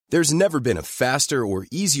There's never been a faster or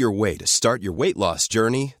easier way to start your weight loss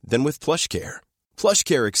journey than with PlushCare.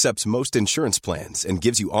 PlushCare accepts most insurance plans and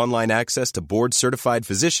gives you online access to board-certified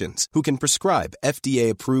physicians who can prescribe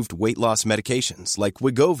FDA-approved weight loss medications like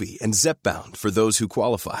Wegovy and Zepbound for those who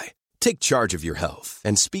qualify. Take charge of your health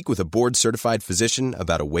and speak with a board-certified physician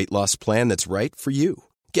about a weight loss plan that's right for you.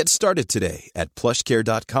 Get started today at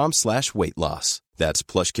plushcare.com/weight loss. That's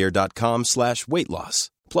plushcare.com/weight loss.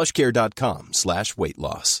 plushcare.com/weight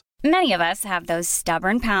loss. Many of us have those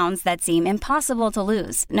stubborn pounds that seem impossible to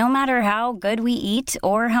lose, no matter how good we eat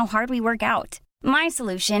or how hard we work out. My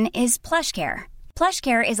solution is PlushCare.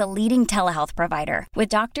 PlushCare is a leading telehealth provider with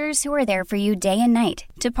doctors who are there for you day and night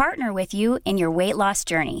to partner with you in your weight loss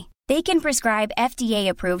journey. They can prescribe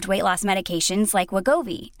FDA-approved weight loss medications like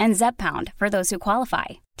Wegovy and Zepbound for those who qualify.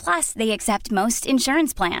 Plus, they accept most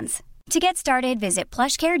insurance plans. To get started, visit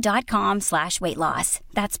plushcare.com/weight loss.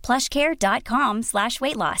 That's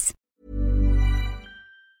plushcare.com/weight loss.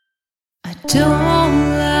 I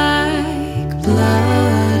don't like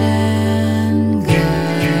blood and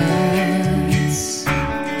guts,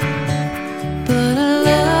 but I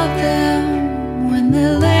love them when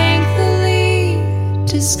they're lengthily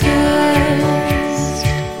discussed.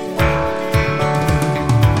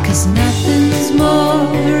 'Cause nothing's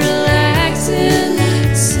more relaxing.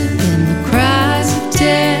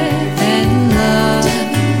 Death and love.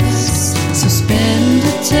 So spend a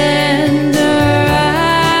tender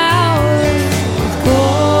hour with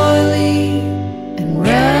Gorley and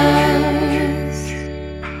Russ.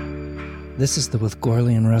 This is the With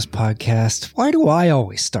Gorley and Russ podcast. Why do I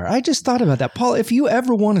always start? I just thought about that. Paul, if you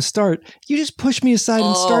ever want to start, you just push me aside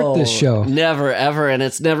and start this show. Never, ever. And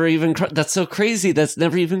it's never even, that's so crazy. That's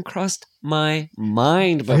never even crossed my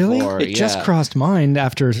mind before. Really? It just crossed mine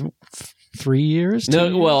after 3 years?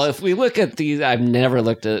 No, well, if we look at these, I've never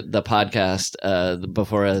looked at the podcast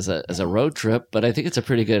before as a road trip, but I think it's a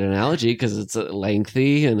pretty good analogy because it's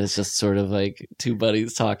lengthy and it's just sort of like two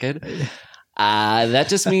buddies talking. That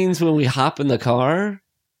just means when we hop in the car,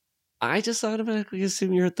 I just automatically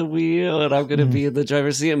assume you're at the wheel and I'm going to be in the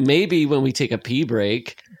driver's seat. And maybe when we take a pee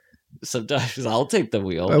break, sometimes I'll take the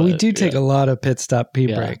wheel. But we do take a lot of pit stop pee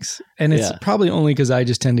breaks. And it's probably only because I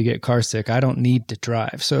just tend to get car sick. I don't need to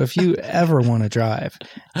drive. So if you ever want to drive,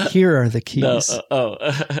 here are the keys.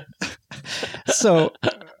 So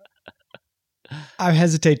I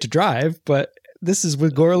hesitate to drive, but this is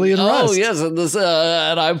with Gorley and Rust. Oh, yes. And,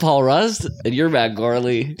 and I'm Paul Rust, and you're Matt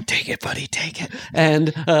Gorley. Take it, buddy. Take it.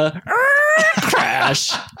 And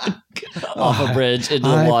crash off a bridge into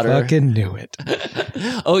the water. I fucking knew it.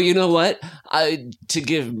 Oh, you know what? To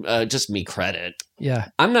give just me credit. Yeah.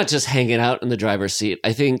 I'm not just hanging out in the driver's seat.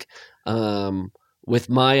 I think with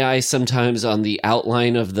my eye sometimes on the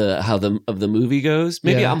outline of the movie goes,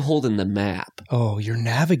 maybe I'm holding the map. Oh, you're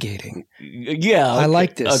navigating. Yeah. Okay. I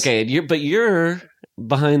like this. Okay, you're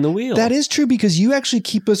behind the wheel. That is true because you actually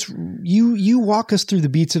keep us you walk us through the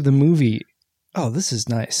beats of the movie. Oh, this is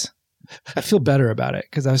nice. I feel better about it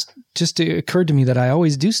because it occurred to me that I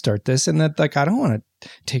always do start this and that like I don't want to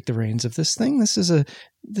take the reins of this thing. This is a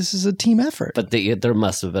team effort. But there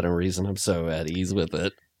must have been a reason I'm so at ease with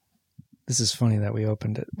it. This is funny that we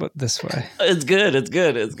opened it but this way. It's good. It's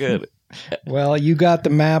good. It's good. Well, you got the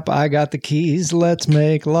map. I got the keys. Let's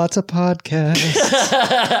make lots of podcasts.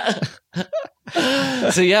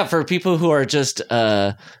 So yeah, for people who are just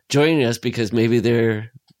joining us because maybe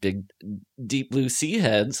they're big deep blue sea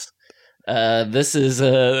heads, this is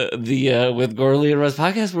the With Gorley and Russ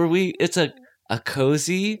podcast where it's a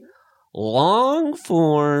cozy, long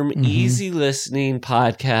form, easy listening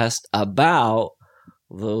podcast about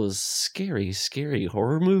those scary, scary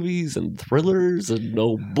horror movies and thrillers. And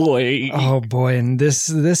oh boy. And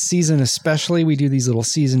this season especially, we do these little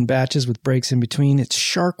season batches with breaks in between. It's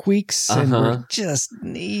Shark Weeks, and we're just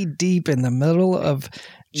knee deep in the middle of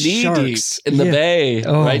sharks in the bay,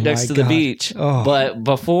 right next to the beach. But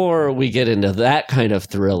before we get into that kind of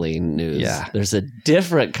thrilling news, there's a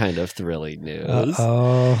different kind of thrilling news.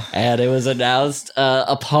 And it was announced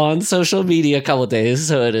upon social media a couple of days,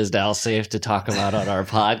 so it is now safe to talk about on our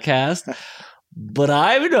podcast. But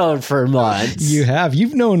I've known for months.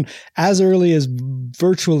 You've known as early as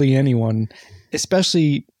virtually anyone,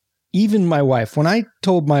 especially even my wife. When I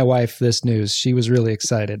told my wife this news, she was really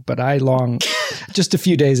excited, but I just a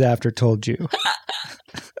few days after told you.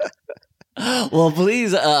 Well,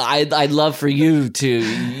 please, I'd love for you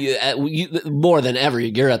to, more than ever,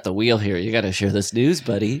 you're at the wheel here. You got to share this news,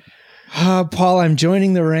 buddy. Paul, I'm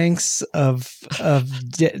joining the ranks of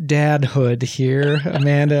dadhood here.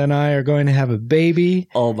 Amanda and I are going to have a baby.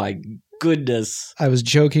 Oh, my goodness. I was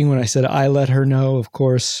joking when I said I let her know. Of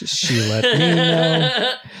course, she let me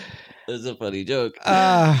know. It's a funny joke.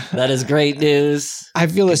 Uh, That is great news. I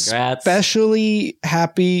feel Congrats. especially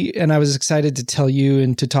happy, and I was excited to tell you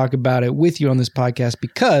and to talk about it with you on this podcast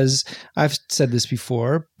because I've said this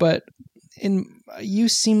before, but you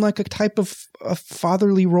seem like a type of a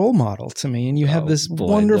fatherly role model to me, and you have this boy,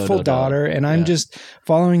 wonderful no. daughter, and I'm Yeah. just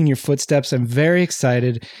following in your footsteps. I'm very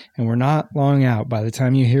excited, and we're not long out. By the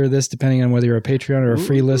time you hear this, depending on whether you're a Patreon or a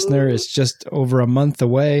free listener, it's just over a month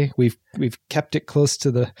away. We've kept it close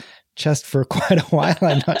to the chest for quite a while.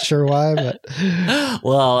 I'm not sure why, but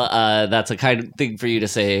Well, that's a kind thing for you to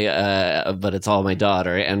say, but it's all my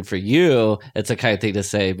daughter. And for you, it's a kind thing to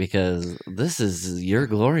say because this is your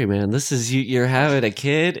glory, man. This is you're having a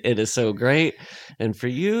kid. It is so great. And for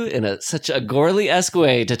you, in such a Gorley-esque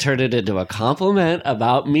way, to turn it into a compliment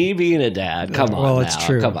about me being a dad. Come on, Well, now. it's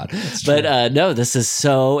true. Come on. It's But true. no, this is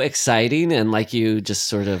so exciting, and like you just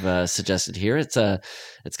sort of suggested here,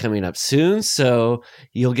 it's coming up soon, so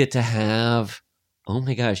you'll get to have. Oh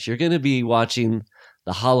my gosh, you're going to be watching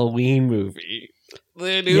the Halloween movie,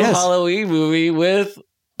 the new Yes. Halloween movie with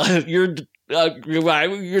your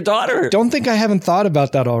daughter. Don't think I haven't thought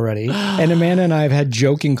about that already. And Amanda and I have had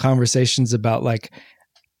joking conversations about like,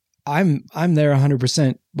 I'm there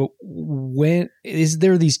 100%, but when is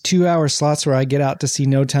there these 2-hour slots where I get out to see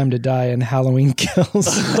No Time to Die and Halloween Kills?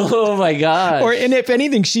 Oh my god! And if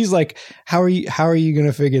anything, she's like, how are you going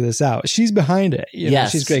to figure this out? She's behind it. You know,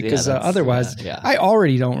 Yes. she's great Yeah, because that's- otherwise yeah. I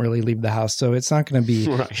already don't really leave the house. So it's not going to be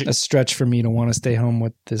Right. a stretch for me to want to stay home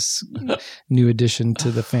with this new addition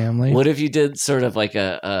to the family. What if you did sort of like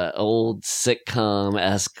a old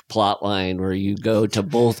sitcom-esque plot line where you go to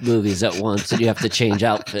both movies at once and you have to change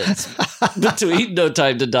outfits between No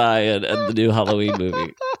Time to Die and the new Halloween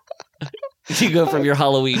movie? You go from your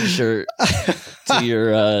Halloween shirt to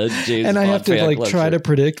your James And I Bond have to fan like club try to shirt.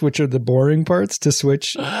 predict which are the boring parts to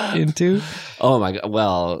switch into. Oh my god!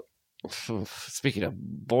 Well, speaking of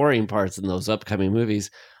boring parts in those upcoming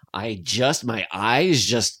movies, my eyes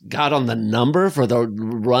just got on the number for the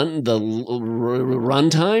run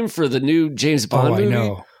time for the new James Bond Oh, I movie.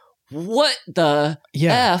 know. What the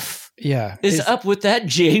Yeah. F Yeah. is up with that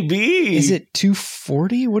JB? Is it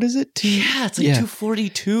 240? What is it? Yeah, it's like Yeah.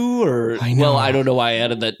 242 or I know. well, I don't know why I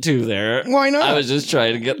added that 2 there. Why not? I was just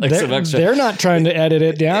trying to get like some extra. They're not trying to edit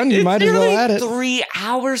it down. You It's might as well nearly add it. 3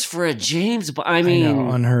 hours for a James Bond. I I mean,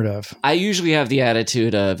 know, unheard of. I usually have the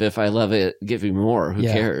attitude of if I love it, give me more. Who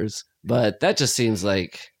Yeah. cares? But that just seems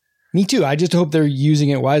like Me too. I just hope they're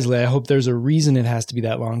using it wisely. I hope there's a reason it has to be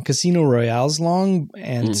that long. Casino Royale's long,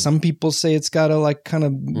 and some people say it's got a like kind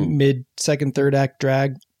of mid, second, third act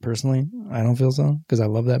drag. Personally, I don't feel so because I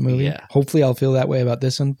love that movie. Yeah. Hopefully, I'll feel that way about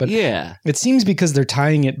this one. But yeah. it seems because they're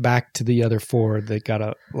tying it back to the other 4, they got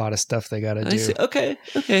a lot of stuff they got to I do. see. Okay.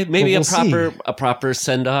 Maybe But we'll a proper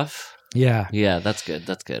send off. Yeah. Yeah, that's good.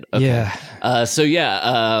 Okay. Yeah.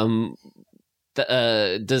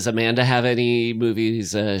 Does Amanda have any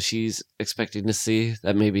movies she's expecting to see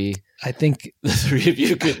that maybe I think the 3 of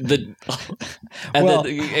you could well,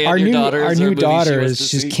 and our your new daughters our are new movies she daughter wants is to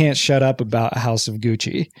just see? can't shut up about House of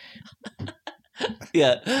Gucci.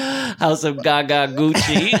 Yeah, House of Gaga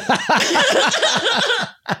Gucci.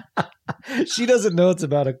 She doesn't know it's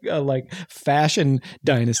about a like fashion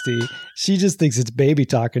dynasty. She just thinks it's baby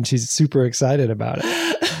talk, and she's super excited about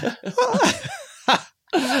it.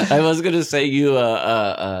 I was going to say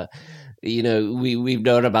we've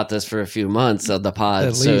known about this for a few months on the pod.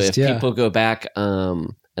 At So least, if yeah. people go back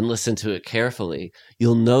and listen to it carefully,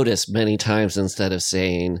 you'll notice many times instead of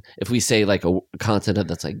saying, if we say like a consonant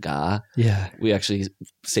that's like ga, Yeah. we actually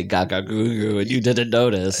say gaga goo goo, and you didn't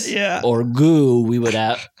notice. Yeah. Or goo, we would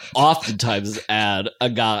oftentimes add a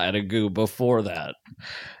ga and a goo before that.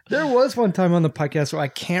 There was one time on the podcast where I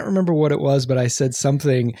can't remember what it was, but I said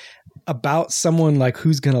something about someone like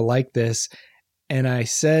who's going to like this. And I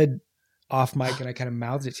said off mic and I kind of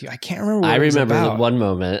mouthed it to you. I can't remember what I it was remember the about. one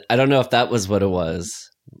moment. I don't know if that was what it was,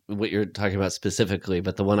 what you're talking about specifically,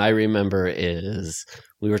 but the one I remember is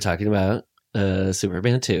we were talking about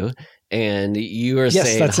Superman 2, and you were Yes,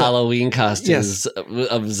 saying that's it. Halloween costumes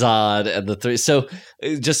of Zod and the 3. So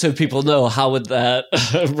just so people know, how would that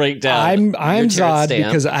break down? I'm Your Terrence Zod Stamp.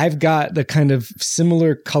 because I've got the kind of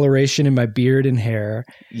similar coloration in my beard and hair.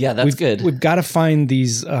 Yeah, that's good. We've got to find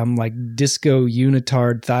these like disco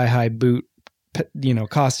unitard thigh high boot,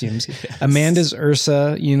 costumes. Amanda's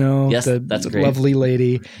Ursa, Yes, the that's great. lovely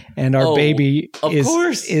lady, and our Oh, baby of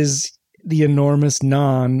course. is the enormous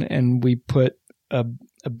Non, and we put a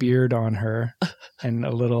beard on her and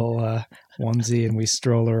a little onesie, and we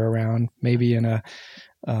stroll her around, maybe in a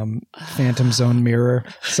Phantom Zone mirror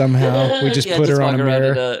somehow. We just put her on a walk around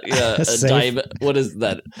mirror. in a Safe. diamond. What is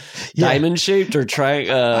that? Yeah. Diamond shaped or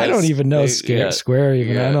triangle? I don't even know. Square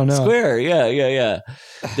even. I don't know. Square. Yeah.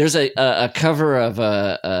 There's a cover of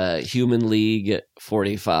a Human League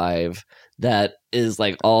 45 that is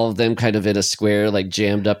like all of them kind of in a square, like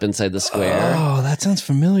jammed up inside the square. Oh, that sounds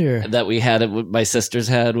familiar. That we had, my sisters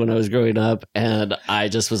had when I was growing up, and I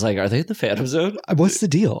just was like, "Are they in the Phantom Zone? What's the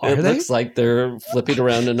deal? Are It they? looks like they're flipping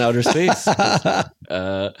around in outer space."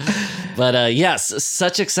 But yes,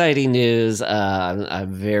 such exciting news.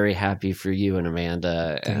 I'm very happy for you and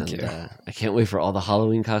Amanda. Thank and you. I can't wait for all the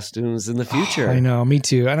Halloween costumes in the future. I know, me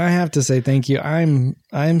too. And I have to say thank you.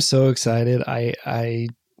 I'm so excited.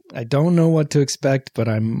 I don't know what to expect, but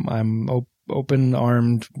I'm open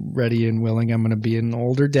armed, ready and willing. I'm going to be an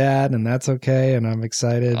older dad, and that's okay. And I'm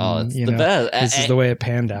excited. Oh, and, it's you the know, best. This is the way it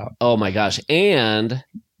panned out. Oh my gosh. And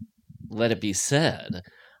let it be said,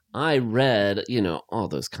 I read, all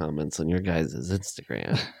those comments on your guys'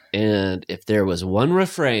 Instagram. And if there was one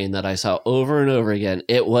refrain that I saw over and over again,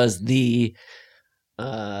 it was the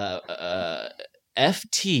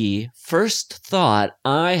FT first thought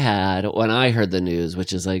I had when I heard the news,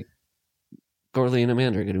 which is like, Gorley and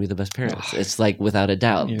Amanda are going to be the best parents. It's like without a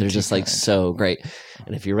doubt. You're They're too just like kind. so great.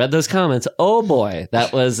 And if you read those comments, oh boy,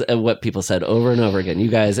 that was what people said over and over again. You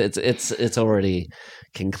guys, it's already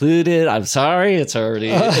concluded. I'm sorry, it's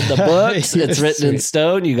already in the books. You're It's written in sweet.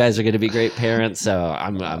 stone. You guys are going to be great parents. So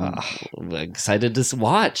I'm excited to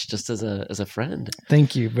watch just as a friend.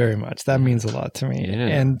 Thank you very much. That means a lot to me. Yeah.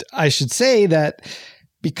 And I should say that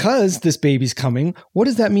because this baby's coming, what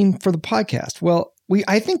does that mean for the podcast? Well,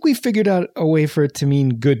 I think we figured out a way for it to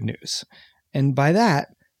mean good news. And by that,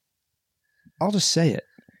 I'll just say it.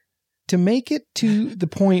 To make it to the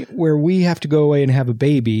point where we have to go away and have a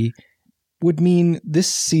baby would mean this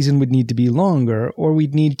season would need to be longer, or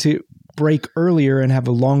we'd need to break earlier and have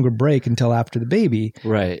a longer break until after the baby.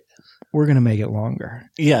 Right. We're going to make it longer.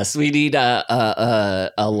 Yes, we need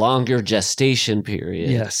a longer gestation period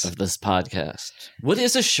Yes. of this podcast. What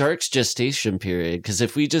is a shark's gestation period? Because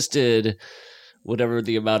if we just did whatever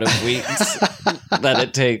the amount of weeks that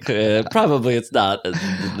it take, probably it's not I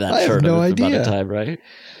that have short no of amount idea. of time, right?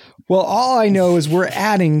 Well, all I know is we're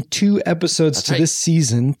adding 2 episodes That's to right. this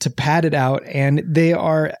season to pad it out, and they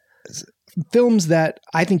are films that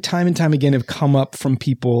I think time and time again have come up from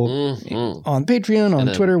people Mhm. on Patreon, on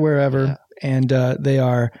And, Twitter, wherever, yeah. and they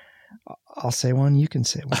are. I'll say one. You can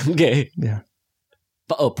say one. Okay. Yeah.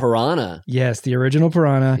 Oh, Piranha. Yes, the original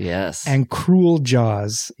Piranha Yes. and Cruel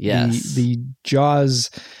Jaws. Yes. The Jaws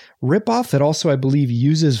ripoff that also I believe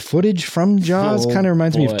uses footage from Jaws. Oh, Kind of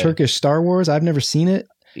reminds me boy. of Turkish Star Wars. I've never seen it.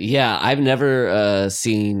 Yeah, I've never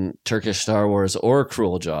seen Turkish Star Wars or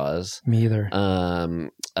Cruel Jaws. Me either.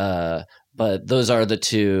 But those are the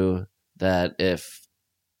two that if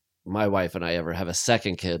my wife and I ever have a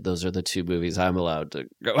second kid, those are the 2 movies I'm allowed to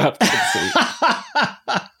go out and see.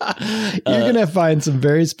 You're gonna find some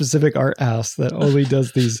very specific art house that only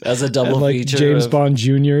does these As a double and, like feature. James of Bond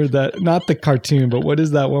Jr. That not the cartoon, but what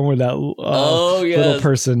is that one where that little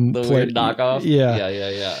person the played- weird knockoff. Yeah.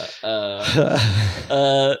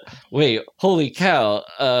 Yeah. Wait, holy cow.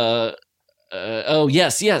 Oh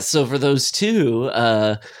yes. So for those 2,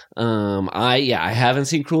 I haven't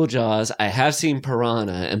seen Cruel Jaws. I have seen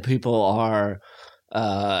Piranha, and people are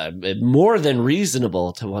more than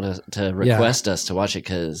reasonable to want to request us to watch it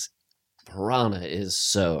because Piranha is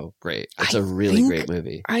so great. It's a really great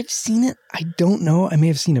movie. I've seen it. I don't know. I may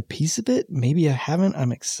have seen a piece of it. Maybe I haven't.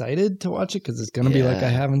 I'm excited to watch it because it's gonna be like Yeah.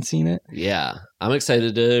 I haven't seen it. Yeah, I'm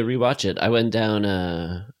excited to rewatch it. I went down.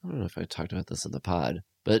 I don't know if I talked about this in the pod,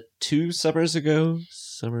 but 2 summers ago,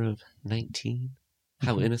 summer of 19.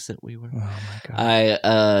 How innocent we were. Oh my god.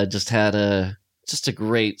 I just had a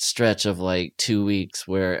great stretch of like 2 weeks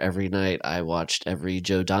where every night I watched every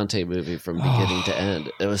Joe Dante movie from beginning to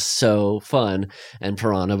end. It was so fun, and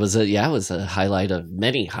Piranha was a highlight of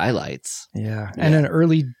many highlights. Yeah. And an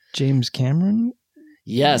early James Cameron.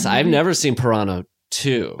 Yes, I've never seen Piranha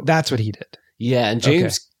 2. That's what he did. Yeah, and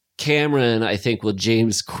James Cameron, I think, will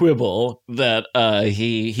James quibble that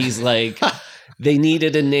he's like they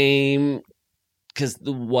needed a name because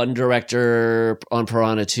the one director on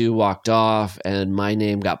Piranha 2 walked off and my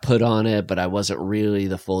name got put on it, but I wasn't really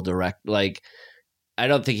the full direct. Like, I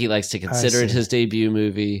don't think he likes to consider it see. his debut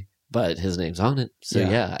movie, but his name's on it. So Yeah.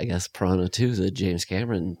 yeah, I guess Piranha 2 is a James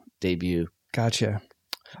Cameron debut, Gotcha.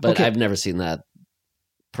 but Okay. I've never seen that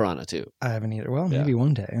Piranha 2. I haven't either. Well, Yeah. maybe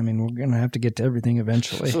one day. I mean, we're going to have to get to everything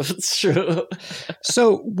eventually. That's true.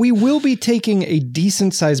 So we will be taking a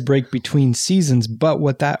decent sized break between seasons, but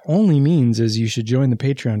what that only means is you should join the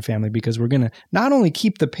Patreon family, because we're going to not only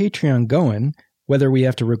keep the Patreon going, whether we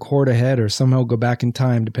have to record ahead or somehow go back in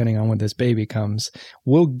time, depending on when this baby comes,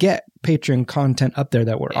 we'll get Patreon content up there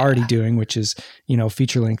that we're already doing, which is,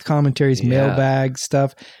 feature length commentaries, mailbag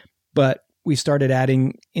stuff. But we started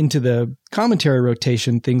adding into the commentary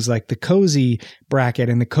rotation things like the cozy bracket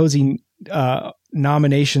and the cozy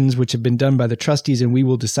nominations, which have been done by the trustees, and we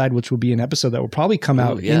will decide which will be an episode that will probably come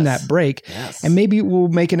out in that break. Yes. And maybe we'll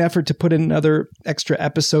make an effort to put another extra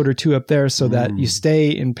episode or two up there so that you stay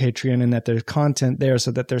in Patreon and that there's content there, so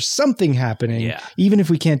that there's something happening, even if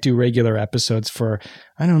we can't do regular episodes for,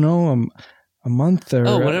 I don't know, a month or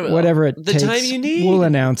whatever it takes. The time you need. We'll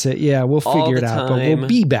announce it. Yeah, we'll figure it out, but we'll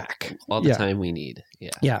be back. All the time we need.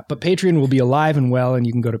 Yeah. Yeah, but Patreon will be alive and well, and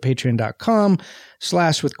you can go to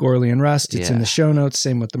patreon.com/with Gorley and Rust. It's in the show notes.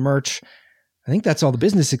 Same with the merch. I think that's all the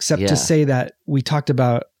business, except to say that we talked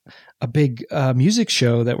about a big music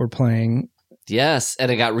show that we're playing. Yes,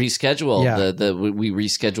 and it got rescheduled. Yeah. We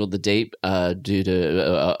rescheduled the date due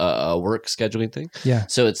to a work scheduling thing. Yeah.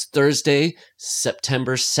 So it's Thursday,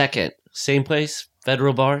 September 2nd. Same place,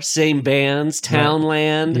 Federal Bar, same bands,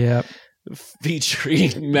 Townland. Yep.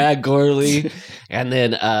 Featuring Matt Gorley, and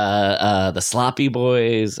then the Sloppy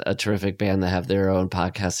Boys, a terrific band that have their own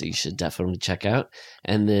podcast that you should definitely check out.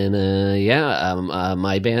 And then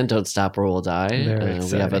my band, Don't Stop or We'll Die.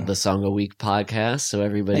 We have the Song a Week podcast, so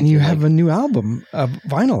everybody. And you have a new album,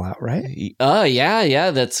 vinyl out, right?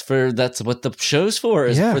 Yeah. That's what the show's for.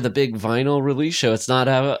 Is for the big vinyl release show. It's not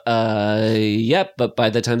out yet, but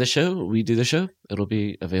by the time we do the show, it'll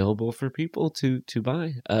be available for people to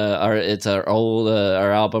buy. It's our old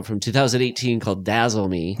our album from 2018 called Dazzle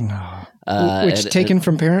Me, which taken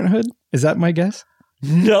from Parenthood. Is that my guess?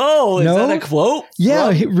 No, is that a quote? Yeah,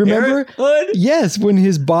 remember? Parenthood? Yes, when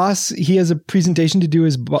his boss, he has a presentation to do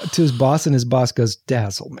to his boss, and his boss goes,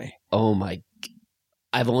 "Dazzle me." Oh my!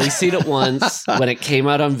 I've only seen it once when it came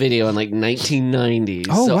out on video in like 1990.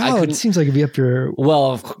 Oh so wow! It seems like it'd be up your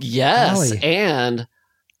yes, alley. And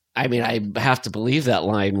I mean, I have to believe that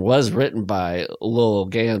line was written by Lowell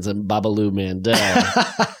Gans and Babaloo Mandel.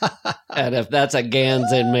 And if that's a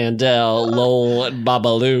Gans and Mandel, Lowell and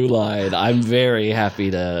Babaloo line, I'm very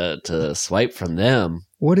happy to swipe from them.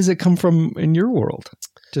 What does it come from in your world?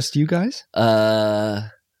 Just you guys? Yeah,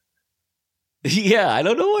 I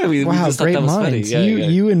don't know why we just great thought that was minds. funny.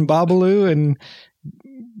 You and Babaloo and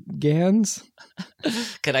Gans.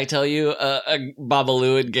 Can I tell you a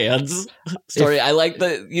Babaloo and Gans story? I like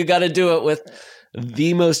that you got to do it with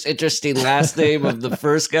the most interesting last name of the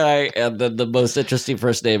first guy and then the most interesting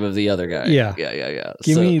first name of the other guy. Yeah.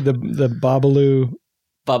 Give me the Babaloo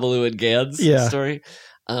and Gans story.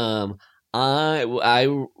 I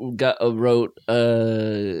wrote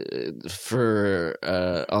for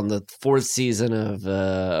on the 4th season of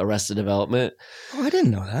Arrested Development. Oh, I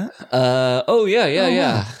didn't know that.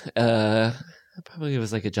 Yeah. Probably it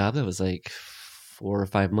was like a job that was like 4 or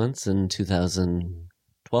 5 months in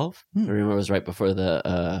 2012. I remember it was right before it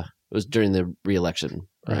was during the re-election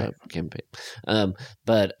campaign.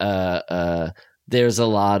 But there's a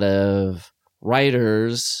lot of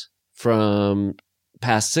writers from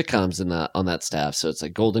past sitcoms on that staff. So it's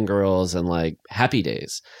like Golden Girls and like Happy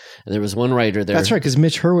Days. And there was one writer there. That's right, because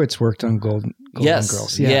Mitch Hurwitz worked on Golden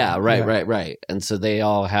Girls. Yeah, right. And so they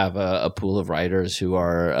all have a pool of writers who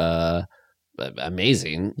are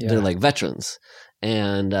amazing. Yeah. They're like veterans.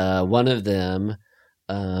 And one of them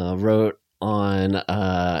wrote on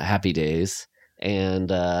Happy Days,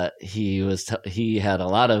 and he had a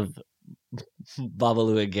lot of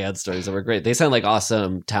Babaloo and Gans stories that were great. They sound like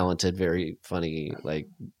awesome, talented, very funny like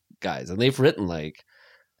guys, and they've written like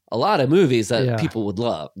a lot of movies that people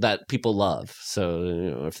people love.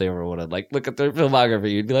 So if they ever want to like look at their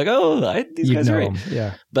filmography, you'd be like, oh, these guys are great.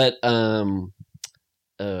 Yeah, but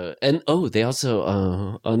they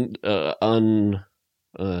also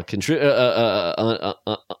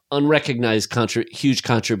unrecognized huge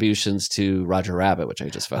contributions to Roger Rabbit, which I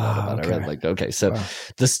just found out about. Okay. I read so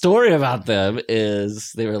the story about them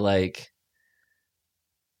is they were like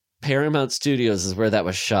Paramount Studios is where that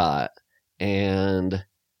was shot, and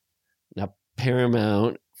now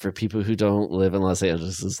Paramount, for people who don't live in Los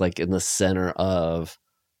Angeles, is like in the center of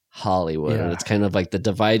Hollywood. And it's kind of like the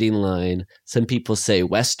dividing line. Some people say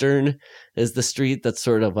Western is the street that's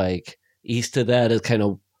sort of like east of that is kind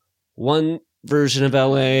of one version of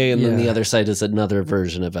LA, and then the other side is another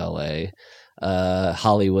version of LA,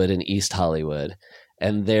 Hollywood and East Hollywood.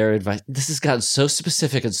 and their advice. This has gotten so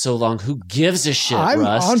specific and so long. Who gives a shit, I'm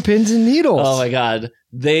Rust? on pins and needles. Oh my God.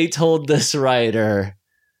 They told this writer,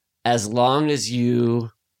 as long as you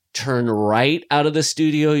turn right out of the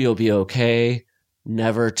studio, you'll be okay.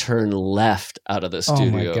 Never turn left out of the studio.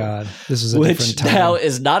 Oh my God. This is a Which different time. now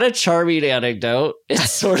is not a charming anecdote.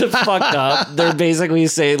 It's sort of fucked up. They're basically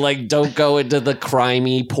saying, like, don't go into the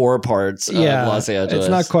crimey, poor parts of Los Angeles.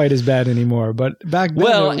 It's not quite as bad anymore, but back then.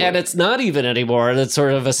 Well, and it's not even anymore. That's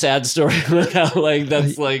sort of a sad story. How, like,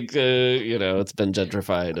 that's like, it's been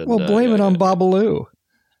gentrified. And, well, blame it on Babalu.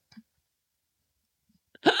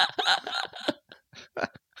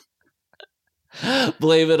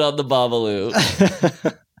 Blame it on the Babalu.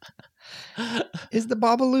 Is the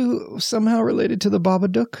Babalu somehow related to the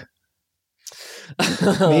Babadook?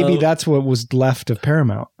 Maybe that's what was left of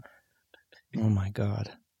Paramount. Oh my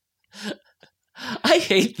God. I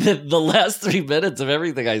hate the last 3 minutes of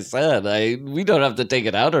everything I said. We don't have to take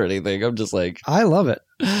it out or anything. I'm just like, I love it.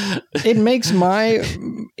 It makes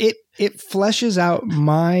it fleshes out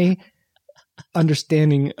my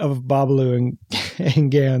understanding of Babalu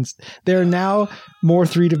and Gans. They're now more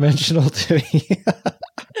three-dimensional to me.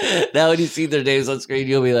 now when you see their names on screen,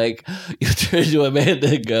 you'll be like, you turn to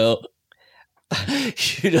Amanda and go,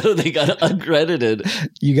 they got uncredited.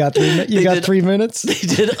 You got 3 minutes? They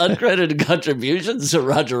did uncredited contributions to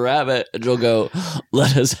Roger Rabbit, and you'll go,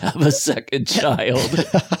 let us have a second child.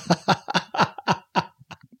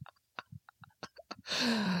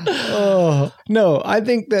 Oh, no, I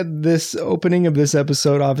think that this opening of this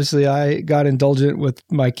episode, obviously I got indulgent with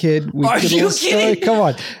my kid. Are you kidding?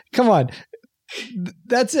 Come on.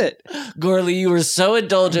 That's it. Gorley, you were so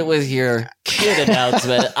indulgent with your kid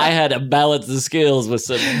announcement. I had to balance the scales with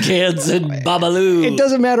some Gans and Babalu. It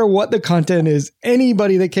doesn't matter what the content is.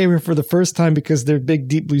 Anybody that came here for the first time because they're big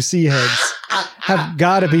Deep Blue Sea heads have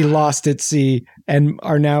got to be lost at sea and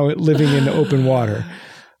are now living in open water.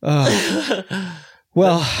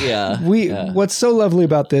 Well, what's so lovely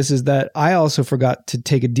about this is that I also forgot to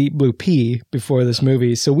take a deep blue pee before this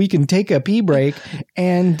movie, so we can take a pee break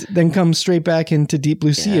and then come straight back into Deep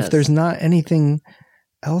Blue Sea if there's not anything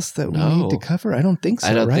else that we need to cover. I don't think so.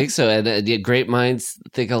 I don't right? think so. And great minds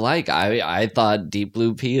think alike. I thought deep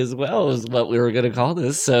blue pee as well is what we were going to call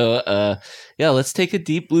this. So, let's take a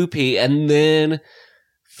deep blue pee, and then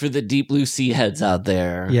for the Deep Blue Sea heads out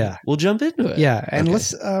there, we'll jump into it. Yeah, and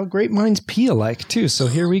let's great minds pee alike too. So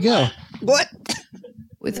here we go. What?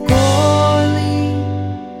 With Gorley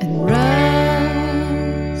and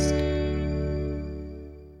Rust.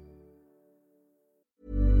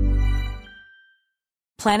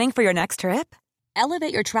 Planning for your next trip?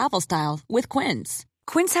 Elevate your travel style with Quince.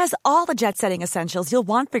 Quince has all the jet-setting essentials you'll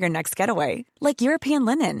want for your next getaway, like European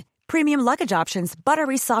linen, premium luggage options,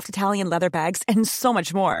 buttery soft Italian leather bags, and so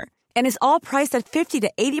much more. And is all priced at 50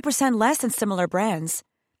 to 80% less than similar brands.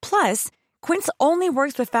 Plus, Quince only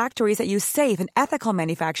works with factories that use safe and ethical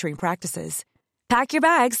manufacturing practices. Pack your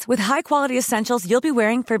bags with high-quality essentials you'll be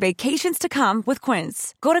wearing for vacations to come with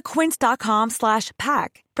Quince. Go to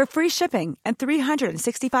quince.com/pack for free shipping and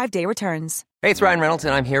 365-day returns. Hey, it's Ryan Reynolds,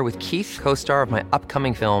 and I'm here with Keith, co-star of my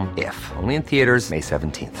upcoming film, If, only in theaters May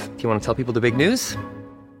 17th. Do you want to tell people the big news?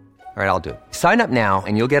 All right, I'll do it. Sign up now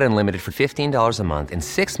and you'll get unlimited for $15 a month and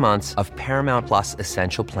 6 months of Paramount Plus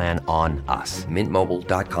Essential Plan on us.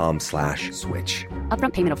 MintMobile.com/switch.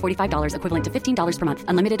 Upfront payment of $45 equivalent to $15 per month.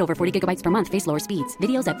 Unlimited over 40 gigabytes per month. Face lower speeds.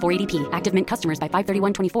 Videos at 480p. Active Mint customers by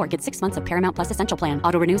 531.24 get 6 months of Paramount Plus Essential Plan.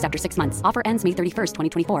 Auto renews after 6 months. Offer ends May 31st,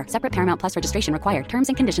 2024. Separate Paramount Plus registration required. Terms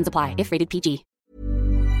and conditions apply if rated PG.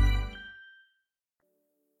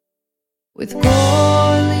 With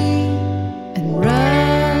Gorley and Rust.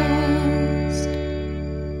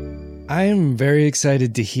 I'm very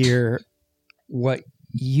excited to hear what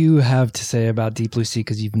you have to say about Deep Blue Sea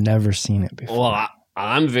because you've never seen it before. Well,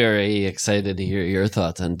 I'm very excited to hear your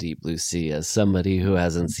thoughts on Deep Blue Sea as somebody who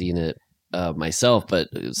hasn't seen it myself, but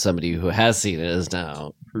somebody who has seen it has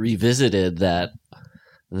now revisited that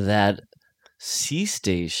sea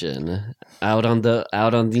station out on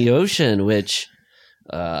the ocean, which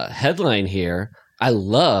headline here. I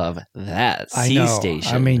love that sea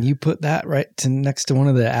station. I mean, you put that next to one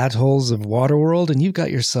of the atolls of Waterworld, and you've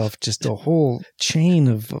got yourself just a whole chain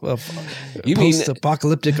of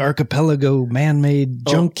post-apocalyptic archipelago man-made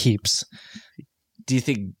junk heaps. Do you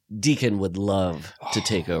think Deacon would love to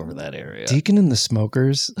take over that area? Deacon and the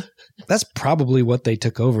Smokers? That's probably what they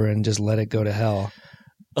took over and just let it go to hell.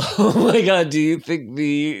 Oh my God, do you think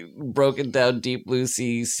the broken down Deep Blue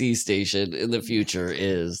Sea station in the future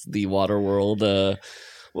is the Waterworld?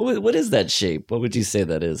 What is that shape? What would you say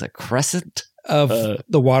that is? A crescent? Of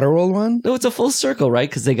the Waterworld one? No, it's a full circle, right?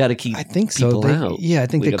 Because they got to keep I think so. people out. Yeah, I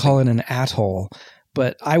think they call it an atoll.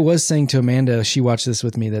 But I was saying to Amanda, she watched this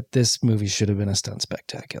with me, that this movie should have been a stunt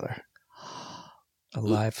spectacular. A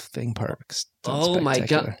live theme park stunt Oh my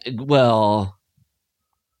spectacular. God. Well,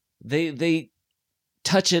 they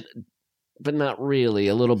touch it, but not really.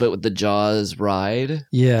 A little bit with the Jaws ride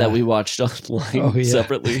Yeah. that we watched online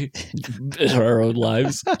separately in our own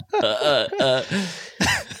lives.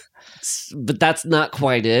 But that's not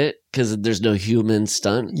quite it because there's no human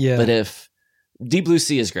stunt. Yeah. But if Deep Blue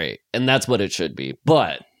Sea is great, and that's what it should be.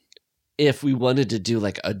 But if we wanted to do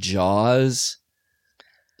like a Jaws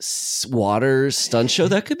water stunt show,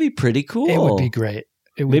 that could be pretty cool. It would be great.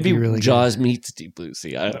 It would Maybe be really Jaws meets Deep Blue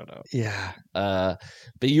Sea. I don't know. Yeah.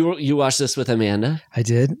 But you watched this with Amanda? I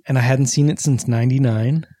did. And I hadn't seen it since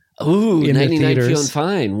 99. Ooh, In the 99 theaters. Feeling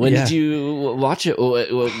Fine. When Yeah. did you watch it?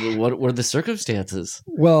 What were the circumstances?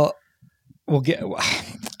 Well,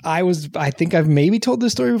 I think I've maybe told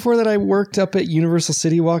this story before, that I worked up at Universal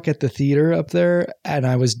City Walk at the theater up there, and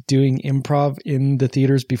I was doing improv in the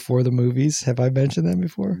theaters before the movies. Have I mentioned that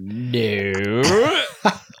before? No.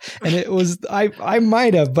 And it was, I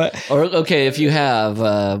might have, but Or okay, if you have,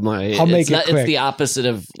 I'll make it quick. It's the opposite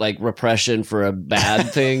of like repression for a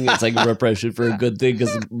bad thing. It's like repression for a good thing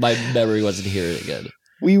because my memory wasn't here again.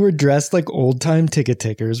 we were dressed like old time ticket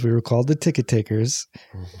takers. We were called the ticket takers.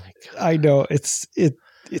 Oh my God. I know it's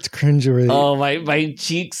cringeworthy. Oh, my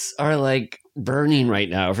cheeks are like burning right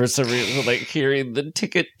now for some reason, like hearing the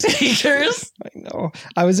ticket takers. I know.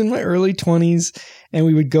 I was in my early 20s, and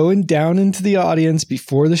we would go down into the audience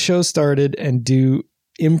before the show started and do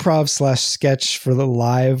improv / sketch for the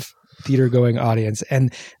live theater going audience.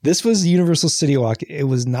 And this was Universal City Walk. It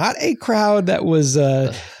was not a crowd that was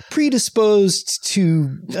predisposed to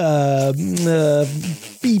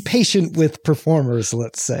be patient with performers,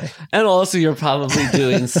 let's say. And also, you're probably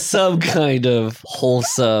doing some kind of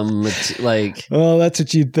wholesome, like. Well, that's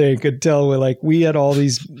what you'd think, until we had all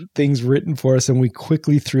these things written for us, and we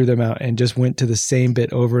quickly threw them out and just went to the same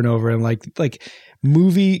bit over and over, and like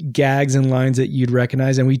movie gags and lines that you'd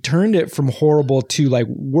recognize. And we turned it from horrible to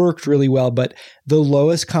worked really well, but the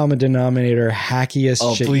lowest common denominator,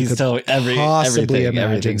 hackiest shit you could tell me possibly everything.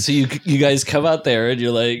 imagine. So you guys come out there and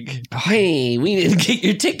you're like, hey, we need to get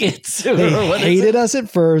your tickets. They hated us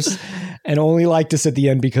at first and only liked us at the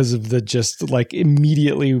end because of the just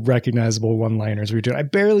immediately recognizable one-liners we were doing. I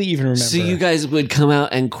barely even remember. So you guys would come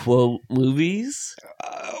out and quote movies?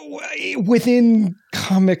 Within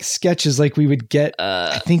comic sketches, we would get,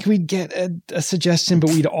 I think we'd get a suggestion, but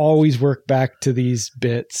we'd always work back to these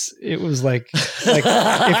bits. It was like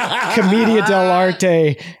if Commedia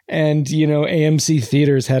dell'arte and, AMC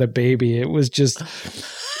theaters had a baby. It was just,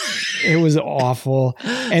 it was awful.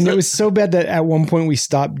 And it was so bad that at one point we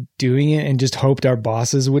stopped doing it and just hoped our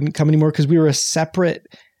bosses wouldn't come anymore, because we were a separate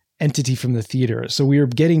entity from the theater. So we were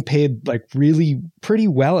getting paid really pretty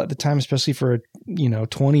well at the time, especially for a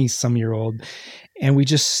 20-some-year-old. And we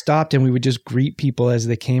just stopped, and we would just greet people as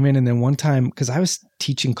they came in. And then one time, because I was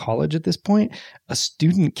teaching college at this point, a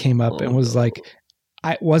student came up and was like,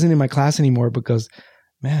 I wasn't in my class anymore, because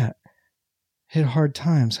Matt, hit hard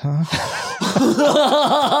times, huh?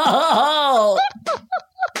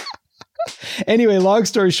 Anyway, long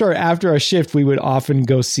story short, after our shift, we would often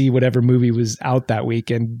go see whatever movie was out that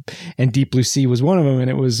week, and Deep Blue Sea was one of them, and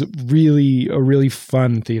it was a really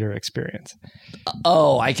fun theater experience.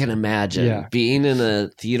 Oh, I can imagine. Yeah. Being in a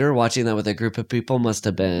theater, watching that with a group of people must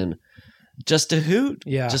have been just a hoot.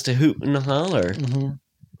 Yeah. Just a hoot and a holler. Mm-hmm.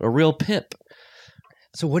 A real pip.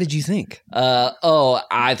 So what did you think?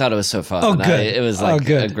 I thought it was so fun. Oh, good. It was Oh,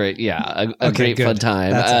 good. a great, a Okay, great good. fun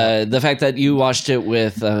time. That's The fact that you watched it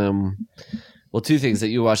with, two things, that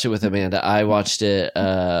you watched it with Amanda. I watched it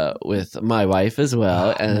with my wife as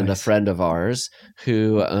well, and nice. a friend of ours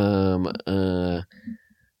who,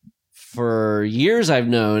 for years I've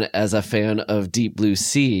known as a fan of Deep Blue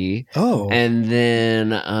Sea. Oh. And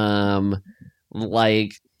then,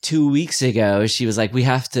 2 weeks ago, she was like, we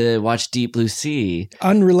have to watch Deep Blue Sea.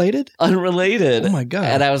 Unrelated? Unrelated. Oh my God.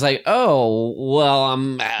 And I was like, oh, well,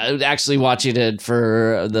 I'm actually watching it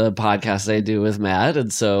for the podcast I do with Matt.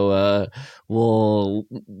 And so,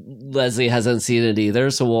 Leslie hasn't seen it either.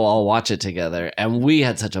 So we'll all watch it together. And we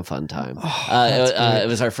had such a fun time. It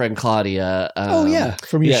was our friend Claudia.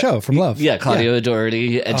 From your show, from Love. Yeah, Claudia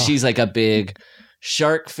O'Doherty. And she's like a big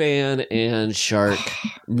Shark fan and Shark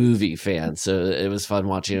movie fan. So it was fun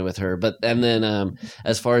watching it with her. And then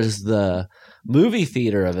as far as the movie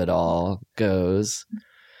theater of it all goes,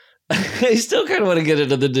 I still kind of want to get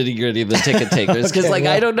into the nitty gritty of the ticket takers, because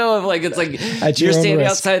I don't know if it's At you're your own standing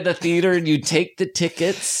risk. outside the theater and you take the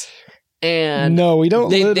tickets And No, we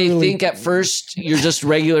don't They literally- think at first you're just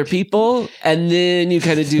regular people, and then you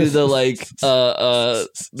kind of do the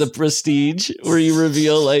the prestige where you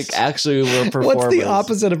reveal like actually we're performers. What's the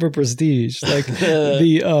opposite of a prestige? Like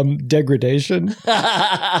the degradation,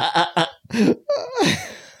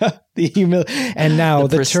 and now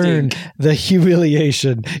The the turn, prestige. the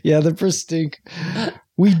humiliation. Yeah, the prestige.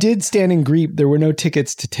 We did stand and greet. There were no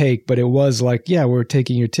tickets to take, but it was like, yeah, we're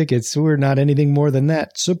taking your tickets. We're not anything more than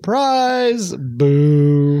that. Surprise!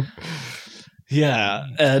 Boo! Yeah,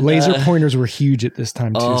 and, Laser pointers were huge at this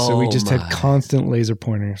time too, so we Oh just my. had constant laser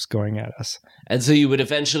pointers going at us. and so you would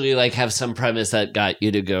eventually like have some premise that got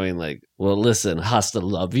you to going like, well, listen, hasta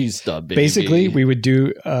la vista, baby. Basically, we would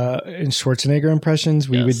do in Schwarzenegger impressions.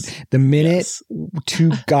 We would the minute Yes.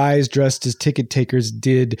 two guys dressed as ticket takers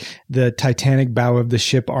did the Titanic bow of the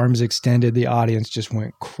ship, arms extended, the audience just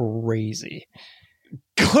went crazy.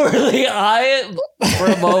 Corley, for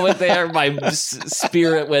a moment there, my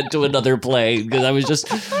spirit went to another plane because I was just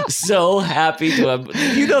so happy to have.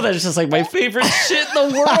 You know, that's just like my favorite shit in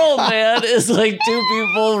the world, man. Is like two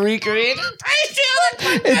people recreating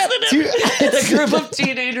Titanic, and a group of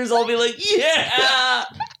teenagers all be like, "Yeah."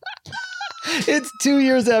 It's 2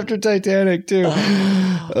 years after Titanic too.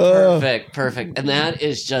 Perfect. And that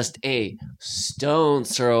is just a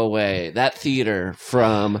stone's throw away. That theater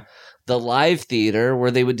from the live theater where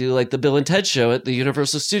they would do like the Bill and Ted show at the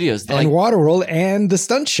Universal Studios. And Waterworld and the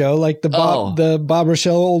stunt show, like the Bob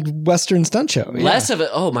Rochelle old Western stunt show. Yeah. Less of it.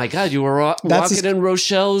 Oh my God, you were walking in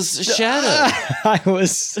Rochelle's shadow. I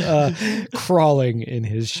was crawling in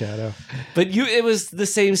his shadow. But it was the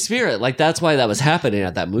same spirit. Like that's why that was happening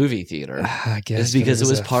at that movie theater. I guess. It's because it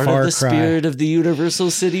was a part of far the cry. spirit of the Universal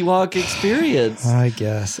City Walk experience. I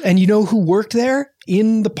guess. And you know who worked there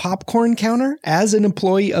in the popcorn counter as an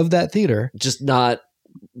employee of that theater? Just not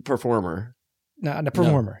performer. Not a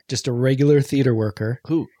performer, just a regular theater worker.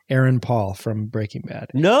 Who? Aaron Paul from Breaking Bad.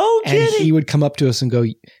 No And kidding. he would come up to us and go,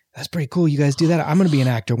 "That's pretty cool. You guys do that. I'm going to be an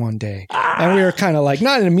actor one day." And we were kind of like,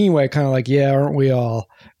 not in a mean way, kind of like, yeah, aren't we all?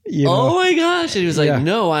 You know? Oh my gosh. And he was like, Yeah.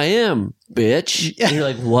 "No, I am, bitch." And you're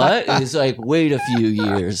like, "What?" And he's like, "Wait a few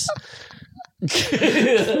years."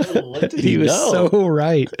 What did He was know? so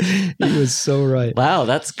right. He was so right. Wow,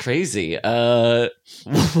 that's crazy. That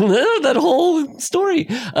whole story.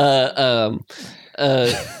 The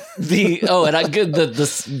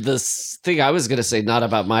thing I was gonna say, not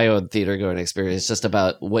about my own theater going experience, just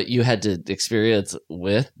about what you had to experience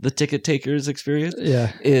with the ticket takers experience.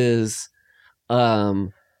 Yeah. Is,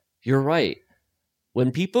 you're right.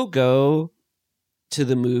 When people go to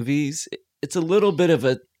the movies, it's a little bit of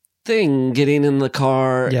a thing getting in the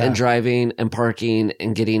car Yeah. and driving and parking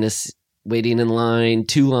and getting waiting in line,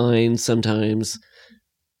 2 lines sometimes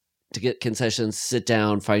to get concessions, sit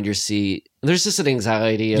down, find your seat. There's just an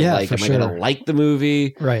anxiety of Yeah, like, for am I going sure. to like the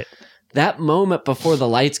movie? Right. That moment before the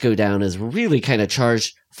lights go down is really kind of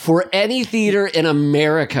charged for any theater in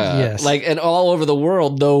America. Yes. Like, and all over the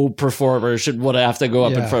world, no performer should want to have to go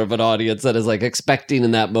up in Yeah. front of an audience that is like expecting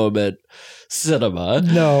in that moment cinema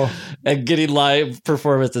No. and getting live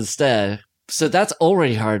performance instead. So that's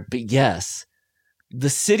already hard. But yes, the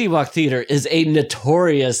City Walk Theater is a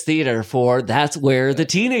notorious theater for that's where the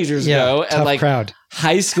teenagers go. Tough And like crowd.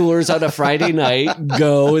 high schoolers on a Friday night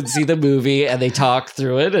go and see the movie and they talk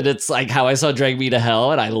through it. And it's like how I saw Drag Me to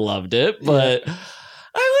Hell and I loved it. But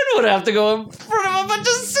I wouldn't want to have to go in front of a bunch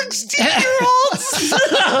of 16-year-olds.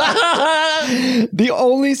 The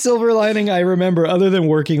only silver lining I remember, other than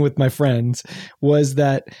working with my friends, was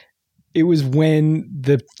that it was when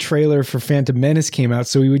the trailer for Phantom Menace came out.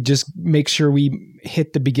 So we would just make sure we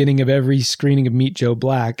hit the beginning of every screening of Meet Joe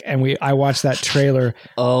Black. And I watched that trailer.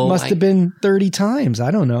 Oh, must have been 30 times.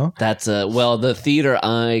 I don't know. That's the theater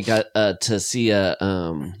I got to see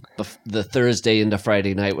the Thursday into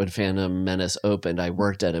Friday night when Phantom Menace opened. I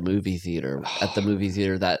worked at a movie theater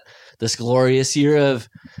that this glorious year of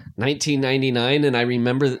 1999, and I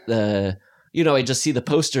remember I just see the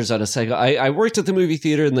posters on a cycle. I worked at the movie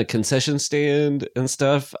theater in the concession stand and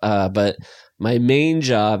stuff, but my main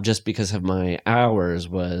job, just because of my hours,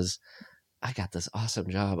 was I got this awesome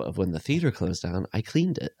job of when the theater closed down, I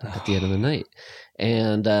cleaned it at the end of the night.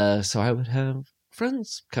 And so I would have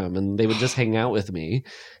friends come and they would just hang out with me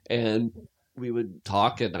and we would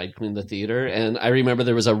talk and I'd clean the theater. And I remember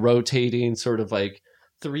there was a rotating sort of like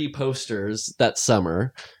 3 posters that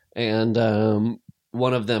summer. And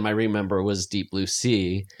one of them I remember was Deep Blue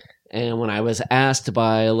Sea. And when I was asked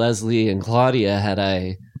by Leslie and Claudia, had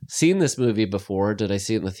I seen this movie before? Did I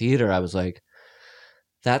see it in the theater? I was like,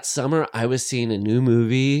 that summer, I was seeing a new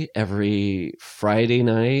movie every Friday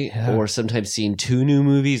night, or sometimes seeing 2 new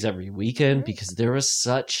movies every weekend because there was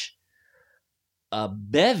such a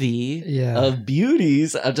bevy Yeah. of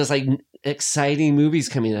beauties of just like exciting movies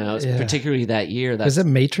coming out, Yeah. particularly that year. Was it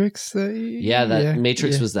Matrix?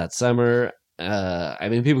 Matrix was that summer. I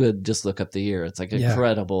mean, people could just look up the year. It's like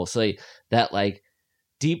incredible. So like, that like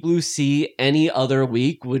Deep Blue Sea any other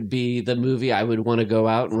week would be the movie I would want to go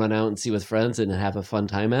out and run out and see with friends and have a fun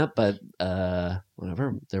time at. But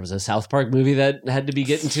whatever, there was a South Park movie that had to be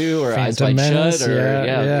getting to, or Eyes Wide Shut, or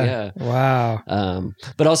yeah. Wow.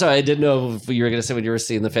 But also, I didn't know if you were going to say when you were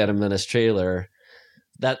seeing the Phantom Menace trailer,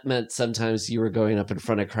 that meant sometimes you were going up in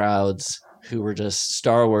front of crowds who were just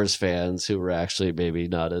Star Wars fans who were actually maybe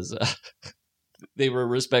not as. They were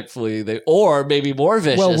respectfully, or maybe more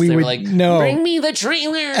vicious. Well, they were would, like, no. bring me the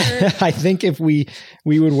trailer. I think if we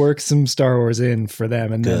would work some Star Wars in for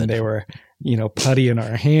them, and then Good. they were, putty in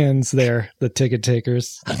our hands there, the ticket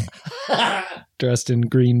takers, dressed in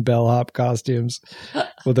green bellhop costumes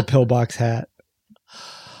with a pillbox hat.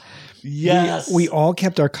 Yes. We all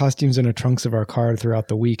kept our costumes in the trunks of our car throughout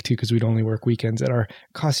the week, too, because we'd only work weekends, and our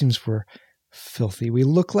costumes were filthy. We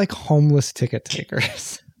looked like homeless ticket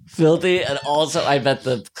takers. Filthy, and also I bet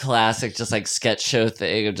the classic just like sketch show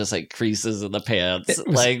thing of just like creases in the pants, It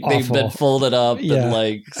was like they've been awful. folded up Yeah. and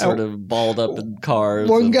like sort of balled up in cars.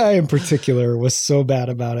 One and- guy in particular was so bad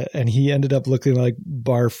about it, and he ended up looking like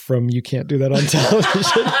Barf from You Can't Do That on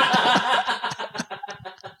Television.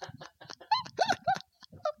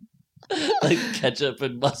 like ketchup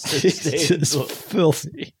and mustard stains. Just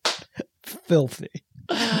filthy. Filthy.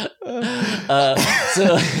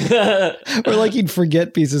 So Or like he'd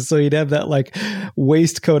forget pieces, so he'd have that like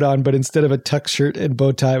waistcoat on, but instead of a tuck shirt and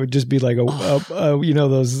bow tie, it would just be like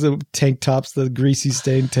those tank tops, the greasy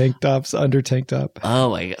stained tank tops, under tank top. oh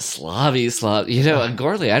my god, slob.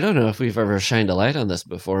 Gorley, I don't know if we've ever shined a light on this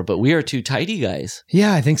before, but we are two tidy guys.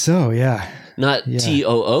 Yeah, I think so. Yeah. Not Yeah.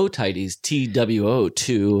 TOO tidies, TWO,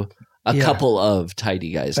 two, a Yeah. couple of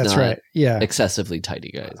tidy guys. That's not right. Yeah. excessively tidy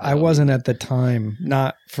guys. I wasn't at the time,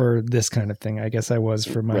 not for this kind of thing. I guess I was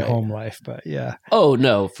for my Right. home life, but yeah. Oh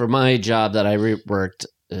no! For my job that I worked,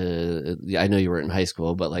 I know you were in high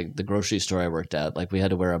school, but like the grocery store I worked at, like we had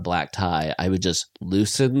to wear a black tie. I would just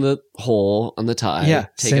loosen the hole on the tie,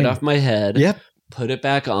 take same. it off my head, Yep. put it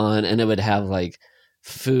back on, and it would have like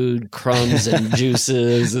food crumbs and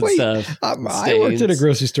juices and Wait, stuff. I worked at a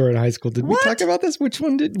grocery store in high school. Did we talk about this? Which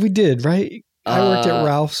one did we did, right? I worked at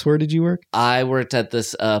Ralph's. Where did you work? I worked at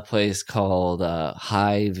this place called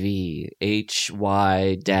Hy-Vee,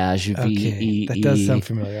 HY-VE. Okay, that does sound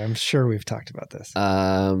familiar. I'm sure we've talked about this.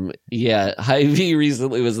 Yeah, Hy-Vee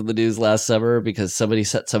recently was in the news last summer because somebody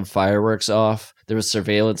set some fireworks off. There was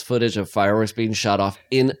surveillance footage of fireworks being shot off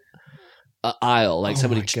in an aisle. Like Oh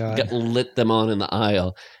somebody my God. lit them on in the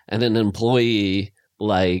aisle, and an employee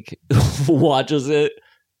like watches it,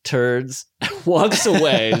 turns, walks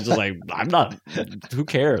away. He's just like, I'm not. Who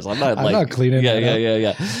cares? I'm not cleaning that up.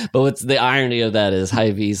 Yeah. But what's the irony of that is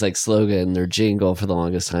Hy-Vee's like slogan, their jingle for the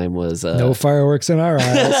longest time was No fireworks in our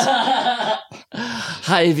aisles.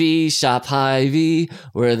 Hy-Vee, shop Hy-Vee,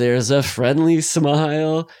 where there's a friendly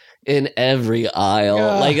smile in every aisle.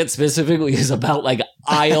 Yeah. Like it specifically is about like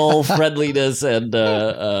aisle friendliness and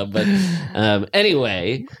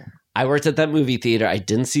anyway, I worked at that movie theater. I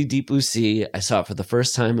didn't see Deep Blue Sea. I saw it for the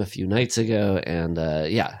first time a few nights ago, and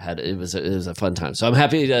it was a fun time. So I'm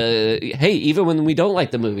happy to. Hey, even when we don't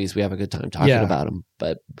like the movies, we have a good time talking Yeah. about them.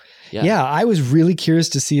 But Yeah, I was really curious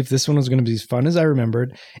to see if this one was going to be as fun as I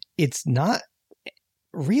remembered. It's not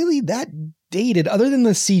really that dated, other than the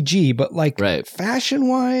CG, but like Right. fashion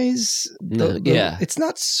wise, No, yeah. it's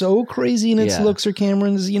not so crazy in its Yeah. looks or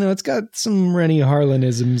Cameron's. It's got some Rennie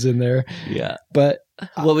Harlanisms in there, yeah. but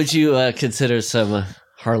What would you consider some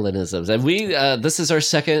Harlanisms? And we this is our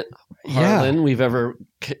second Harlan we've ever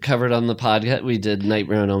covered on the podcast. We did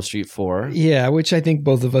Nightmare on Elm Street 4. yeah, which I think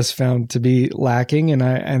both of us found to be lacking, and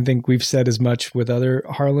I think we've said as much with other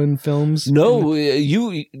Harlan films. No,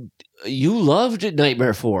 you loved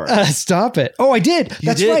Nightmare 4. Stop it. Oh, I did. You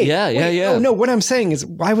That's did? right. Yeah. Oh, no, what I'm saying is,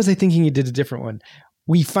 why was I thinking you did a different one?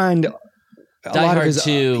 We find a Die lot Hard of his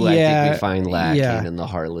 2, I think we find lacking in the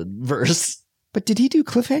Harlan verse. But did he do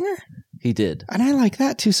Cliffhanger? He did. And I like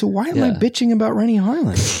that too. So why am I Yeah. bitching about Rennie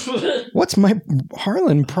Harlan? What's my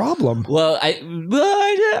Harlan problem? Well, I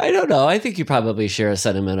don't know. I think you probably share a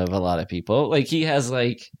sentiment of a lot of people. Like he has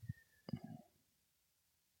like,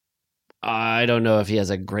 I don't know if he has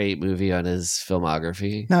a great movie on his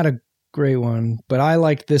filmography. Not a great one, but I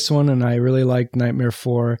liked this one, and I really liked Nightmare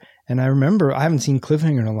 4. And I remember, I haven't seen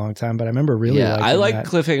Cliffhanger in a long time, but I remember really liking I like that.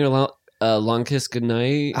 Cliffhanger, Long Kiss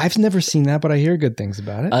Goodnight. I've never seen that, but I hear good things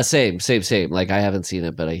about it. Same. Like I haven't seen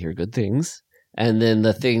it, but I hear good things. And then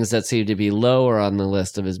the things that seem to be lower on the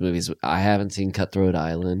list of his movies, I haven't seen Cutthroat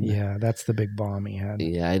Island. Yeah, that's the big bomb he had.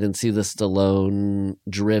 Yeah, I didn't see the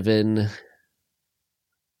Stallone-driven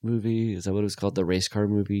movie. Is that what it was called? The race car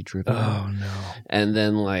movie, Driven? Oh, no. And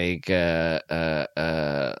then like Ford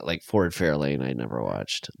Fairlane, I never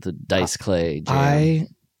watched. The Dice Clay Jam. I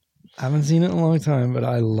haven't seen it in a long time, but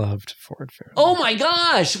I loved Ford Fairlane. Oh my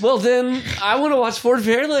gosh! Well, then I want to watch Ford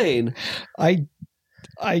Fairlane. I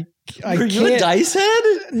Were you a can't- dice head?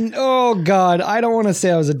 Oh God, I don't want to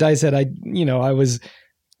say I was a dice head. I was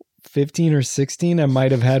 15 or 16. I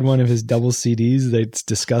might have had one of his double CDs. That's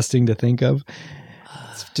disgusting to think of.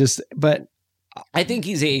 It's just, but I think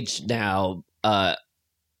he's aged now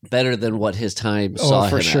better than what his time saw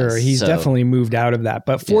for him sure, as, he's so- definitely moved out of that.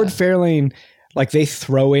 But Ford Yeah. Fairlane, like they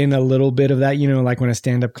throw in a little bit of that, like when a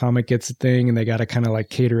stand-up comic gets a thing and they got to kind of like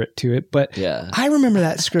cater it to it. But Yeah, I remember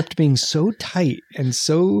that script being so tight and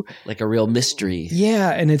so. like a real mystery.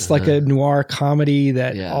 Yeah, and it's like a noir comedy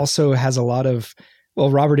that Yeah. also has a lot of,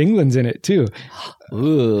 Robert Englund's in it too.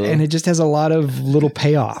 Ooh. And it just has a lot of little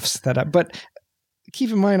payoffs but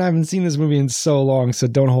keep in mind, I haven't seen this movie in so long, so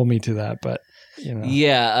don't hold me to that, but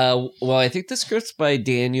Yeah, well, I think the script's by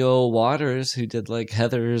Daniel Waters, who did like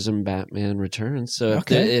Heathers and Batman Returns. So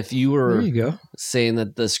if you there were you go. saying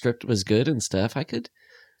that the script was good and stuff, I could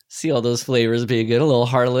see all those flavors being good. A little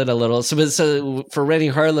Harlan, a little. So for Rennie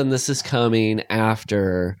Harlan, this is coming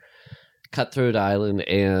after Cutthroat Island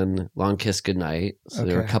and Long Kiss Goodnight. So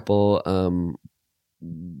there were a couple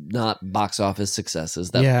not box office successes.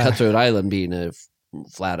 That Cutthroat Island being a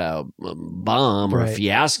flat out bomb or a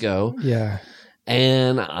fiasco. Yeah.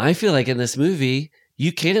 And I feel like in this movie,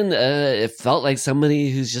 you can, it felt like somebody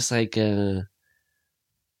who's just like trying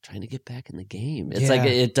to get back in the game. It's like,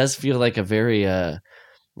 it does feel like a very,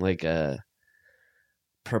 like a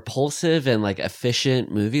propulsive and like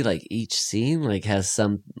efficient movie. Like each scene like has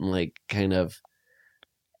some like kind of,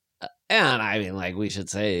 and I mean, like we should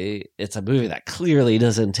say, it's a movie that clearly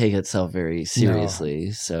doesn't take itself very seriously.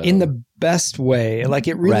 No. So in the best way, like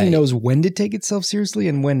it really knows when to take itself seriously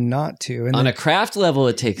and when not to. And on a craft level,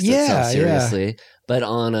 it takes itself seriously, but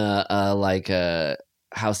on a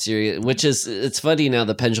how serious, which is, it's funny now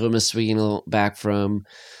the pendulum is swinging back from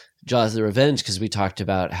Jaws: The Revenge, because we talked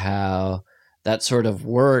about how that sort of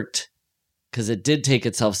worked because it did take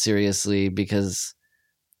itself seriously because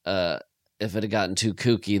if it had gotten too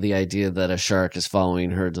kooky, the idea that a shark is following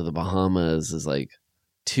her to the Bahamas is like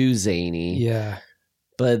too zany. Yeah.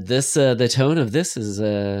 But this, the tone of this is,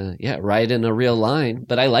 right in a real line.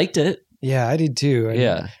 But I liked it. Yeah, I did too.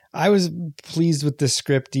 And I was pleased with the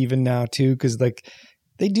script even now too, because like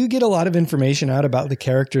they do get a lot of information out about the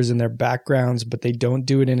characters and their backgrounds, but they don't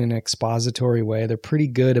do it in an expository way. They're pretty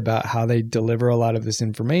good about how they deliver a lot of this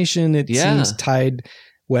information. It seems tied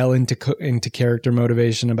well into character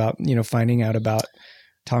motivation about, finding out about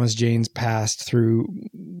Thomas Jane's past through,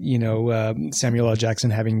 Samuel L.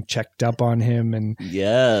 Jackson having checked up on him. And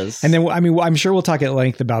then, I mean, I'm sure we'll talk at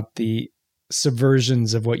length about the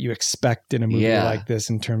subversions of what you expect in a movie like this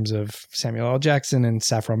in terms of Samuel L. Jackson and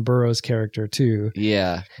Saffron Burrows' character too.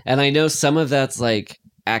 Yeah. And I know some of that's like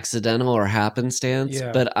accidental or happenstance,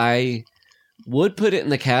 but I would put it in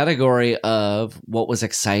the category of what was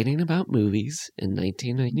exciting about movies in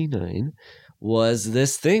 1999 was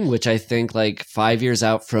this thing, which I think like 5 years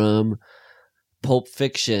out from Pulp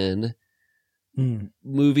Fiction,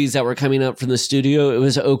 movies that were coming up from the studio, it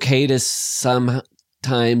was okay to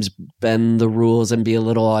sometimes bend the rules and be a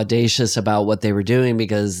little audacious about what they were doing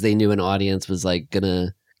because they knew an audience was like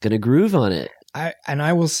gonna groove on it.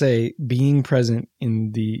 I will say, being present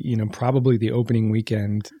in the, probably the opening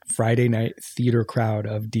weekend Friday night theater crowd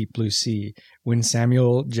of Deep Blue Sea, when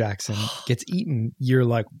Samuel Jackson gets eaten, you're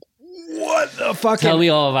like, what the fuck? Tell me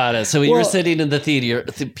all about it. So when you were sitting in the theater,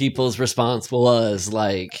 people's response was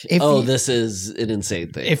like, this is an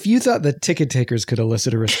insane thing. If you thought the ticket takers could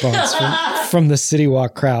elicit a response from the City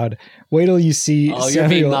Walk crowd, wait till you see Samuel. You're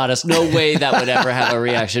being modest. No way that would ever have a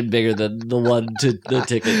reaction bigger than the one to the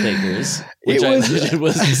ticket takers, which I imagine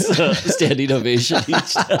was a standing ovation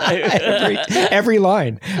each time. every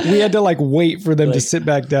line. We had to like wait for them to sit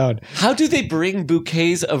back down. How do they bring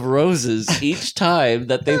bouquets of roses each time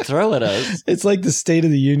that they throw at us? It's like the State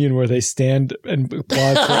of the Union where they stand and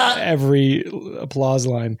applaud for every applause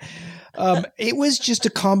line. It was just a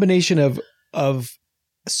combination of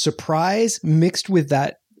surprise mixed with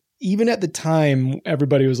that. Even at the time,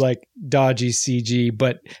 everybody was like dodgy CG,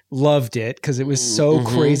 but loved it because it was so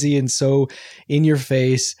crazy and so in your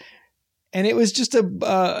face. And it was just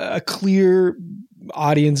a clear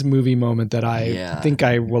audience movie moment that I think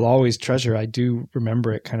I will always treasure. I do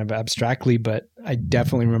remember it kind of abstractly, but I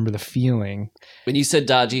definitely remember the feeling. When you said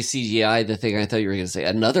dodgy CGI, the thing I thought you were going to say,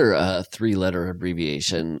 another 3-letter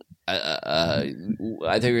abbreviation. I thought you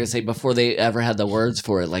were going to say before they ever had the words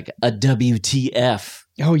for it, like a WTF.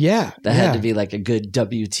 Oh yeah, That had to be like a good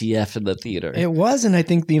WTF in the theater. It was, and I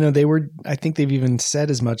think I think they've even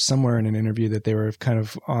said as much somewhere in an interview that they were kind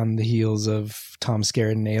of on the heels of Tom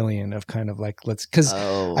Skerritt and Alien, of kind of like because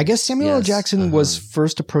I guess Samuel L. Jackson was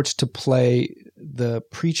first approached to play the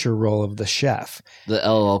preacher role of the chef, the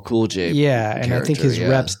LL Cool J. Yeah, and I think his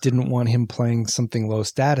reps didn't want him playing something low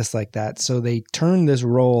status like that, so they turned this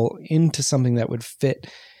role into something that would fit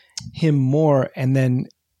him more, and then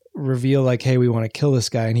reveal like, hey, we want to kill this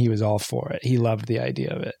guy, and he was all for it. He loved the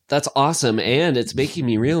idea of it. That's awesome, and it's making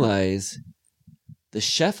me realize the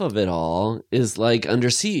chef of it all is like under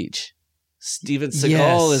siege. Steven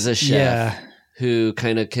Seagal is a chef who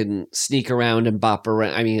kind of can sneak around and bop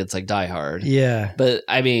around. I mean, it's like Die Hard. Yeah. But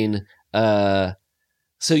I mean, so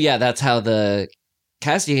yeah, that's how the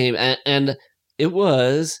casting came, and it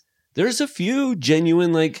was, there's a few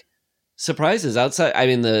genuine like surprises outside. I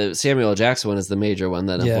mean, the Samuel L. Jackson one is the major one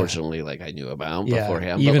that unfortunately like I knew about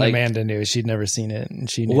beforehand. Even but, like, Amanda knew. She'd never seen it, and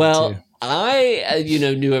she knew well, it too.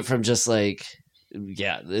 I knew it from just like,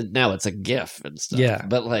 now it's a GIF and stuff. Yeah.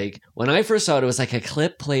 But like when I first saw it was like a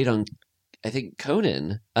clip played on, I think,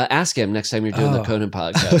 Conan. Ask him next time you're doing the Conan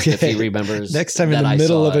podcast if he remembers. Next time in the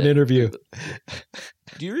middle of an interview.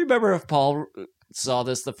 Do you remember if Paul saw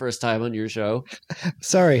this the first time on your show?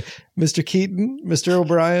 Sorry, Mr. Keaton, Mr.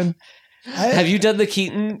 O'Brien. Have you done the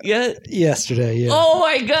Keaton yet? Yesterday, yeah. Oh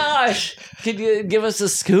my gosh. Can you give us a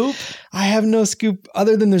scoop? I have no scoop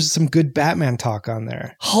other than there's some good Batman talk on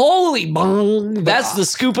there. Holy bong. That's the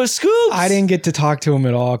scoop of scoops. I didn't get to talk to him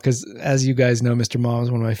at all because, as you guys know, Mr. Mom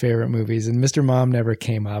is one of my favorite movies, and Mr. Mom never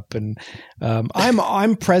came up. And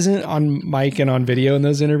I'm present on mic and on video in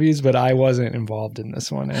those interviews, but I wasn't involved in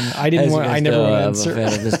this one, and I didn't want. I never want to answer. I'm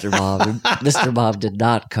a fan of Mr. Mom. Mr. Mom did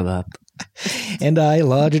not come up. And I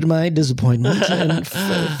lodged my disappointment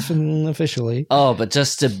officially. Oh, but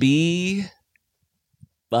just to be,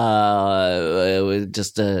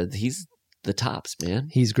 he's the tops, man.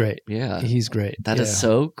 He's great. Yeah, he's great. That is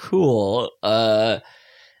so cool. And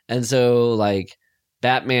so like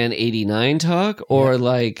Batman 89 talk, or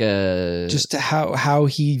like just how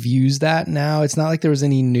he views that now. It's not like there was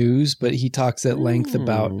any news, but he talks at length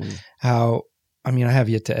about how. I mean, I have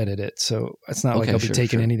yet to edit it, so it's not like I'll be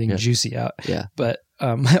taking anything juicy out. Yeah. But,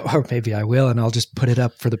 or maybe I will, and I'll just put it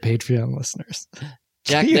up for the Patreon listeners.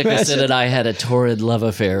 Jack Nicholson and I had a torrid love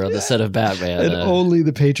affair on the set of Batman. And only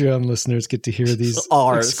the Patreon listeners get to hear these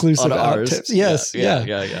exclusive outtakes. Yes.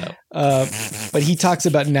 Yeah. But he talks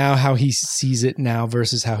about now how he sees it now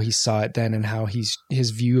versus how he saw it then, and how his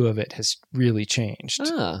view of it has really changed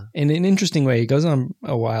in an interesting way. He goes on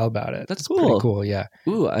a while about it. That's cool. Pretty cool. Yeah.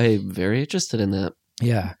 Ooh, I'm very interested in that.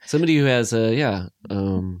 Yeah. Somebody who has what's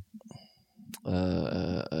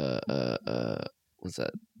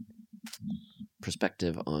that?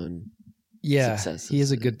 Perspective on success. He has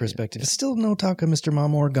a good perspective. Still no talk of Mr.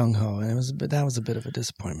 Mom or Gung Ho, and that was a bit of a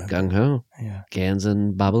disappointment. Gung Ho, Gans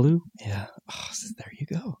and Babalu, there you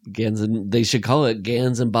go. Gans and they should call it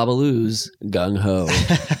Gans and Babalu's Gung Ho.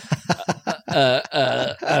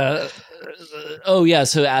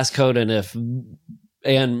 So ask Conan if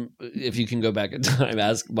you can go back in time,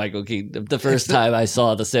 ask Michael Keaton. The first time I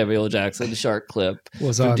saw the Samuel Jackson shark clip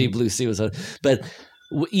from Deep Blue Sea was on, but.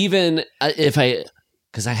 Even if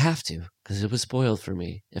because I have to, because it was spoiled for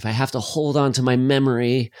me. If I have to hold on to my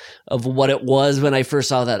memory of what it was when I first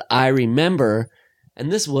saw that, I remember,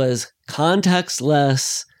 and this was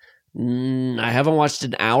contextless. I haven't watched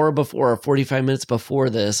an hour before or 45 minutes before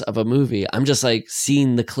this of a movie. I'm just like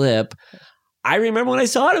seeing the clip. I remember when I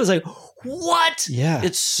saw it, I was like, what? Yeah.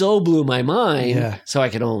 It so blew my mind. Yeah. So I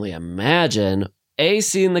can only imagine, A,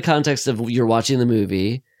 seeing the context of you're watching the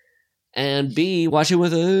movie, and B, watching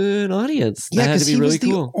with an audience. That had to be really cool.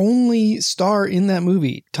 He was the only star in that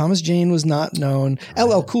movie. Thomas Jane was not known.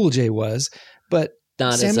 LL Cool J was, but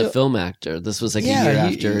not as a film actor. This was like a year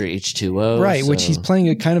after H2O. Right, which he's playing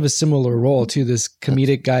a kind of a similar role to this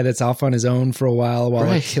comedic guy that's off on his own for a while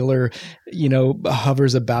a killer,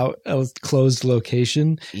 hovers about a closed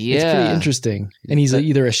location. Yeah. It's pretty interesting. And he's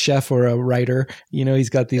either a chef or a writer. He's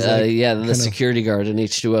got these the security guard in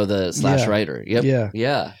H2O, the / writer. Yep.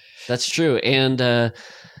 Yeah. That's true. And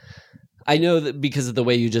I know that because of the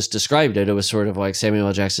way you just described it, it was sort of like Samuel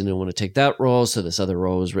L. Jackson didn't want to take that role, so this other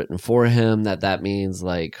role was written for him. That means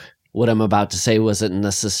like what I'm about to say wasn't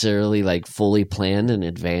necessarily like fully planned in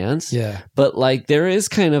advance. Yeah. But like there is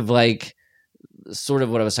kind of like sort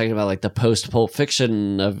of what I was talking about, like the post Pulp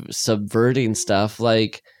Fiction of subverting stuff.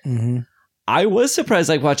 Like I was surprised,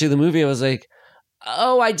 like watching the movie. I was like,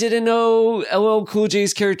 oh, I didn't know LL Cool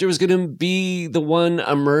J's character was going to be the one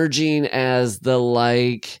emerging as the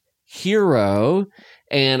like hero.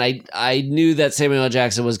 And I knew that Samuel L.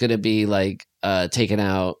 Jackson was going to be like taken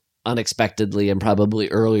out unexpectedly and probably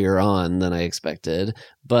earlier on than I expected.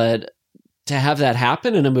 But to have that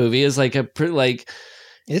happen in a movie is like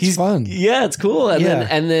it's fun. Yeah, it's cool.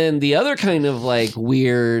 And then the other kind of like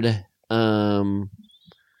weird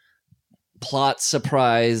plot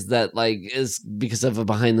surprise that like is because of a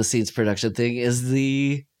behind the scenes production thing is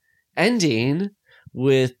the ending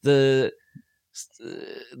with the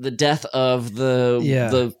death of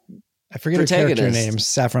the I forget her character name,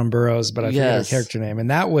 Saffron Burrows, but I forget her character name. And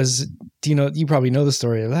that was, you probably know the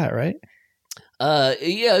story of that, right?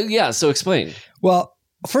 Yeah. So explain. Well,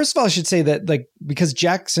 first of all, I should say that like, because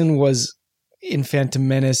Jackson was in Phantom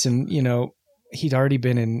Menace and, he'd already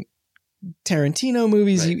been in Tarantino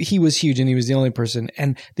movies. Right. He was huge and he was the only person.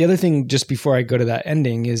 And the other thing, just before I go to that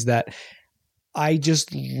ending, is that I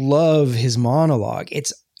just love his monologue.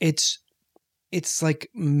 It's like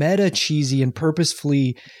meta cheesy and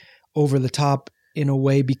purposefully over the top in a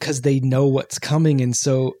way because they know what's coming. And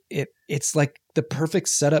so it's like the perfect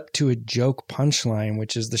setup to a joke punchline,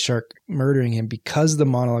 which is the shark murdering him, because the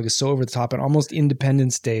monologue is so over the top and almost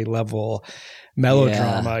Independence Day level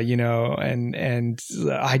melodrama, and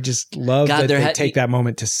I just love that they take that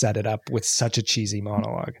moment to set it up with such a cheesy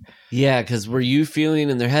monologue. Yeah. Cause were you feeling,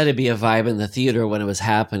 and there had to be a vibe in the theater when it was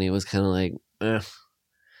happening, it was kind of like,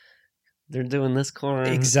 they're doing this corn.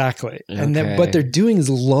 Exactly. Okay. And what they're doing is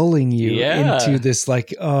lulling you into this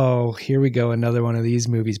like, oh, here we go. Another one of these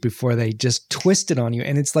movies before they just twist it on you.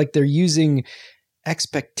 And it's like they're using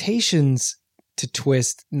expectations to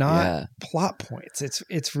twist, not plot points.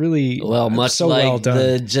 It's really much so like well done.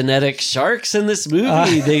 The genetic sharks in this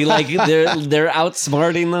movie. They're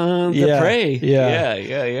outsmarting the prey.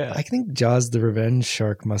 Yeah. I think Jaws the Revenge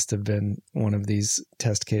Shark must have been one of these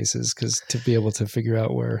test cases, because to be able to figure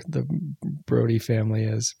out where the Brody family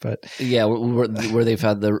is. But where they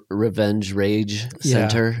found the Revenge Rage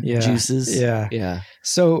Center juices. Yeah.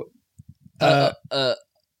 So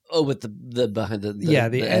with the behind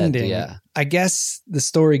the ending. Yeah. I guess the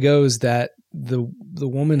story goes that the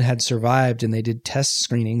woman had survived and they did test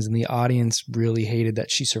screenings, and the audience really hated that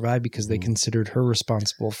she survived because they considered her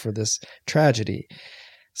responsible for this tragedy.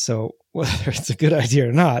 So whether it's a good idea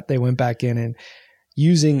or not, they went back in and,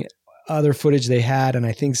 using other footage they had, and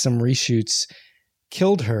I think some reshoots,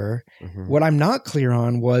 killed her. Mm-hmm. What I'm not clear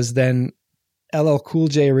on was then LL Cool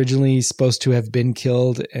J originally supposed to have been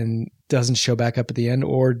killed and doesn't show back up at the end,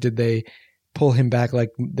 or did they pull him back like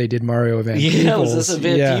they did Mario Van Peebles? Yeah, was this a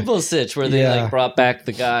Van Peebles sitch where they like brought back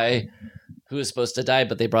the guy who was supposed to die,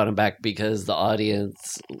 but they brought him back because the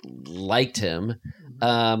audience liked him?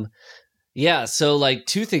 So like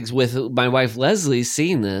two things with my wife Leslie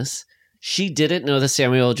seeing this. She didn't know the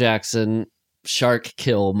Samuel L. Jackson shark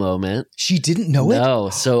kill moment. She didn't know it? No.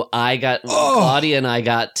 So Claudia and I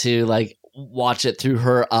got to like watch it through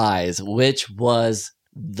her eyes, which was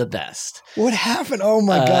the best. What happened? Oh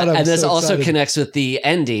my God. And this also connects with the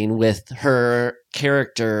ending with her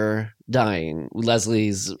character dying,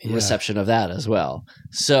 Leslie's reception of that as well.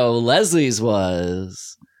 So Leslie's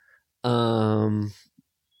was,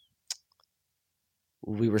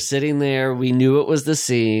 we were sitting there. We knew it was the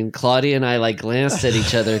scene. Claudia and I like glanced at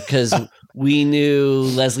each other because we knew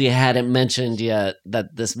Leslie hadn't mentioned yet that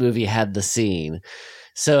this movie had the scene.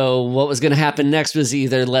 So what was going to happen next was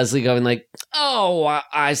either Leslie going like, oh,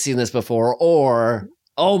 I've seen this before, or,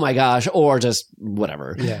 oh my gosh, or just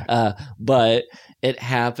whatever. Yeah. But it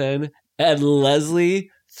happened, and Leslie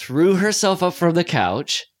threw herself up from the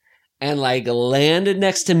couch and like landed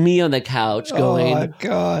next to me on the couch going, oh my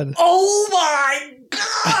God. Oh my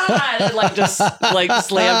God. And like just like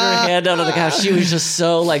slammed her hand out on the couch. She was just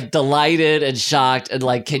so like delighted and shocked and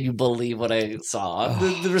like, can you believe what I saw?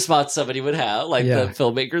 The response somebody would have, like the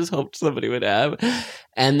filmmakers hoped somebody would have.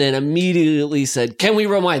 And then immediately said, can we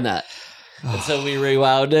rewind that? And so we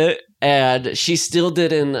rewound it. And she still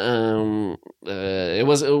didn't, it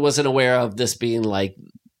wasn't aware of this being like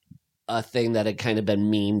a thing that had kind of been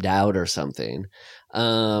memed out or something.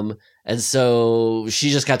 And so she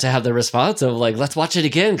just got to have the response of like, let's watch it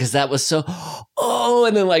again. Cause that was so,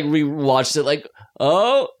 and then like rewatched it like,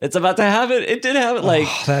 oh, it's about to happen. It did happen. Like,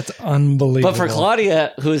 that's unbelievable. But for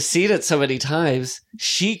Claudia, who has seen it so many times,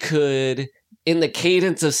 she could, in the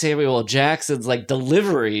cadence of Samuel L. Jackson's like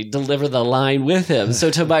deliver the line with him. So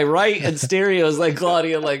to my right in stereo is like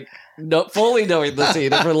Claudia, like fully knowing the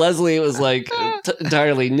scene. And for Leslie, it was like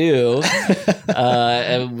entirely new.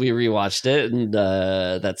 And we rewatched it, and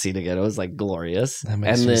that scene again, it was like glorious. That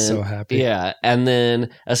makes me so happy. Yeah. And then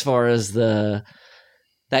as far as that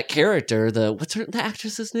character, what's the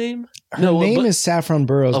actress's name? Her name is Saffron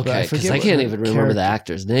Burrows. Okay, because I can't even remember the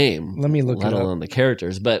actor's name. Let me look it up. Let alone the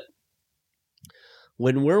characters. But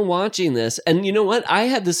when we're watching this, and you know what? I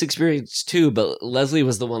had this experience too, but Leslie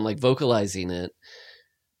was the one like vocalizing it.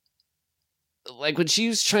 Like when she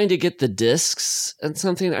was trying to get the discs and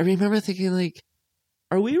something, I remember thinking like,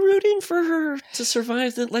 are we rooting for her to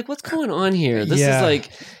survive? Like, what's going on here? This is like,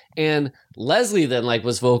 and Leslie then like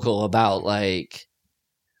was vocal about like,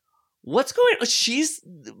 what's going on? She's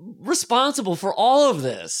responsible for all of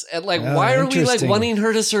this. And like, why are we like wanting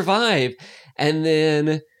her to survive? And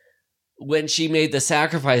then when she made the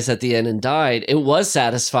sacrifice at the end and died, it was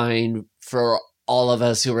satisfying for all of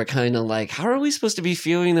us who were kind of like, how are we supposed to be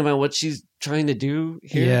feeling about what she's trying to do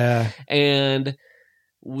here? Yeah. And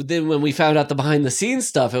then when we found out the behind the scenes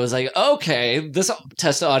stuff, it was like, okay, this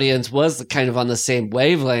test audience was kind of on the same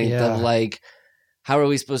wavelength of like, how are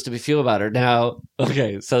we supposed to be feel about her now?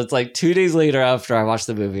 Okay, so it's like 2 days later after I watched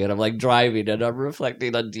the movie, and I'm like driving and I'm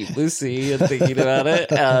reflecting on Deep Blue Sea and thinking about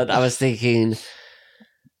it. And I was thinking,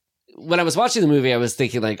 when I was watching the movie, I was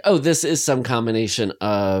thinking like, oh, this is some combination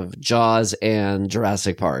of Jaws and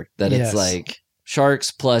Jurassic Park. That it's like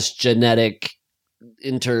sharks plus genetic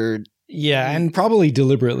Yeah, and probably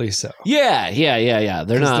deliberately so. Yeah.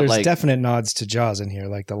 They're not there's like definite nods to Jaws in here,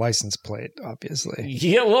 like the license plate, obviously.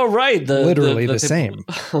 Yeah, well, right. Literally the same.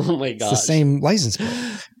 Oh my gosh. It's the same license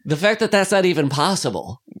plate. The fact that that's not even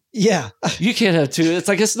possible. Yeah. You can't have two. It's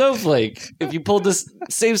like a snowflake. If you pulled this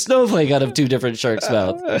same snowflake out of two different sharks'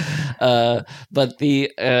 mouths. But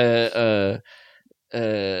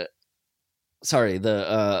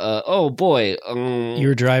oh boy. You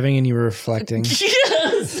were driving and you were reflecting.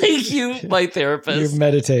 Yes, thank you, my therapist. You're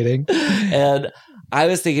meditating. And I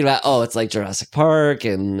was thinking about, it's like Jurassic Park,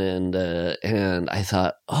 and I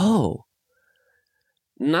thought,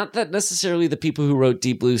 not that necessarily the people who wrote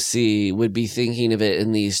Deep Blue Sea would be thinking of it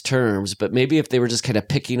in these terms, but maybe if they were just kind of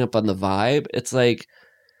picking up on the vibe, it's like,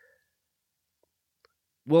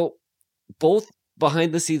 well, both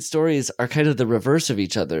behind the scenes stories are kind of the reverse of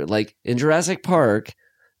each other. Like in Jurassic Park,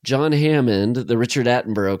 John Hammond, the Richard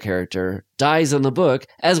Attenborough character, dies in the book,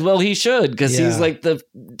 as well he should, because he's like the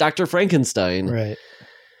Dr. Frankenstein. Right.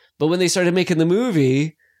 But when they started making the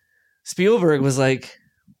movie, Spielberg was like,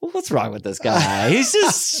 well, what's wrong with this guy? He's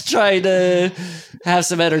just trying to have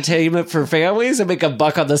some entertainment for families and make a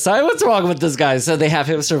buck on the side. What's wrong with this guy? So they have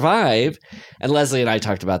him survive. And Leslie and I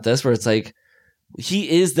talked about this, where it's like, he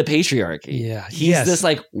is the patriarchy. Yeah. He's this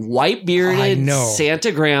like white bearded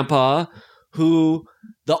Santa grandpa who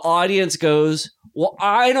the audience goes, well,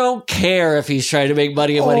 I don't care if he's trying to make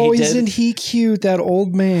money on what he did. Isn't he cute, that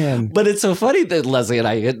old man? But it's so funny that Leslie and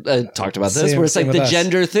I talked about this, where it's like the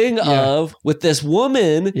gender thing of, with this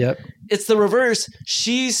woman, it's the reverse.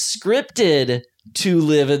 She's scripted to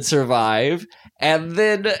live and survive. And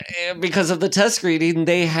then because of the test screening,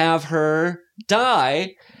 they have her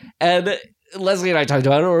die. And Leslie and I talked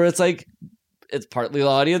about it, where it's like, it's partly the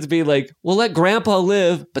audience being like, well, let grandpa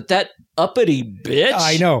live, but that uppity bitch,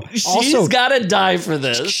 I know. She's got to die for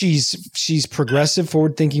this. She's progressive,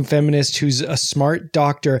 forward-thinking feminist who's a smart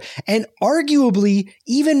doctor and arguably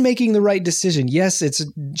even making the right decision. Yes,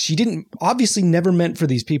 she didn't obviously never meant for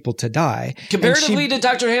these people to die. Comparatively to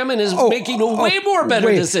Dr. Hammond is making a way more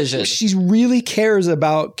better decision. She really cares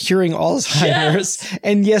about curing Alzheimer's. Yes.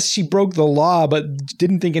 And yes, she broke the law, but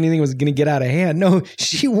didn't think anything was going to get out of hand. No,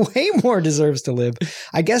 she way more deserves to live.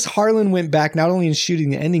 I guess Harlan went back not only in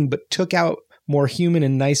shooting the ending, but took out more human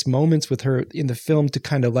and nice moments with her in the film to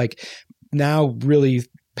kind of like now really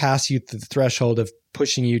pass you through the threshold of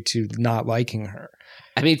pushing you to not liking her.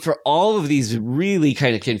 I mean, for all of these really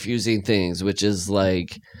kind of confusing things, which is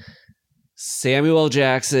like Samuel L.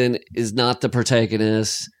 Jackson is not the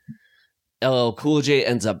protagonist. LL Cool J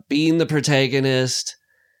ends up being the protagonist.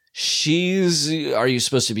 Are you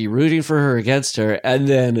supposed to be rooting for her, against her? And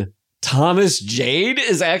then Thomas Jane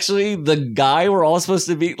is actually the guy we're all supposed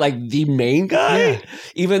to be, like the main guy,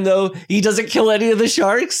 even though he doesn't kill any of the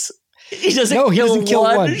sharks. He doesn't kill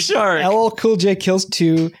one shark. LL Cool J kills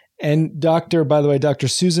two, and Dr.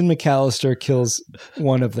 Susan McAllister kills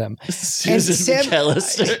one of them.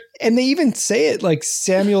 McAllister. And they even say it like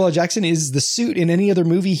Samuel L. Jackson is the suit. In any other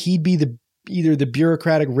movie, he'd be either the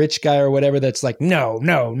bureaucratic rich guy or whatever that's like, no.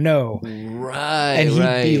 Right. And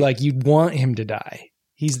he'd be like, you'd want him to die.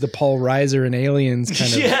 He's the Paul Reiser in Aliens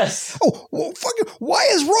kind of. Yes. Oh, well, fucking, why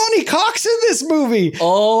is Ronnie Cox in this movie?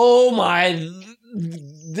 Oh my.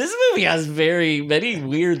 this movie has very many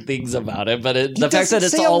weird things about it, but the fact doesn't that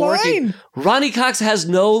it's say a all line. working. Ronnie Cox has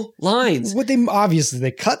no lines. What obviously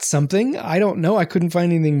they cut something. I don't know. I couldn't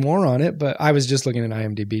find anything more on it, but I was just looking at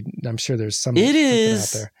IMDb. I'm sure there's something out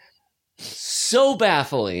there. So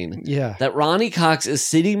baffling. Yeah. That Ronnie Cox is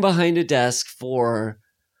sitting behind a desk for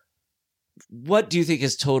what do you think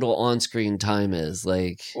his total on-screen time is?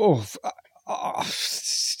 Like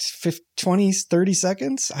 20, 30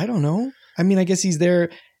 seconds? I don't know. I mean, I guess he's there.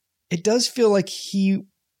 It does feel like he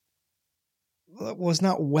was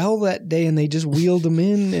not well that day and they just wheeled him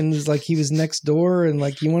in and was like he was next door and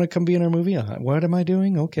like, you want to come be in our movie? What am I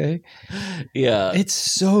doing? Okay. Yeah. It's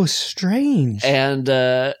so strange. And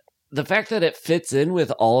the fact that it fits in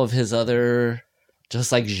with all of his other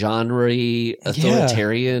just like genre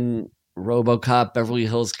authoritarian RoboCop, Beverly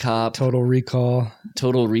Hills Cop, Total Recall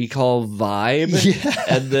vibe. Yeah.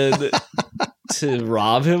 And then to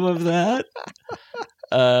rob him of that.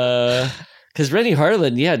 Because Rennie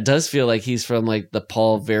Harlan, it does feel like he's from like the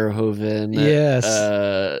Paul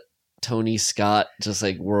Verhoeven, Tony Scott, just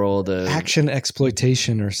like world of action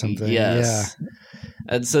exploitation or something. Yes. Yeah.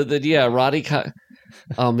 And so then, Ronnie Cox.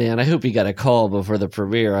 Oh man, I hope he got a call before the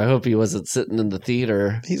premiere. I hope he wasn't sitting in the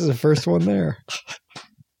theater. He's the first one there.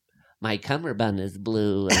 My cummerbund is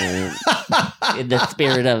blue in the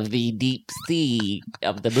spirit of the deep sea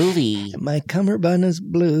of the movie. My cummerbund is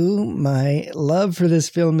blue. My love for this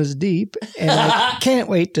film is deep. And I can't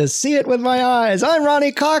wait to see it with my eyes. I'm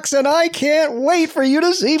Ronnie Cox, and I can't wait for you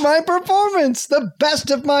to see my performance. The best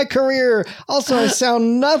of my career. Also, I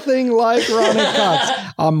sound nothing like Ronnie Cox.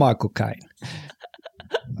 I'm Michael Caine.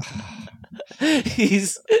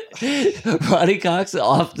 Ronnie Cox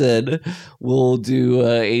often will do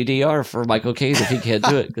ADR for Michael Caine if he can't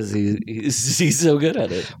do it because he's so good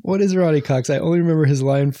at it. What is Ronnie Cox? I only remember his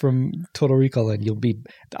line from Total Recall, and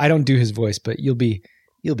I don't do his voice, but you'll be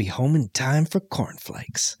home in time for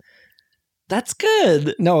cornflakes. That's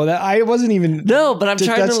good. No, I wasn't even. No, but I'm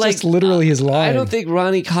trying that's to like just literally his line. I don't think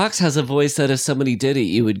Ronnie Cox has a voice that if somebody did it,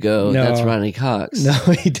 you would go, No. "That's Ronnie Cox." No,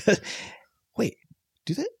 he does. Wait.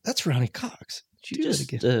 Do that? That's Ronnie Cox. Did you just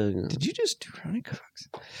Did you just do Ronnie Cox?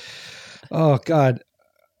 Oh God.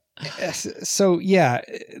 So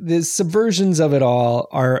the subversions of it all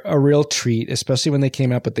are a real treat, especially when they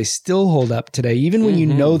came out, but they still hold up today. Even when you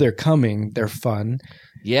know they're coming, they're fun.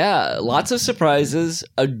 Yeah, lots of surprises.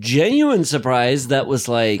 A genuine surprise that was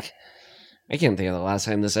like, I can't think of the last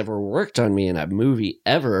time this ever worked on me in a movie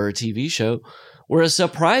ever or a TV show. Where a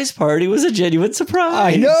surprise party was a genuine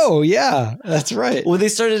surprise. I know, yeah, that's right. When they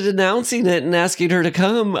started announcing it and asking her to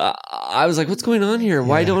come, I was like, what's going on here?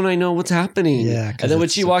 Why don't I know what's happening? Yeah, and then when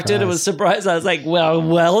she walked in, it was surprise. I was like,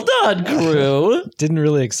 well done, crew. Didn't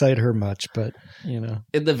really excite her much, but, In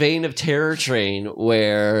the vein of Terror Train,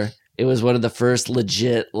 where it was one of the first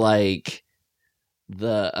legit, like,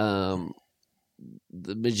 the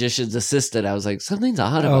magician's assistant, I was like, something's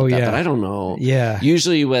odd about that, but I don't know. Yeah.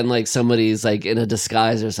 Usually when like somebody's like in a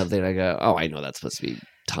disguise or something, I go, oh, I know that's supposed to be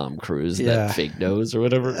Tom Cruise, that fake nose or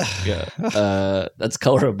whatever. Yeah. That's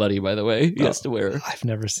Color of Money, by the way. He has to wear. I've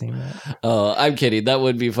never seen that. Oh, I'm kidding. That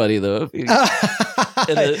would be funny though. He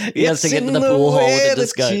has to get to the pool hall with a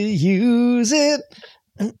disguise. Use it.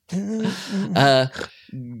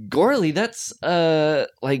 Gorley, that's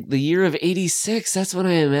like the year of 86. That's when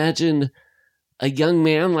I imagined a young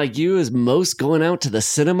man like you is most going out to the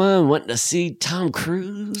cinema and wanting to see Tom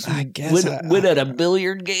Cruise. I guess win at a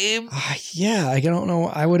billiard game. Yeah, I don't know.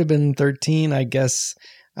 I would have been 13. I guess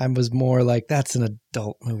I was more like, that's an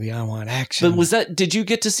adult movie. I want action. But did you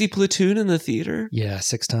get to see Platoon in the theater? Yeah,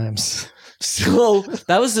 6 times. So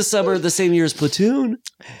that was the summer of the same year as Platoon.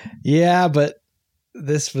 Yeah, but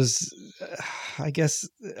this was, I guess,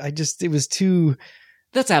 it was too...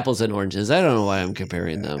 That's apples and oranges. I don't know why I'm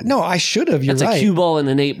comparing them. No, I should have. You're right. That's a cue ball and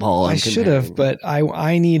an 8 ball. I should have, but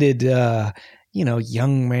I needed,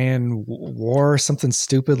 young man war, something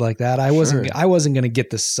stupid like that. I wasn't going to get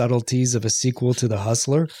the subtleties of a sequel to The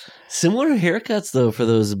Hustler. Similar haircuts though for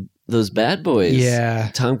those bad boys.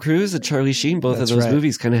 Yeah, Tom Cruise and Charlie Sheen. Both of those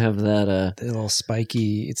movies kind of have that. The little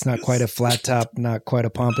spiky. It's not quite a flat top, not quite a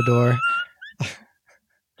pompadour.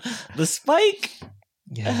 The spike.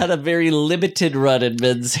 Yeah. Had a very limited run in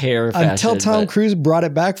men's hair fashion. Until Tom Cruise brought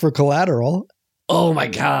it back for Collateral. Oh my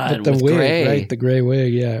God. With the wig, gray. right? The gray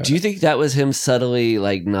wig, yeah. Do you think that was him subtly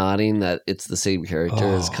like nodding that it's the same character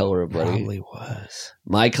as Color of Money? Probably was.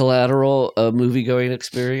 My Collateral movie going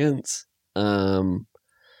experience.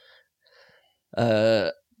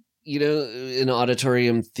 you know, in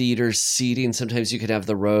auditorium theater seating, sometimes you could have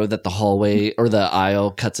the row that the hallway or the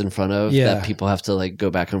aisle cuts in front of that people have to like go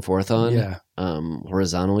back and forth on,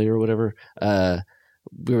 horizontally or whatever.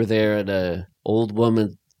 We were there, and a old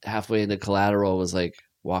woman halfway into Collateral was like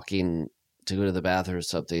walking to go to the bathroom or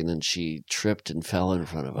something, and she tripped and fell in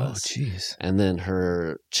front of us. Oh, jeez. And then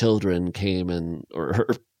her children came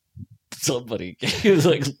somebody came,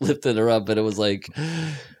 like lifted her up, and it was like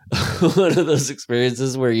one of those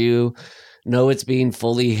experiences where you know it's being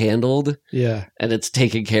fully handled, and it's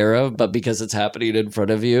taken care of, but because it's happening in front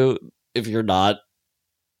of you, if you're not,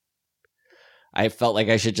 I felt like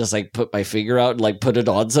I should just like put my finger out and like put it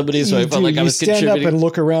on somebody. So I felt like I was stand contributing. up and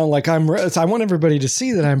look around like I want everybody to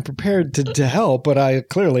see that I'm prepared to help, but I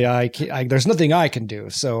there's nothing I can do.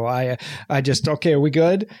 So I just, okay, are we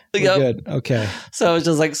good? We're good. Okay. So I was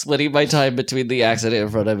just like splitting my time between the accident in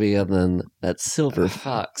front of me and then that silver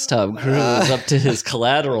fox Tom Cruise up to his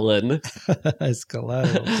collateral in. His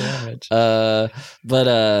collateral damage.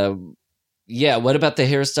 Yeah, what about the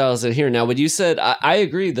hairstyles in here? Now, when you said, I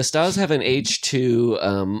agree, the styles haven't aged too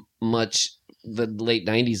much, the late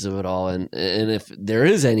 90s of it all, and if there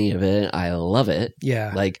is any of it, I love it.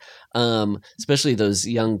 Yeah. Like, especially those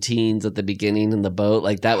young teens at the beginning in the boat,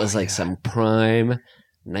 like that was like some prime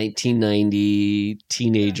 1990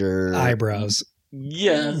 teenager. Eyebrows.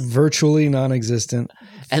 Yes. Virtually non-existent.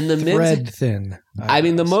 And the thread thin eyebrows. I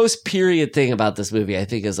mean, the most period thing about this movie, I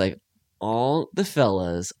think, is like, all the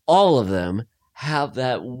fellas, all of them, have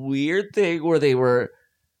that weird thing where they were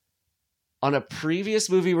on a previous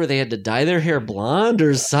movie where they had to dye their hair blonde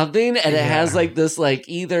or something, and it has like this, like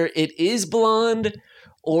either it is blonde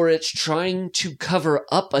or it's trying to cover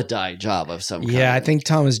up a dye job of some kind. Yeah, I think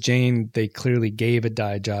Thomas Jane, they clearly gave a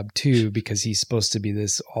dye job too, because he's supposed to be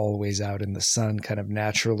this always out in the sun kind of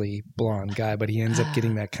naturally blonde guy, but he ends up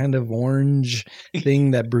getting that kind of orange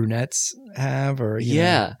thing that brunettes have, or you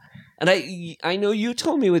know. And I know you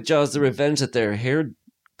told me with Jaws the Revenge that their hair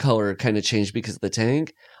color kind of changed because of the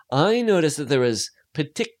tank. I noticed that there was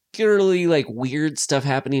particularly like weird stuff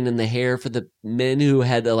happening in the hair for the men who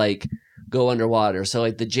had to like go underwater. So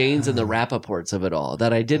like the Janes and the Rappaports of it all,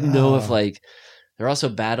 that I didn't know if like they're also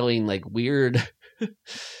battling like weird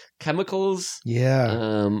chemicals. Yeah.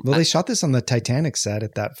 Well, they shot this on the Titanic set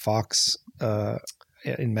at that Fox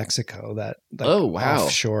in Mexico, that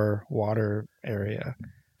offshore water area.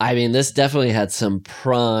 I mean, this definitely had some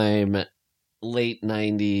prime late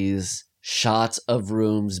 90s shots of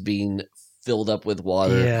rooms being filled up with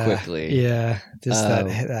water quickly. Yeah. Just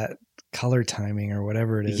that color timing or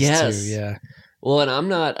whatever it is too. Yeah. Well, and I'm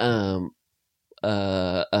not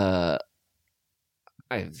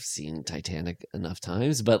I've seen Titanic enough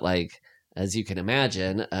times, but like as you can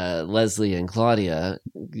imagine, Leslie and Claudia,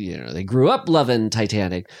 you know, they grew up loving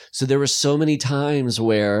Titanic. So there were so many times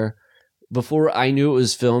where before I knew it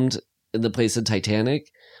was filmed in the place of Titanic,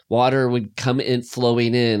 water would come in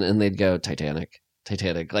flowing in and they'd go, Titanic.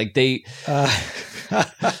 Like they,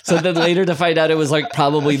 so then later to find out it was like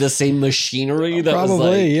probably the same machinery that was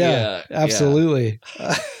like, absolutely.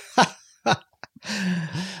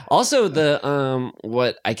 Also the,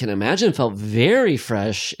 what I can imagine felt very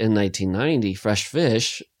fresh in 1990, fresh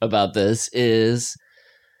fish about this is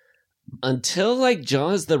until like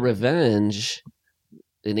Jaws the Revenge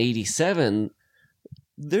in 87,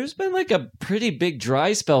 there's been like a pretty big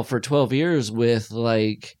dry spell for 12 years with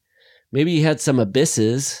like, maybe you had some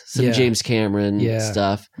Abysses, some James Cameron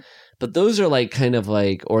stuff, but those are like kind of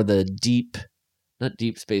like, or the not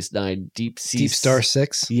Deep Space Nine, Deep Star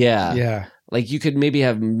 6. Yeah. Like you could maybe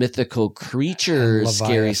have mythical creatures,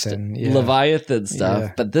 scary stuff, Leviathan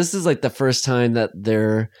stuff, but this is like the first time that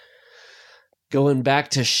they're going back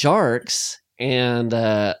to sharks. And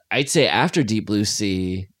I'd say after Deep Blue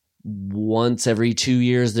Sea, once every 2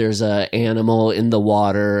 years, there's a animal in the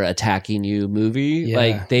water attacking you movie. Yeah.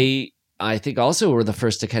 Like they, I think also were the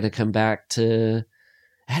first to kind of come back to, it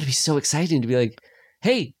had to be so exciting to be like,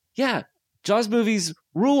 hey, yeah, Jaws movies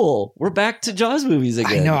rule. We're back to Jaws movies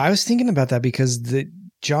again. I know. I was thinking about that because the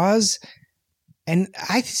Jaws, and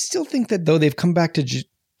I still think that though they've come back to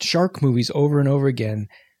shark movies over and over again,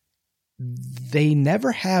 they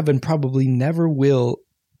never have and probably never will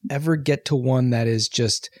ever get to one that is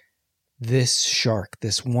just this shark,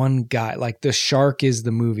 this one guy. Like the shark is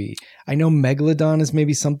the movie. I know Megalodon is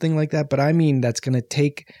maybe something like that, but I mean that's going to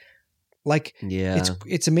take like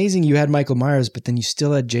it's amazing you had Michael Myers, but then you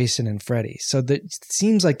still had Jason and Freddy. So it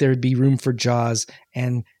seems like there would be room for Jaws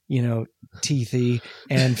and, you know, Teethy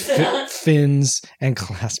and Fins and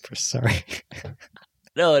Claspers. Sorry.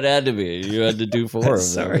 No, it had to be. You had to do 4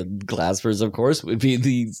 of them. And Claspers, of course, would be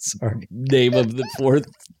the name of the 4th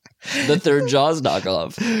The third Jaws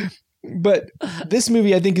knockoff. But this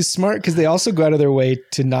movie, I think, is smart because they also go out of their way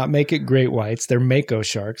to not make it great whites. They're mako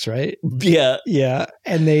sharks, right? Yeah. Yeah.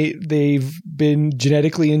 And they've been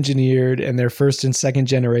genetically engineered and they're first and second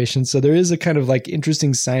generation. So there is a kind of like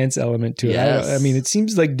interesting science element to it. Yes. I mean, it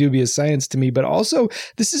seems like dubious science to me, but also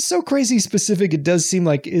this is so crazy specific. It does seem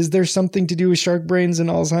like, is there something to do with shark brains and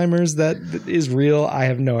Alzheimer's that is real? I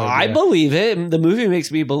have no idea. I believe it. The movie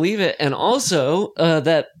makes me believe it. And also,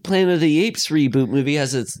 that Planet of the Apes reboot movie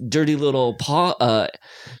has its dirty little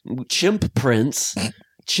chimp prints,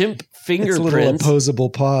 chimp It's little fingerprints opposable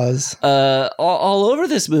paws. all over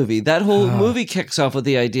this movie. That whole movie kicks off with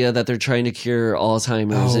the idea that they're trying to cure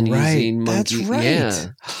Alzheimer's and using monkey. That's right. Yeah.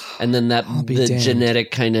 And then the genetic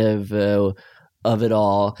kind of it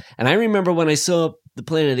all. And I remember when I saw the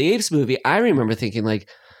Planet of the Apes movie, I remember thinking like,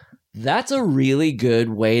 that's a really good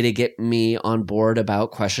way to get me on board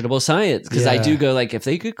about questionable science. Because I do go like, if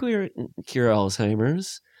they could cure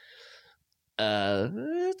Alzheimer's,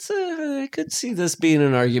 I could see this being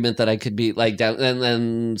an argument that I could be like down. And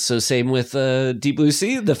then so same with Deep Blue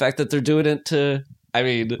Sea, the fact that they're doing it to, I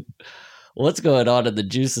mean, what's going on in the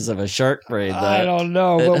juices of a shark brain? I don't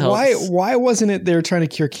know, but why wasn't it they're trying to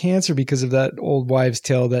cure cancer because of that old wives'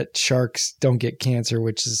 tale that sharks don't get cancer,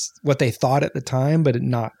 which is what they thought at the time, but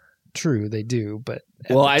not true. They do, but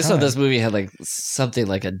I saw this movie had like something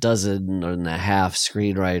like 12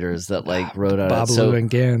 screenwriters that like wrote on Babalu and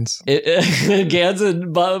Gans. Gans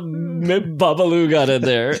and Babalu got in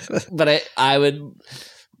there, but I would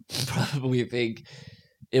probably think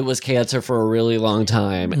it was cancer for a really long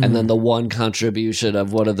time, and then the one contribution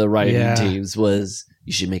of one of the writing teams was,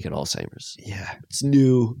 you should make it Alzheimer's. Yeah, it's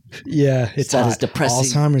new. Yeah, it's not hot. as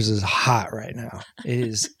depressing. Alzheimer's is hot right now. It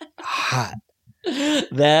is hot.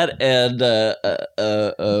 That and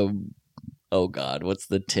oh God, what's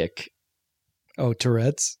the tick? Oh,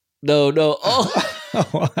 Tourette's? No.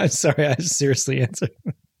 Oh, I'm sorry. I seriously answered.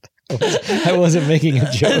 I wasn't making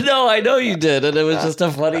a joke. No, I know you did, and it was just a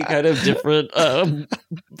funny kind of different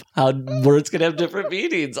how words can have different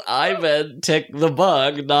meanings. I meant tick the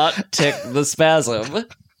bug, not tick the spasm.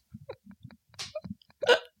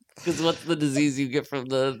 Because what's the disease you get from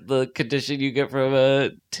the condition you get from a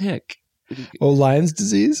tick? Oh, Lyme's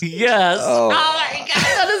disease? Yes. Oh my God,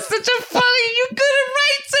 that is such a funny. You couldn't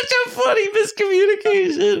write such a funny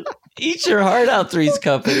miscommunication. Eat your heart out, Three's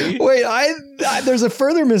Company. Wait, there's a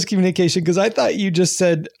further miscommunication because I thought you just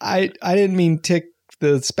said I didn't mean tick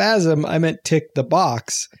the spasm. I meant tick the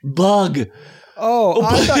box. Bug. Oh,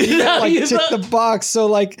 I thought you meant like tick the box. So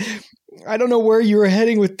like, I don't know where you were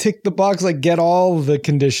heading with tick the box. Like, get all the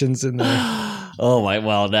conditions in there. Oh my!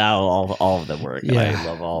 Well, now all of them work. Yeah. I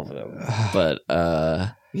love all of them. But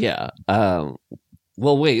yeah.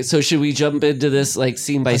 Well, wait. So should we jump into this like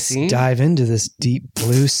scene by scene? Dive into this Deep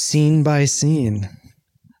Blue scene by scene.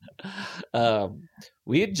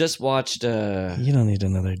 We had just watched. You don't need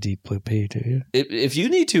another Deep Blue P, do you? If you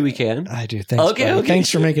need to, we can. I do. Thanks. Okay. Thanks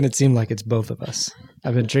for making it seem like it's both of us.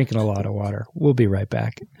 I've been drinking a lot of water. We'll be right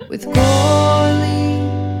back. With Corley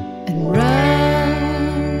and Rust.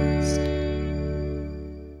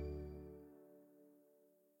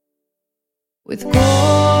 With Corley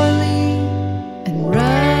and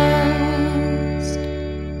Rust.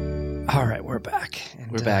 All right, we're back.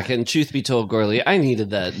 We're back. And truth be told, Gorley, I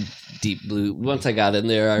needed that Deep Blue. Once I got in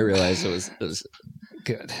there, I realized it was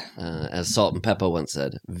good. As Salt and Pepper once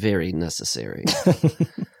said, very necessary.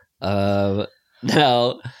 Now,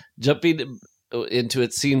 jumping into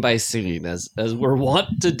it scene by scene, as we're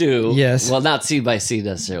wont to do. Yes. Well, not scene by scene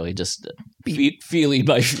necessarily, just feeling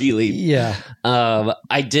by feeling. Yeah.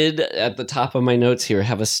 I did, at the top of my notes here,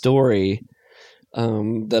 have a story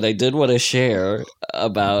that I did want to share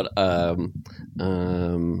about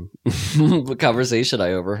the conversation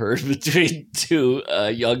I overheard between two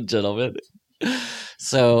young gentlemen.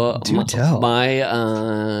 So do tell.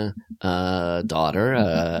 My daughter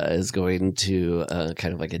is going to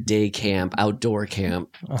kind of like a day camp, outdoor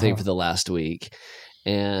camp thing for the last week.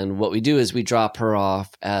 And what we do is we drop her off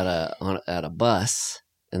at a bus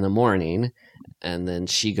in the morning, and then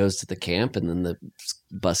she goes to the camp, and then the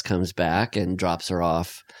bus comes back and drops her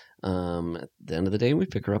off at the end of the day, and we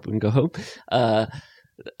pick her up and go home. So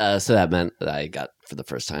that meant that for the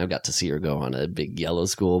first time, I got to see her go on a big yellow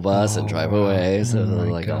school bus and drive away. So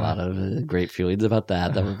like God. A lot of great feelings about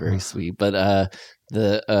that. That were very sweet. But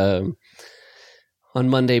on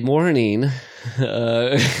Monday morning,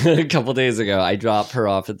 a couple days ago, I dropped her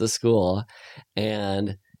off at the school,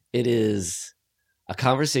 and it is a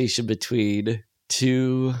conversation between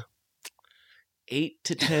two 8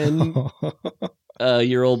 to 10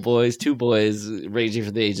 year old boys, two boys ranging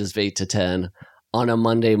from the ages of 8 to 10. on a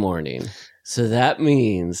Monday morning. So that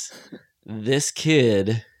means this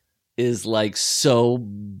kid is like so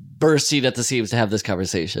bursting at the seams to have this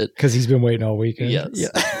conversation. Because he's been waiting all weekend. Yes. Yeah.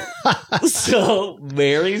 So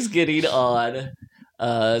Mary's getting on.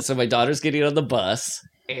 So my daughter's getting on the bus.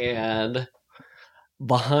 And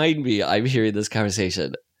behind me, I'm hearing this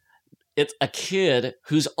conversation. It's a kid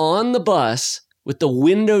who's on the bus with the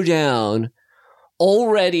window down,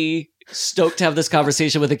 already stoked to have this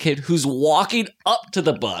conversation with a kid who's walking up to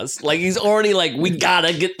the bus. Like he's already like, we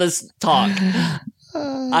gotta get this talk.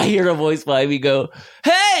 I hear a voice behind me go,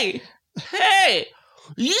 hey,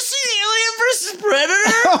 you see Alien vs.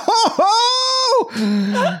 Predator?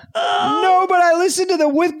 No, but I listened to the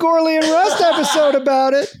With Gorley and Rust episode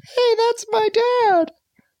about it. Hey, that's my dad.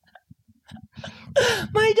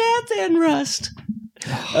 My dad's in Rust.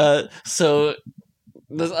 So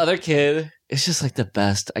this other kid, it's just like the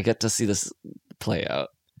best. I get to see this play out.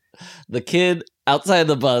 The kid outside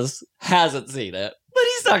the bus hasn't seen it, but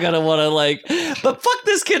he's not gonna want to like. But fuck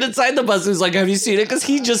this kid inside the bus who's like, "Have you seen it?" Because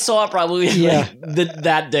he just saw it probably like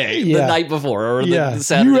that day, the night before, or the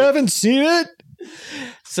Saturday. You haven't seen it.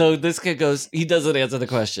 So this kid goes. He doesn't answer the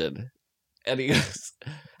question, and he goes,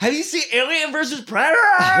 "Have you seen Alien vs.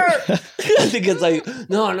 Predator?" The kid's like,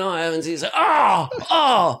 "No, I haven't seen it." He's like,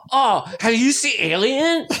 oh, have you seen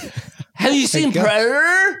Alien? Have you seen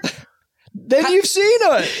Predator? Then you've seen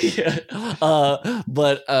it. Yeah.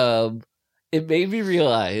 But it made me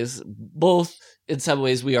realize both in some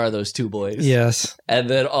ways we are those two boys. Yes. And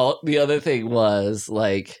then the other thing was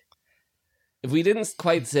like, if we didn't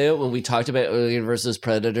quite say it when we talked about Alien versus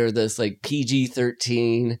Predator, this like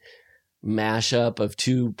PG-13 mashup of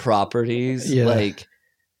two properties, like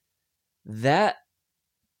that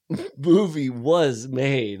movie was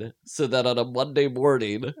made so that on a Monday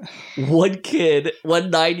morning, one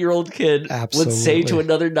 9-year-old kid would say to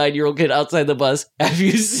another 9-year-old kid outside the bus, "Have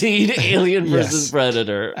you seen Alien versus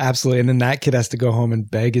Predator?" Absolutely. And then that kid has to go home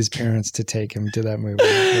and beg his parents to take him to that movie.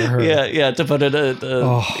 Or her. Yeah, to put it it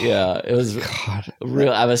was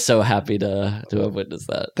real. I was so happy to have witnessed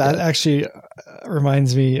that. That actually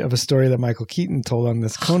reminds me of a story that Michael Keaton told on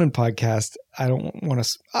this Conan podcast. I don't want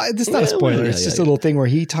to. It's not a spoiler. It's just a little thing where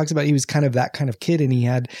he talks about he was kind of that kind of kid, and he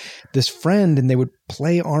had this friend, and they would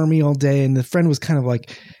play army all day. And the friend was kind of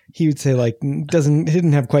like, he would say like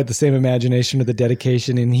didn't have quite the same imagination or the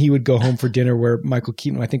dedication. And he would go home for dinner where Michael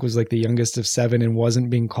Keaton, I think, was like the youngest of 7 and wasn't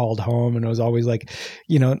being called home, and it was always like,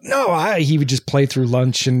 he would just play through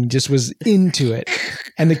lunch and just was into it.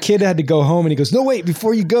 And the kid had to go home, and he goes, "No, wait,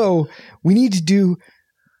 before you go, we need to do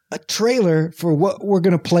a trailer for what we're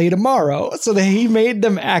going to play tomorrow." So he made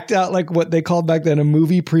them act out like what they called back then a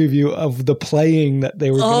movie preview of the playing that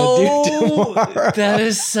they were going to do tomorrow. That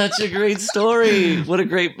is such a great story. What a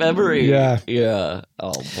great memory. Yeah.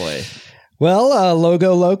 Oh boy. Well,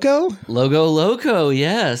 Logo Loco.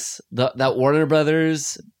 Yes. That Warner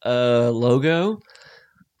Brothers logo.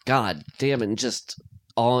 God damn it. Just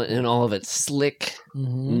all of its slick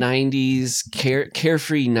 90s,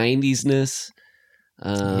 carefree 90s-ness.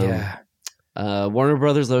 Warner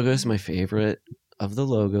Brothers logo is my favorite of the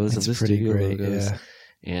logos, of the studio logos. Yeah.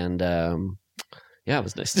 And it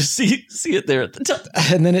was nice to see it there at the top.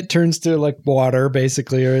 And then it turns to like water,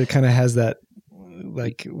 basically, or it kind of has that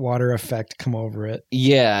like water effect come over it.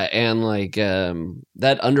 Yeah, and like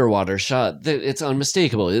that underwater shot, it's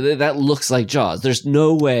unmistakable. That looks like Jaws. There's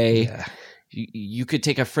no way. Yeah. You could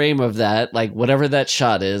take a frame of that, like whatever that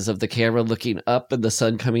shot is of the camera looking up and the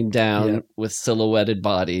sun coming down with silhouetted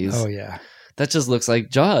bodies. Oh yeah, that just looks like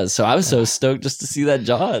Jaws. So I was so stoked just to see that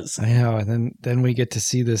Jaws. I know, and then we get to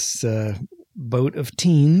see this boat of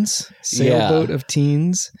teens, sailboat of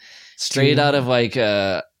teens, straight out of like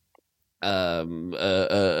I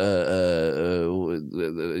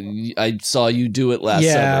saw you do it last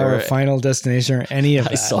summer. Or Final Destination or any of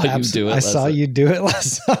that. I saw you do it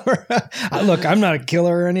last summer. Look, I'm not a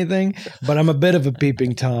killer or anything, but I'm a bit of a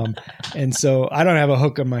peeping Tom. And so I don't have a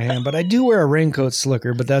hook on my hand, but I do wear a raincoat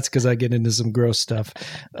slicker, but that's because I get into some gross stuff.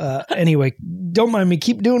 Anyway, don't mind me.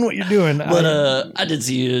 Keep doing what you're doing. But I did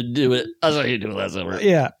see you do it. I saw you do it last summer.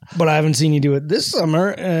 Yeah, but I haven't seen you do it this summer.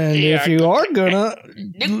 And if you are gonna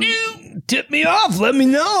tip me off, let me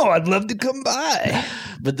know. I'd love to come by.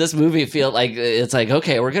 But this movie felt like it's like,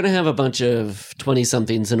 okay, we're gonna have a bunch of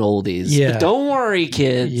 20-somethings and oldies. Yeah. But don't worry,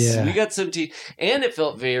 kids. Yeah. We got some and it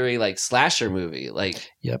felt very like slasher movie, like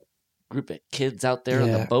group of kids out there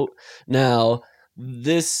on the boat. Now,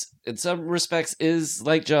 this in some respects is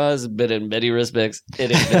like Jaws, but in many respects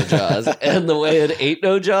it ain't no Jaws. And the way it ain't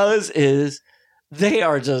no Jaws is they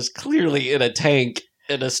are just clearly in a tank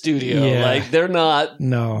in a studio. Yeah. Like they're not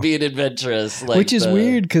No. being adventurous. Like Which is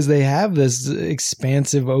weird because they have this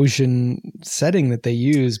expansive ocean setting that they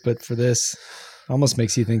use, but for this, almost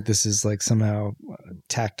makes you think this is like somehow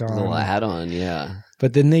tacked A little on. add-on, yeah.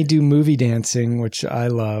 But then they do movie dancing, which I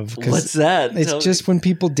love. 'cause What's that? It's just when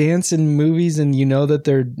people dance in movies and you know that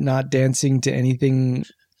they're not dancing to anything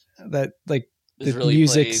that like It's the really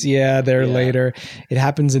music's played. there Yeah. later. It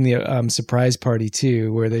happens in the surprise party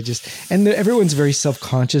too, where they just everyone's very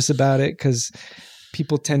self-conscious about it because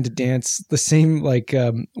people tend to dance the same like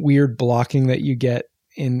weird blocking that you get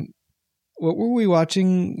in. What were we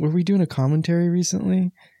watching? Were we doing a commentary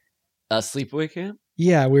recently? Sleepaway Camp?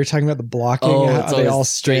 Yeah, we were talking about the blocking. Oh, how it's they always all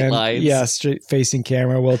straight stand, lines. yeah, straight facing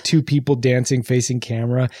camera. Well, two people dancing facing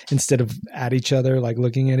camera instead of at each other, like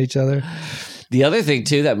looking at each other. The other thing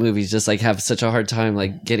too, that movies just like have such a hard time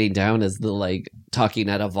like getting down is the like talking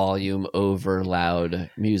at a volume over loud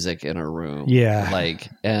music in a room. Yeah. Like,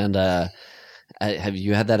 and have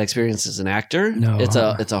you had that experience as an actor? No.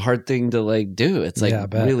 It's a hard thing to like do. It's like Yeah, I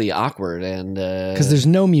bet. really awkward and Because there's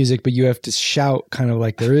no music, but you have to shout kind of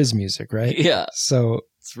like there is music, right? yeah, So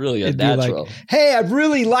it's really it'd be unnatural. like, "Hey, I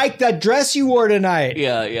really like that dress you wore tonight."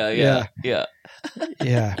 yeah. Yeah. Yeah.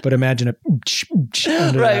 Yeah, but imagine a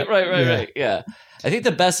under Right. that. Yeah. I think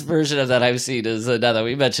the best version of that I've seen is now that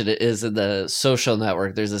we mentioned it is in the Social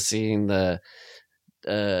Network. There's a scene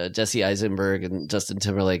Jesse Eisenberg and Justin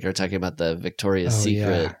Timberlake are talking about the Victoria's Oh,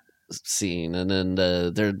 Secret yeah. scene, and then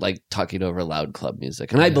they're like talking over loud club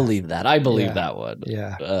music, and I believe that. I believe Yeah. that one.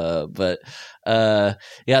 Yeah.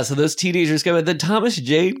 Yeah. So those teenagers come, and then Thomas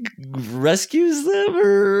Jane rescues them.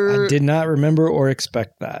 Or I did not remember or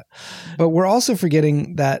expect that. But we're also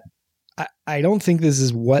forgetting that I don't think this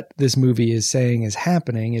is what this movie is saying is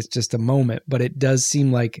happening. It's just a moment, but it does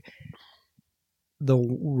seem like the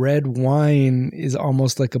red wine is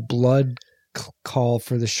almost like a blood call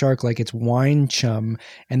for the shark, like it's wine chum,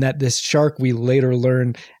 and that this shark we later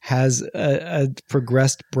learn has a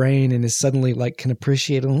progressed brain and is suddenly like can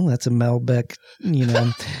appreciate, oh, that's a Malbec,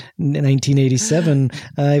 1987.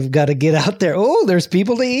 I've got to get out there. Oh, there's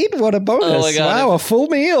people to eat. What a bonus. Oh my God. Wow, a full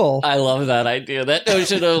meal. I love that idea. That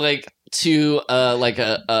notion of like two like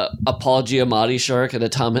a Paul Giamatti shark and a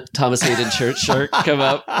Thomas Hayden Church shark come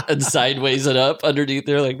up and sideways it up underneath.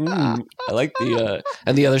 They're like, I like the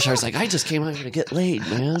and the other shark's like, I just came out here to get laid,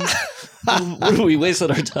 man. What are we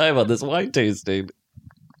wasting our time on this wine tasting?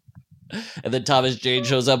 And then Thomas Jane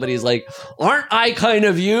shows up and he's like, aren't I kind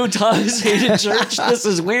of you, Thomas Hayden Church? This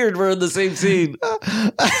is weird. We're in the same scene.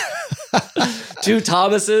 Two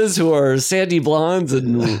Thomases who are sandy blondes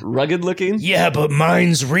and rugged looking. Yeah, but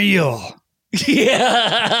mine's real.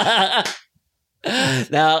 Yeah.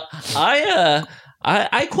 Now, I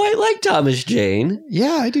quite like Thomas Jane.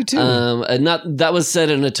 Yeah, I do too. And not that was said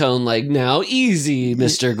in a tone like, now easy,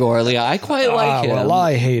 Mr. Gorley. I quite like him. Well,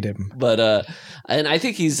 I hate him. But and I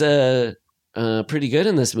think he's pretty good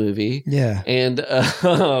in this movie. Yeah. And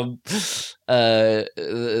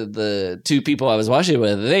the two people I was watching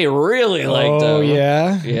with, they really liked him. Oh,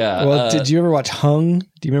 yeah? Yeah. Well, did you ever watch Hung?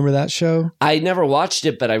 Do you remember that show? I never watched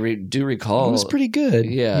it, but I do recall. It was pretty good.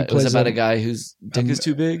 Yeah, He it was plays about a guy whose dick is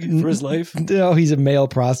too big for his life. No, he's a male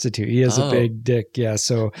prostitute. He has a Oh. big dick. Yeah.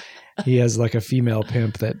 So he has like a female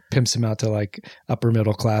pimp that pimps him out to like upper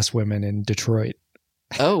middle class women in Detroit.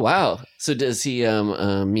 Oh wow! So does he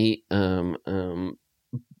meet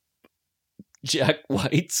Jack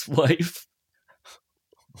White's wife?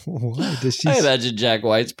 Why does she? I imagine Jack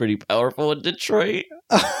White's pretty powerful in Detroit.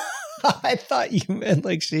 I thought you meant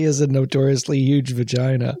like she has a notoriously huge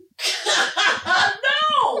vagina.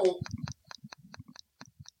 No.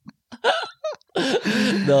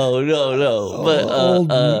 But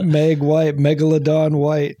Old Meg White, Megalodon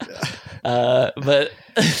White. but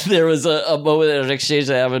there was a moment in an exchange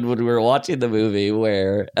that happened when we were watching the movie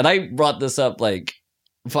where, and I brought this up like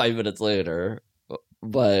 5 minutes later,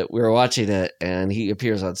 but we were watching it and he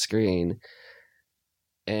appears on screen,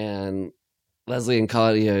 and Leslie and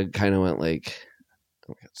Claudia kind of went like,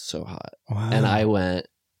 "Oh, it's so hot," Wow. and I went,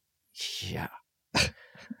 "Yeah."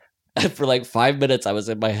 And for like 5 minutes, I was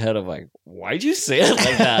in my head. I'm like, "Why'd you say it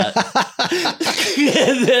like that?"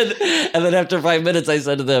 and then after 5 minutes, I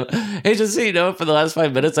said to them, "Hey, just so you know, for the last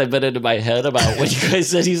 5 minutes, I've been into my head about when you guys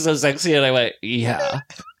said he's so sexy," and I went, "Yeah."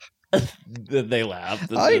 Then they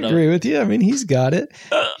laughed. I agree with you. I mean, he's got it.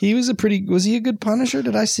 He was was he a good Punisher?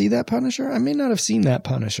 Did I see that Punisher? I may not have seen that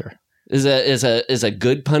Punisher. Is a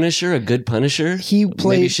good Punisher a good Punisher? He Maybe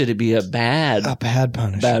played should it be a bad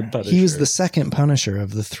Punisher. Bad Punisher. He was the second Punisher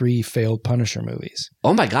of the 3 failed Punisher movies.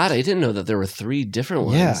 Oh my God, I didn't know that there were 3 different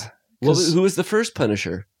ones. Yeah. Well, who was the first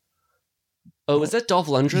Punisher? Oh, was that Dolph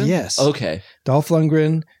Lundgren? Yes. Okay. Dolph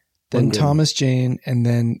Lundgren, then Lundgren. Thomas Jane, and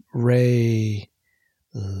then Ray.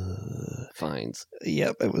 Fiennes.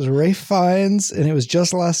 Yep, it was Ray Fiennes, and it was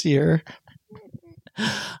just last year.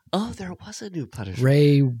 Oh, there was a new Punisher.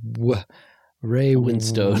 Ray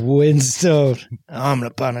Winstone. Winstone. I'm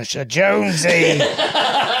the Punisher. Jonesy.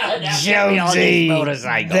 Jonesy.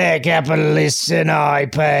 They're capitalists and I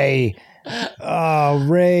pay. Oh,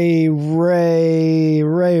 Ray. Oh,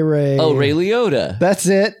 Ray Liotta. That's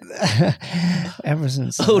it. Ever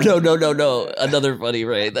since. Oh, no. Another funny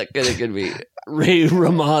Ray. That could be. Ray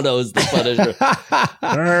Romano is the Punisher.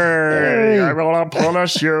 Hey, I will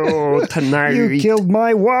punish you tonight. you killed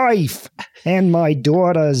my wife and my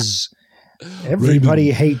daughters.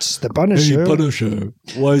 Everybody hates the Punisher. Punisher.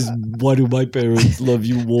 Why do my parents love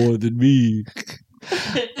you more than me?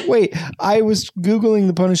 Wait, I was Googling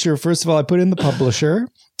the Punisher. First of all, I put in the publisher,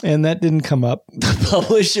 and that didn't come up. The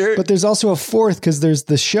Publisher? But there's also a fourth because there's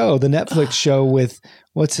the show, the Netflix show with,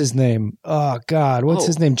 what's his name? Oh, God. What's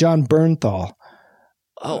his name? John Bernthal.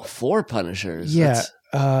 Oh, 4 Punishers. Yeah.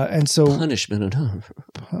 That's And so. punishment enough.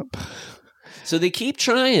 So they keep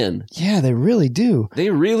trying. Yeah, they really do.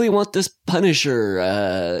 They really want this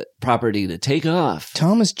Punisher property to take off.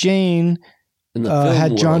 Thomas Jane In the film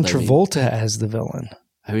had John world, I mean. Travolta as the villain.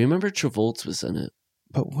 I remember Travolta was in it.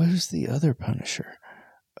 But where's the other Punisher?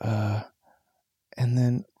 And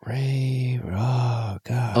then Ray. Oh,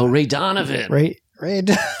 God. Oh, Ray Donovan. Ray. Ray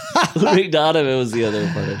Donovan was the other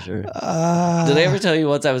Punisher. Did I ever tell you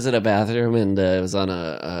once I was in a bathroom and it was on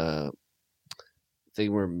a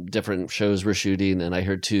thing where different shows were shooting, and I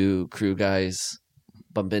heard 2 crew guys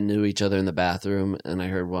bump into each other in the bathroom, and I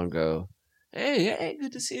heard one go, Hey,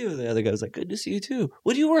 good to see you. The other guy was like, good to see you too.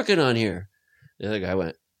 What are you working on here? The other guy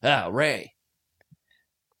went, Ray.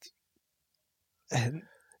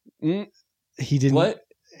 He didn't. What?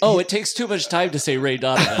 Oh, it takes too much time to say Ray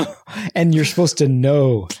Donovan. And you're supposed to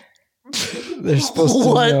know. They're supposed to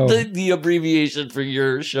know. What the abbreviation for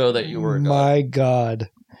your show that you work on? My God.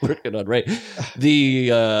 Working on Ray.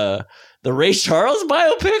 The Ray Charles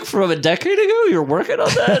biopic from a decade ago? You're working on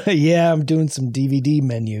that? Yeah, I'm doing some DVD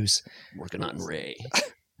menus. Working on Ray.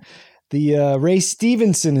 The Ray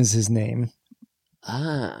Stevenson is his name.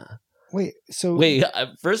 Ah. Wait,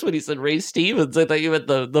 first when he said Ray Stevens, I thought you meant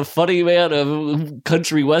the funny man of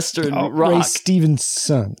country western rock. Ray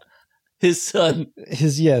Stevenson. His son.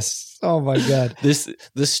 Yes. Oh my God.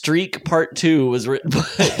 The Streak Part 2 was written by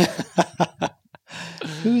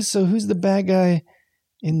Who's the bad guy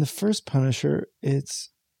in the first Punisher?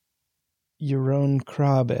 It's Yaron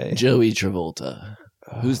Krabe. Joey Travolta.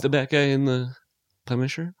 Who's the bad guy in the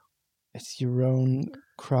Punisher? It's Yaron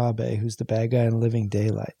Krabe, who's the bad guy in Living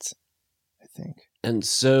Daylights, I think. And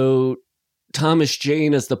so Thomas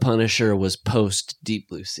Jane as the Punisher was post Deep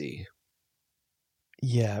Blue Sea.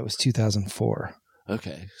 Yeah, it was 2004.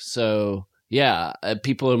 Okay. So, yeah,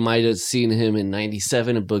 people might have seen him in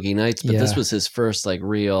 97 in Boogie Nights, but this was his first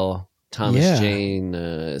real Thomas Jane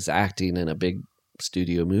is acting in a big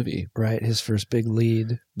studio movie. Right, his first big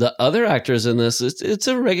lead. The other actors in this, it's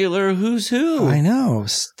a regular who's who. I know.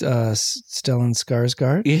 Stellan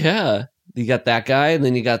Skarsgård. Yeah. You got that guy, and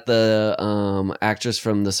then you got the actress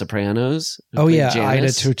from The Sopranos. Oh, yeah,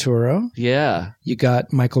 Janice. Ida Turturro. Yeah. You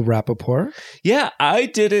got Michael Rappaport. Yeah, I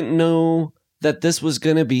didn't know that this was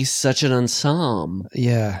going to be such an ensemble.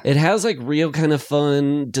 Yeah. It has real kind of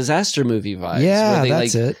fun disaster movie vibes. Yeah, where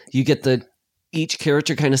that's it. You get each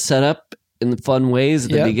character kind of set up in fun ways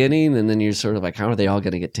at the beginning, and then you're sort of how are they all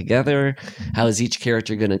going to get together? How is each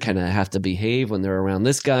character going to kind of have to behave when they're around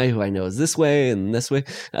this guy who I know is this way and this way?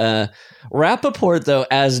 Rappaport, though,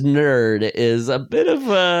 as nerd, is a bit of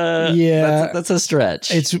a... Yeah. That's a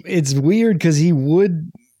stretch. It's weird because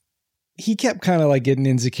he kept kind of getting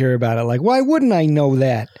insecure about it. Why wouldn't I know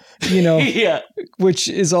that? Yeah. Which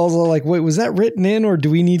is also wait, was that written in or do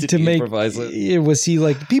we need to make... improvise it? Was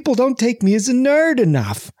he people don't take me as a nerd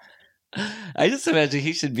enough? I just imagine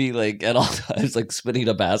he should be at all times spinning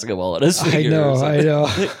a basketball at his finger. I know.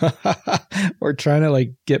 Or trying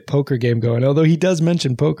to get poker game going. Although he does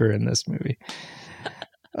mention poker in this movie.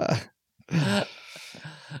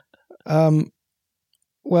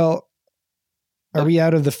 Well, are we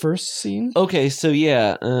out of the first scene? Okay, so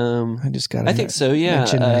yeah, I just got. I think so. Yeah,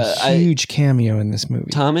 mention a huge cameo in this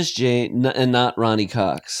movie. Thomas Jane and not Ronnie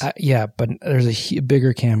Cox. Yeah, but there's a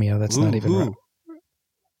bigger cameo that's not even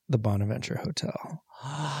the Bonaventure Hotel.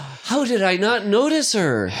 How did I not notice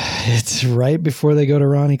her? It's right before they go to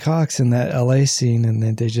Ronnie Cox in that LA scene, and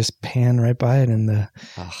then they just pan right by it in the.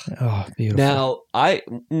 Oh, beautiful. Now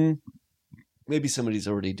maybe somebody's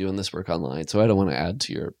already doing this work online, so I don't want to add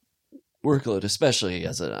to your workload, especially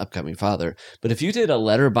as an upcoming father. But if you did a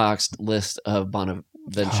letterboxed list of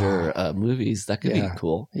Bonaventure movies, that could be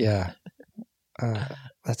cool. Yeah.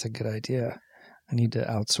 That's a good idea. I need to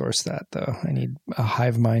outsource that, though. I need a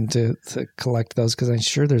hive mind to collect those because I'm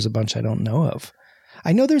sure there's a bunch I don't know of.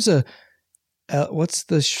 I know there's a what's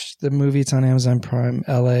the movie? It's on Amazon Prime.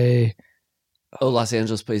 L.A. Oh, Los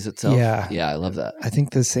Angeles Plays Itself. Yeah, I love that. I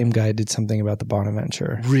think the same guy did something about the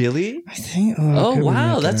Bonaventure. Really? I think. Oh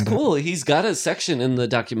wow, that's cool. He's got a section in the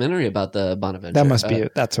documentary about the Bonaventure. That must be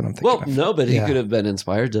it. That's what I'm thinking. Well, no, but he could have been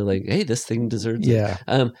inspired to like, hey, this thing deserves it.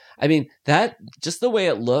 I mean, that just the way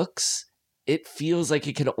it looks, it feels like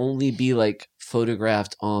it could only be like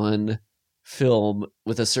photographed on film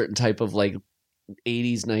with a certain type of like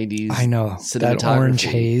 80s, 90s. I know that orange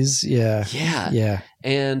haze. Yeah.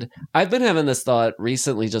 And I've been having this thought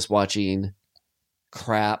recently, just watching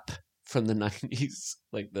crap from the 90s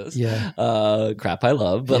like this. Crap I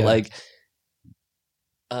love, but like,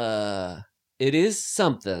 it is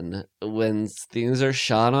something when things are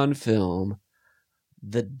shot on film,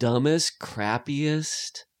 the dumbest,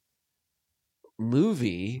 crappiest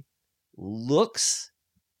movie looks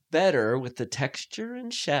better with the texture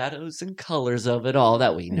and shadows and colors of it all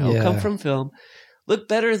that we know come from film. Look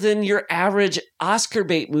better than your average Oscar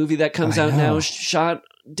bait movie that comes out now shot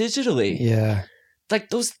digitally. Yeah. Like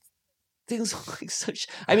those things look like such.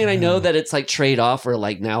 I mean, I know that it's like trade off where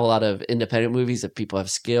like now a lot of independent movies, if people have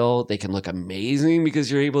skill, they can look amazing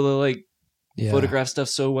because you're able to like photograph stuff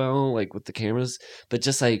so well, like with the cameras. But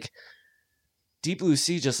just like Deep Blue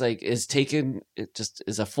Sea just like is taken, it just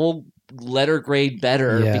is a full letter grade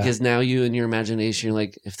better because now you in your imagination, you're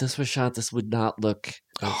like, if this was shot, this would not look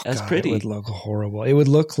as pretty. It would look horrible. It would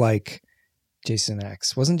look like Jason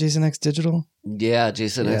X. Wasn't Jason X digital? Yeah,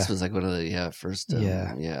 Jason X was like one of the first.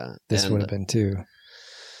 This would have been too.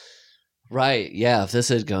 Right. Yeah. If this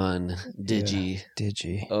had gone digi.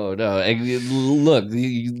 Digi. Oh, no. Look,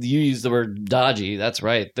 you use the word dodgy. That's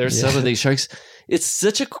right. There's some of these sharks. It's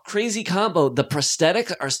such a crazy combo. The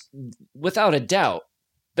prosthetics are, without a doubt,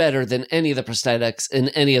 better than any of the prosthetics in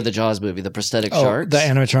any of the Jaws movie. The prosthetic sharks. The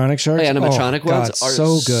animatronic sharks? The animatronic ones are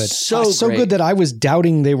so good. So good that I was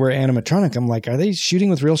doubting they were animatronic. I'm like, are they shooting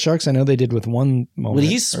with real sharks? I know they did with one moment. When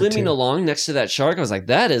he's swimming along next to that shark, I was like,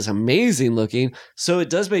 that is amazing looking. So it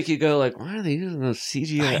does make you go like, why are they using those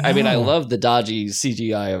CGI? I mean, I love the dodgy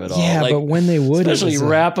CGI of it all. Yeah, like, but when they would. Especially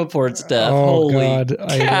Rappaport's death. Holy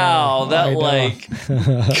cow. That like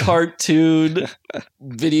cartoon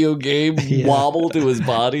video game wobble to his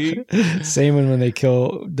body. Same when they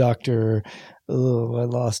kill Dr. Oh, I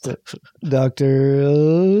lost it. Dr.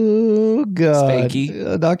 Oh, God.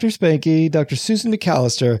 Spanky. Dr. Spanky, Dr. Susan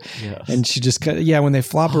McAllister. Yes. And she just, when they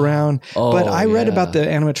flop around. But I read about the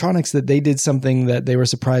animatronics that they did something that they were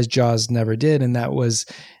surprised Jaws never did. And that was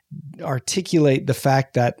articulate the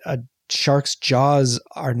fact that a shark's jaws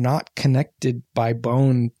are not connected by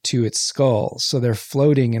bone to its skull. So they're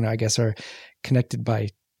floating and I guess are connected by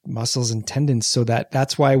muscles and tendons, so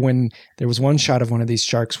that's why when there was one shot of one of these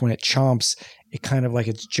sharks, when it chomps, it kind of like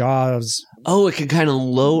its jaws. Oh, it can kind of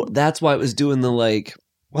low. That's why it was doing the like.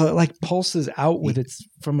 Well, it like pulses out with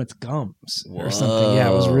from its gums or something. Yeah,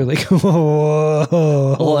 it was really cool.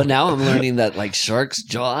 Whoa. Well, now I'm learning that like sharks'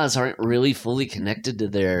 jaws aren't really fully connected to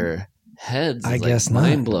their heads. I guess not.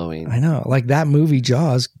 Mind blowing. I know. Like that movie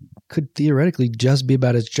Jaws could theoretically just be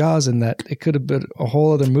about its jaws, and that it could have been a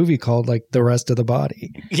whole other movie called like The Rest of the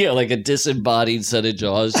Body. Yeah, like a disembodied set of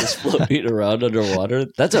jaws just floating around underwater.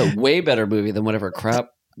 That's a way better movie than whatever crap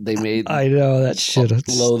they made. I know that shit.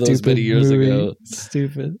 Blow those many years ago.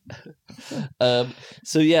 Stupid.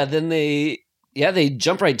 So yeah, then they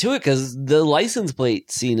jump right to it because the license plate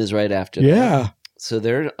scene is right after that. Yeah. So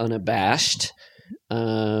they're unabashed.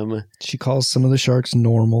 She calls some of the sharks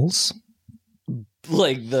normals.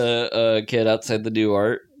 Like the kid outside the New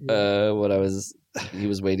Art, he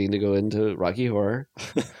was waiting to go into Rocky Horror.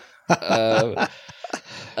 Can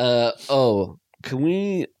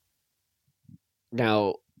we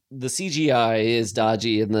now? The CGI is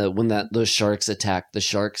dodgy, and when those sharks attack the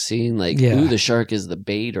shark scene, like the shark is the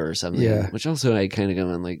bait or something. Yeah. Which also I kind of go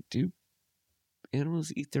on like, do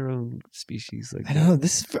animals eat their own species? Like I don't know.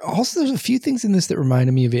 There's a few things in this that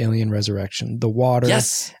reminded me of Alien Resurrection. The water,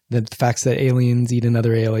 the facts that aliens eat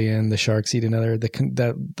another alien, the sharks eat another.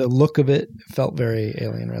 The look of it felt very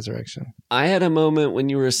Alien Resurrection. I had a moment when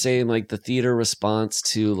you were saying like the theater response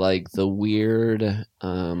to like the weird,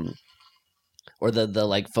 or the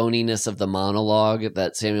like phoniness of the monologue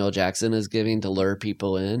that Samuel Jackson is giving to lure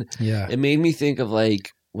people in. Yeah, it made me think of like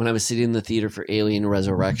when I was sitting in the theater for Alien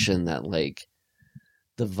Resurrection that like.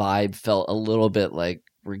 The vibe felt a little bit like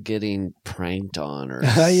we're getting pranked on or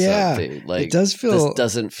Yeah. something. Like, It does feel- this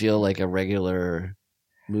doesn't feel like a regular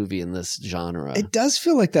movie in this genre. It does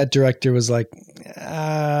feel like that director was like,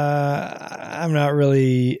 I'm not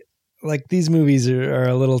really like, these movies are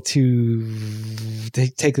a little too, they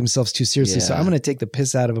take themselves too seriously. So Yeah. I'm going to take the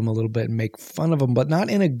piss out of them a little bit and make fun of them, but not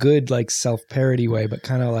in a good, like, self-parody way, but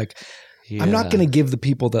kind of like, I'm not Yeah. going to give the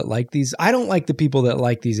people that like these, I don't like the people that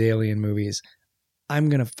like these alien movies. I'm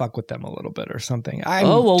going to fuck with them a little bit or something. I'm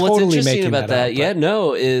what's totally interesting making about that? up, Yeah,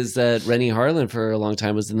 no, is that Rennie Harlan for a long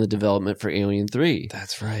time was in the development for Alien 3.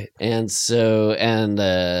 That's right. And so,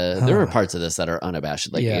 there were parts of this that are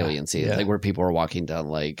unabashed, like Yeah, alien scenes, yeah. like where people are walking down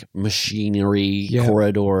like machinery Yeah.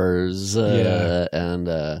 corridors Yeah.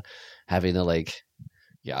 and having to like,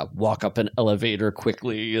 walk up an elevator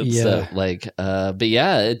quickly and Yeah. stuff. Like, but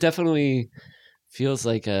yeah, it definitely feels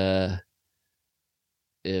like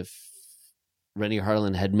if Rennie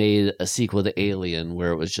Harlan had made a sequel to Alien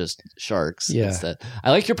where it was just sharks. Yeah. Instead. I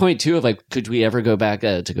like your point too of like, could we ever go back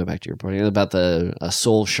to go back to your point about a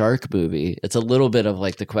soul shark movie? It's a little bit of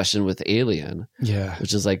like the question with Alien, Yeah.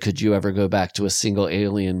 which is like, could you ever go back to a single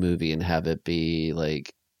Alien movie and have it be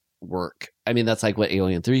like work? I mean, that's like what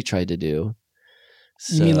Alien 3 tried to do.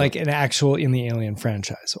 You mean So- like an actual in the Alien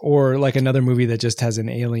franchise, or like another movie that just has an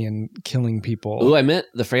alien killing people? Oh, I meant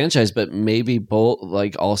the franchise, but maybe both,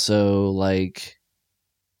 like also like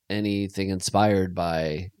anything inspired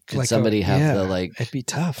by. Could Like somebody have yeah, the like? It'd be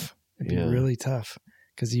tough. It'd Yeah. be really tough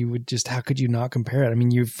because you would just. How could you not compare it? I mean,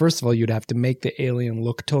 you first of all you'd have to make the alien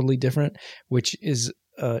look totally different, which is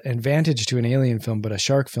an advantage to an alien film, but a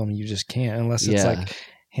shark film you just can't unless it's Yeah. like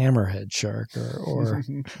Hammerhead Shark or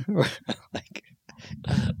like.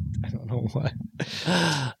 I don't know what.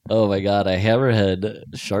 Oh my god, a hammerhead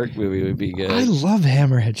shark movie would be good. I love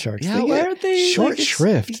hammerhead sharks. Yeah, They why get aren't they, short like, it's-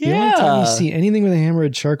 shrift? The only time you Yeah. see anything with a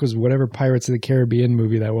hammerhead shark was whatever Pirates of the Caribbean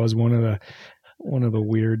movie that was. One of the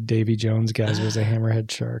weird Davy Jones guys was a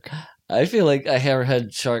hammerhead shark. I feel like a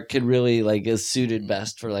hammerhead shark could really like is suited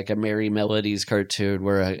best for like a Merry Melodies cartoon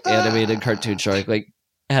where an animated cartoon shark like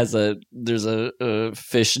has there's a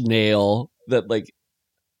fish nail that like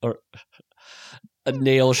or a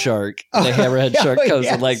nail shark. And a hammerhead shark comes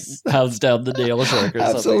and like pounds down the nail shark or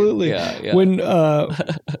something. Absolutely. Yeah. When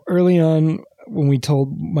early on, when we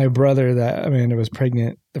told my brother that Amanda was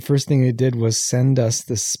pregnant, the first thing they did was send us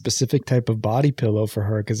this specific type of body pillow for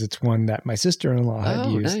her because it's one that my sister-in-law had Oh,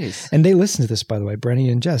 used. nice. And they listen to this, by the way,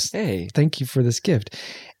 Brenny and Jess. Hey. Thank you for this gift.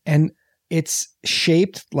 And it's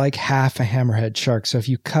shaped like half a hammerhead shark. So if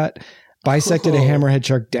you bisected a hammerhead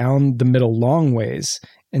shark down the middle long ways,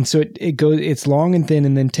 and so it goes, it's long and thin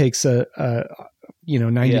and then takes a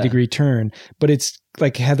 90 degree turn, but it's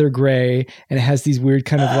like heather gray and it has these weird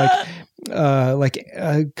kind of like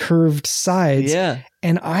curved sides. Yeah.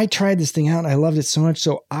 And I tried this thing out and I loved it so much.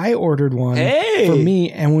 So I ordered one Hey. for me.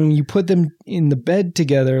 And when you put them in the bed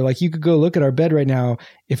together, like you could go look at our bed right now.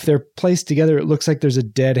 If they're placed together, it looks like there's a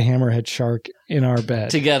dead hammerhead shark in our bed.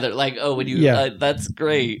 Together. Like, oh, when you Yeah. that's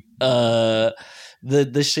great.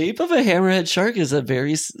 The shape of a hammerhead shark is a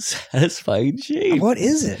very satisfying shape. What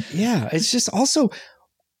is it? Yeah. It's just also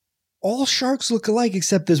all sharks look alike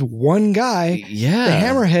except this one guy, Yeah. the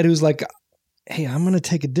hammerhead, who's like, hey, I'm going to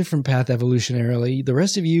take a different path evolutionarily. The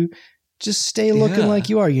rest of you just stay looking Yeah. like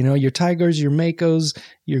you are. You know, your tigers, your makos,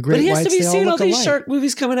 your great But he has whites, to be they all seeing all look these alike. shark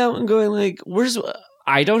movies coming out and going like, "Where's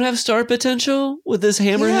I don't have star potential with this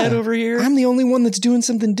hammerhead Yeah. over here." I'm the only one that's doing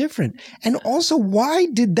something different. And also, why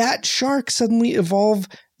did that shark suddenly evolve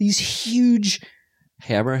these huge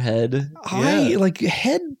Hammerhead.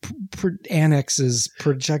 head annexes,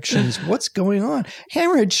 projections? What's going on?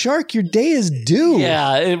 Hammerhead shark, your day is due.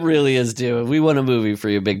 Yeah, it really is due. We want a movie for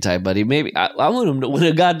you, big time, buddy. Maybe I want him to win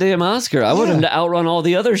a goddamn Oscar. I want Yeah. him to outrun all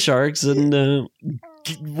the other sharks and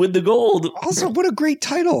win the gold. Also, what a great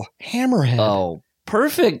title, Hammerhead. Oh,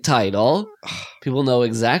 perfect title. People know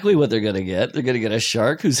exactly what they're going to get. They're going to get a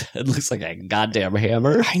shark whose head looks like a goddamn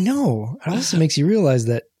hammer. I know. It also makes you realize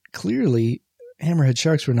that clearly hammerhead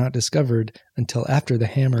sharks were not discovered until after the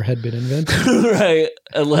hammer had been invented. Right.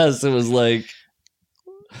 Unless it was like,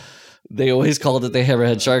 they always called it the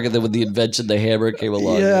hammerhead shark, and then when the invention, the hammer came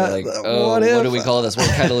along, Yeah, they're like, what oh, what if? do we call this? What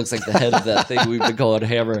kind of looks like the head of that thing we've been calling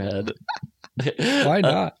hammerhead? Why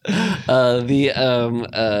not?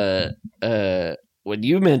 When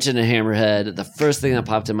you mentioned a hammerhead, the first thing that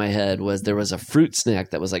popped in my head was there was a fruit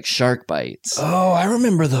snack that was like shark bites. Oh, I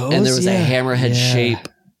remember those. And there was yeah. a hammerhead Yeah. shaped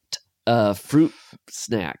fruit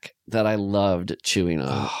snack that I loved chewing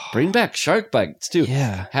on. Bring back shark bites too.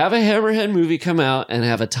 Yeah. Have a hammerhead movie come out and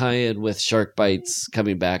have a tie-in with shark bites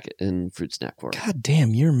coming back in fruit snack form. God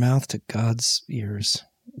damn, your mouth to God's ears.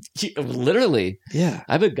 Literally. Yeah.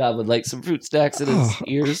 I bet God would like some fruit snacks in his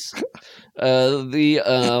ears.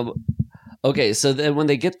 Okay, so then when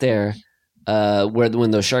they get there,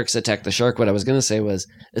 when those sharks attack the shark, what I was going to say was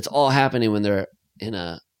it's all happening when they're in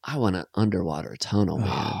I want an underwater tunnel, man.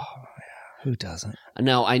 Oh, yeah. Who doesn't?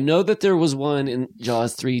 Now, I know that there was one in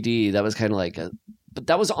Jaws 3D that was kind of like but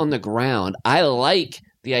that was on the ground. I like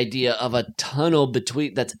the idea of a tunnel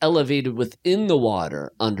that's elevated within the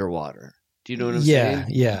water, underwater. Do you know what I'm saying?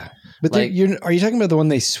 Yeah. But Like- are you talking about the one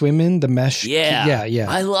they swim in, the mesh? Yeah. Yeah.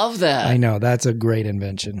 I love that. I know. That's a great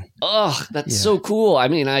invention. Ugh, that's Yeah. so cool. I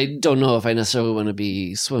mean, I don't know if I necessarily want to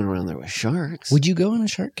be swimming around there with sharks. Would you go in a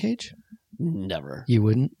shark cage? Never. You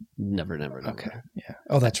wouldn't? Never. Okay. Yeah.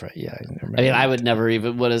 Oh, that's right. Yeah. I mean, I would never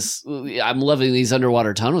even I'm loving these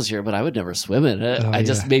underwater tunnels here, but I would never swim in it. Oh, I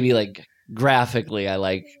just yeah. maybe like graphically, I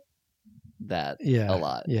like that a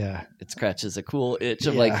lot. Yeah. It scratches a cool itch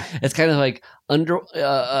of Yeah. like, it's kind of like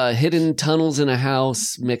hidden tunnels in a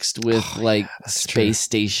house mixed with like that's space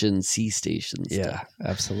station, sea station stuff. Yeah.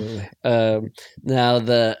 Absolutely. Now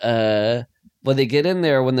when they get in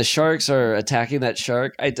there, when the sharks are attacking that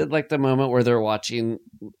shark, I did like the moment where they're watching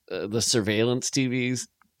the surveillance TVs.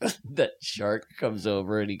 That shark comes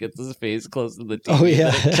over and he gets his face close to the TV. Oh,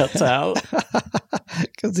 yeah. And it cuts out.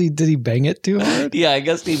 Because did he bang it too hard? Yeah, I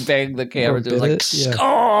guess he banged the camera. Or It was like, bit it? Yeah.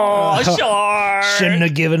 oh, shark! Shouldn't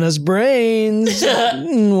have given us brains.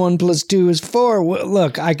 1 + 2 is 4. Well,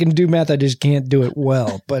 look, I can do math. I just can't do it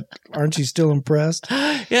well. But aren't you still impressed?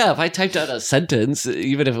 Yeah, if I typed out a sentence,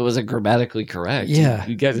 even if it wasn't grammatically correct, Yeah.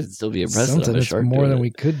 you guys would still be impressed. Something with a that's shark more doing than it. we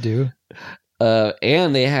could do.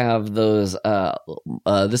 And they have those.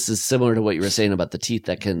 This is similar to what you were saying about the teeth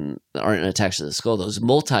that aren't attached to the skull. Those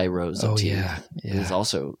multi rows of Oh, teeth yeah. is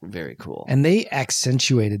also very cool. And they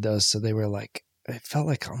accentuated those so they were like, it felt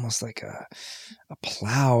like almost like a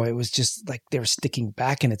plow. It was just like they were sticking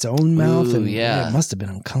back in its own mouth. Ooh, And yeah. it must have been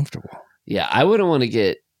uncomfortable. Yeah, I wouldn't want to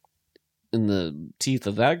get in the teeth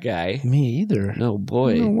of that guy. Me either. No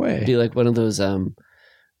boy, No way. It'd be like one of those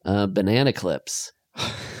banana clips.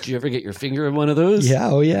 Did you ever get your finger in one of those? Yeah.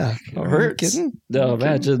 Oh, yeah. It Are you hurts. kidding? No,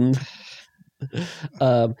 imagine.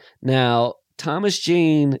 Now, Thomas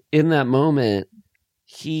Jane, in that moment,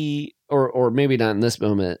 he, or maybe not in this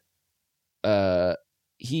moment,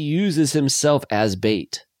 he uses himself as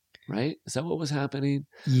bait, right? Is that what was happening?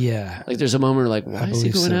 Yeah. Like, there's a moment where, like, I why is he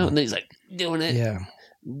believe going so. out? And then he's like doing it. Yeah.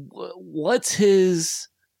 What's his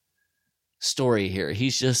story here?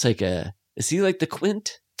 He's just like is he like the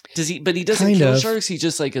Quint? But he doesn't Kind kill of. sharks. He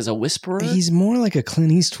just like is a whisperer. He's more like a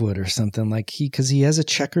Clint Eastwood or something, like because he has a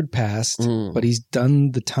checkered past, Mm. but he's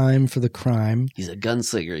done the time for the crime. He's a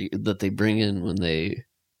gunslinger that they bring in when they,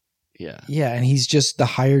 yeah. Yeah, and he's just the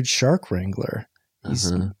hired shark wrangler.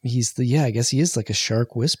 He's I guess he is like a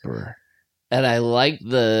shark whisperer. And I like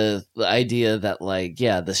the idea that like,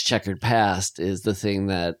 yeah, this checkered past is the thing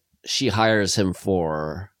that she hires him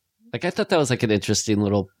for. Like, I thought that was like an interesting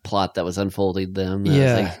little plot that was unfolding them. That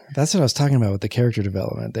Yeah, was like, that's what I was talking about with the character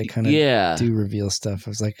development. They kind of yeah. do reveal stuff. I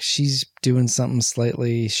was like, she's doing something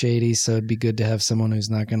slightly shady, so it'd be good to have someone who's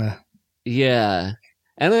not gonna. Yeah.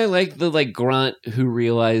 And I like the like grunt who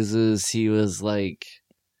realizes he was like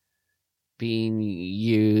being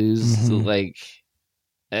used, Mhm. like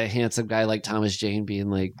a handsome guy like Thomas Jane being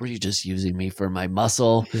like, were you just using me for my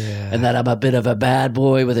muscle? Yeah, And that I'm a bit of a bad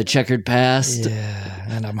boy with a checkered past. yeah,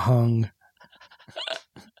 and I'm hung.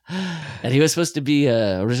 And he was supposed to be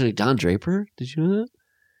originally Don Draper. Did you know that?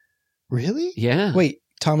 Really? Yeah. Wait,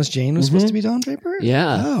 Thomas Jane was supposed to be Don Draper?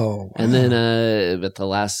 Yeah. Oh, And wow. then at the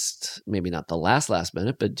last, maybe not the last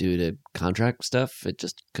minute, but due to contract stuff, it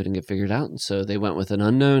just couldn't get figured out. And so they went with an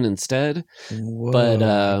unknown instead. Whoa, but,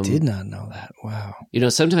 I did not know that. Wow. You know,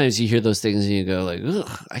 sometimes you hear those things and you go like,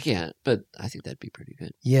 ugh, I can't. But I think that'd be pretty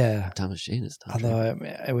good. Yeah. Thomas Jane is Don Although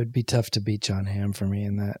Draper. it would be tough to beat John Hamm for me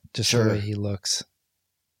in that, just Sure. the way he looks.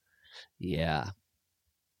 Yeah.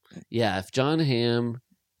 Yeah, if John Hamm,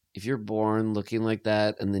 if you're born looking like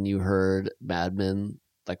that and then you heard Mad Men,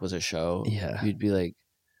 like was a show, Yeah. you'd be like,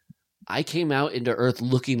 I came out into Earth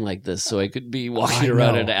looking like this so I could be walking I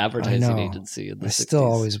around know, in an advertising I know. agency in the I 60s. still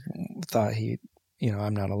always thought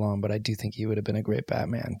I'm not alone, but I do think he would have been a great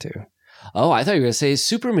Batman too. Oh, I thought you were going to say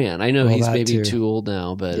Superman. I know Well, he's that maybe too. too old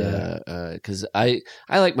now, but Yeah. because I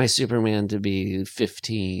like my Superman to be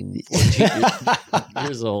 15, 14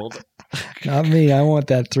 years old. Not me. I want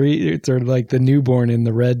that sort of like the newborn in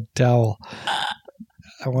the red towel.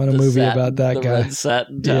 I want a The movie satin- about that the guy. red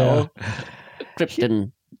satin towel.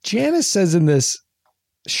 Krypton. Janice says in this,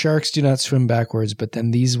 sharks do not swim backwards, but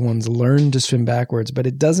then these ones learn to swim backwards. But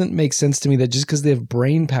it doesn't make sense to me that just because they have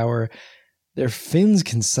brain power, their fins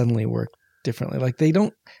can suddenly work differently. Like they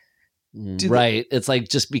don't. Right. It's like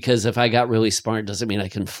just because if I got really smart doesn't mean I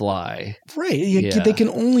can fly. Right. Yeah. They can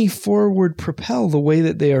only forward propel the way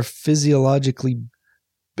that they are physiologically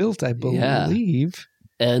built, I believe.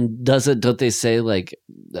 And don't they say like,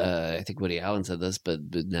 I think Woody Allen said this, but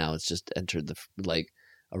now it's just entered like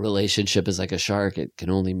a relationship is like a shark. It can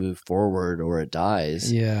only move forward or it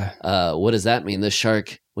dies. Yeah. What does that mean? The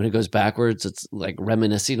shark, when it goes backwards, it's like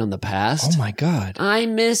reminiscing on the past. Oh my God. I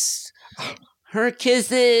miss her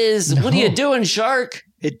kisses. No. What are you doing, shark?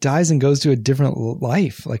 It dies and goes to a different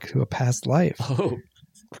life, like to a past life.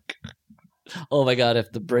 Oh my God.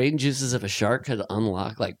 If the brain juices of a shark could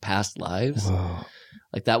unlock like past lives, Whoa.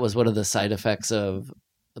 like that was one of the side effects of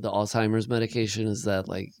the Alzheimer's medication is that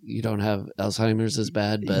like you don't have Alzheimer's as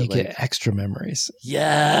bad, but you like get extra memories.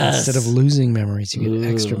 yes, Instead of losing memories, you get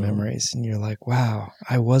extra Ooh. memories. And you're like, wow,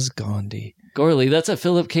 I was Gandhi. Gorley, that's a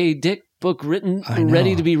Philip K. Dick book written, I know.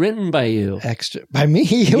 ready to be written by you. Extra by me?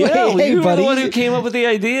 Yeah, Hey, you were buddy. the one who came up with the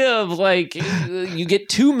idea of like you get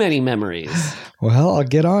too many memories. Well, I'll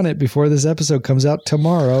get on it before this episode comes out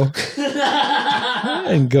tomorrow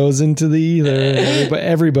and goes into the ether.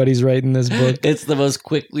 Everybody's writing this book. It's the most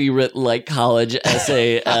quickly written like college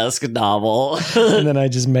essay-esque novel. And then I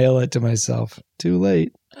just mail it to myself. Too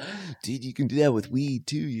late. Dude, you can do that with weed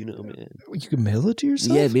too, you know, man. You can mail it to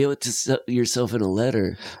yourself? Yeah, mail it to yourself in a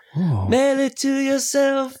letter. Oh. Mail it to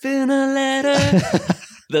yourself in a letter.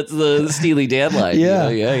 That's the Steely Dan line. Yeah.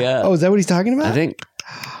 You know? Yeah. Oh, is that what he's talking about? I think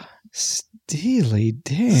Steely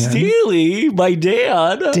Dan. Steely, my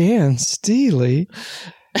dad. Dan Steely.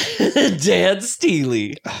 Dan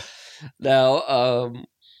Steely. Now,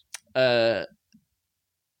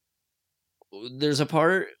 there's a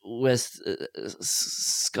part with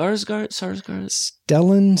Skarsgård.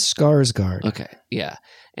 Stellan Skarsgård. Okay, yeah,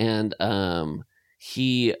 and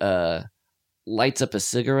he lights up a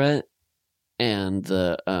cigarette, and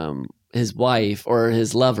the his wife or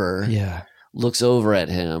his lover looks over at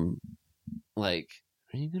him like,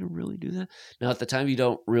 are you gonna really do that? Now at the time you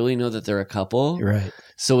don't really know that they're a couple. You're right.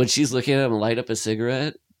 So when she's looking at him light up a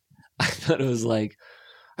cigarette, I thought it was like,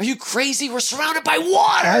 are you crazy? We're surrounded by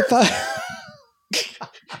water. I thought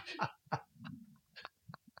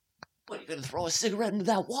what, are you gonna throw a cigarette into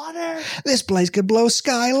that water? this place could blow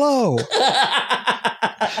sky low.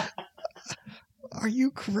 Are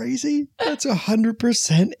you crazy? That's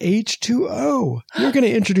 100% H2O. You're going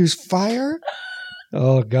to introduce fire?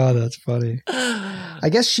 Oh, God, that's funny. I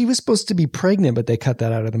guess she was supposed to be pregnant, but they cut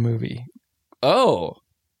that out of the movie. Oh,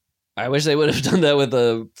 I wish they would have done that with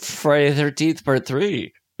the Friday the 13th Part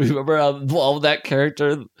 3. Remember how that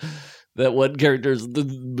character, that one character's the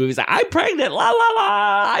movie's like, I'm pregnant, la la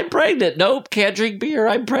la, I'm pregnant. Nope, can't drink beer,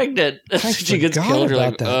 I'm pregnant. She gets killed. You're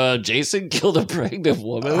like, Jason killed a pregnant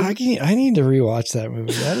woman. I need to rewatch that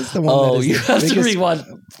movie. That is the one. Oh, that is you the have to biggest... rewatch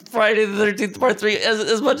Friday the 13th Part 3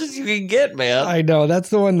 as much as you can get, man. I know. That's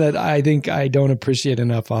the one that I think I don't appreciate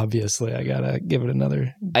enough, obviously. I got to give it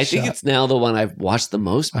another I think it's now the one I've watched the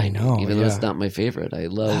most. I know. Even though it's not my favorite. I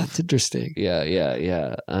love. That's interesting.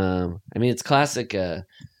 Yeah. I mean, it's classic.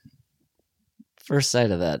 First sight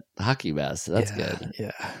of that hockey mask. That's good.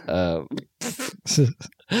 Yeah.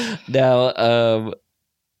 Now,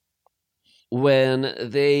 when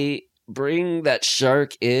they bring that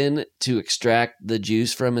shark in to extract the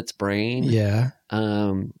juice from its brain. Yeah.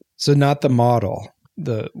 So not the model.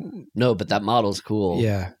 No, but that model's cool.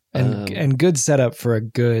 Yeah. And good setup for a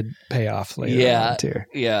good payoff later on too.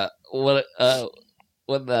 Yeah. When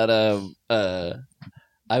that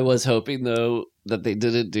I was hoping though that they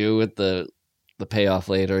didn't do with the payoff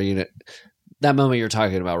later, you know, that moment you're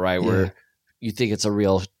talking about, right? Where you think it's a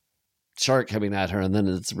real shark coming at her and then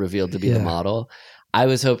it's revealed to be the model. I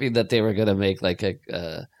was hoping that they were going to make like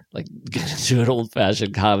do an old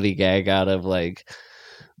fashioned comedy gag out of like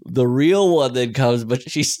the real one that comes, but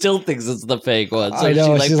she still thinks it's the fake one. So I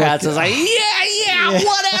know, she pats us like, yeah,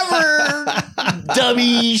 whatever,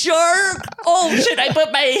 dummy shark. Oh, should I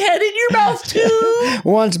put my head in your mouth too?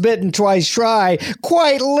 Once bitten, twice shy.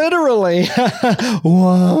 Quite literally.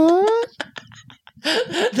 What?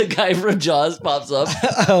 The guy from Jaws pops up.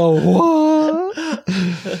 Oh, what?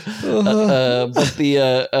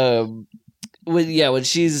 But when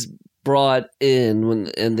she's brought in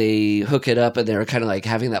and they hook it up and they're kind of like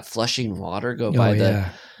having that flushing water go by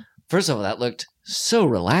first of all, that looked so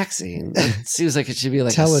relaxing. It seems like it should be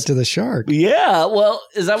like tell it to the shark. Yeah. Well,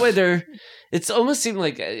 is that why it's almost seemed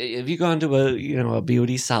like, have you gone to a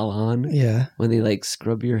beauty salon? Yeah. When they like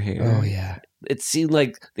scrub your hair. Oh yeah. It seemed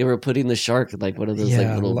like they were putting the shark in like one of those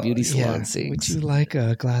like little beauty salon sinks. Would you like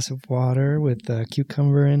a glass of water with a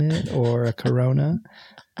cucumber in it or a Corona?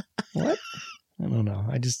 What? I don't know.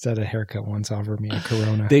 I just had a haircut once offer me a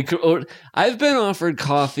Corona. I've been offered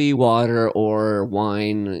coffee, water, or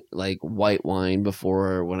wine, like white wine,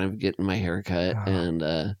 before when I'm getting my haircut,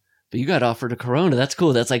 but you got offered a Corona. That's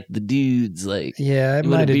cool. That's like the dudes, like yeah, it you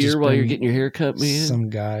want might a have beer just while you're been getting your haircut, man. some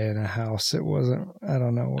guy in a house. It wasn't. I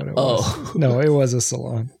don't know what it was. Oh. No, it was a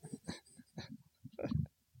salon.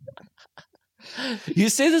 You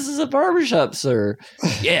say this is a barbershop, sir?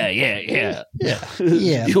 Yeah. Yeah,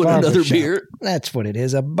 You want another barbershop. beer? That's what it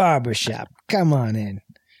is. A barbershop. Come on in.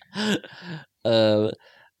 Now,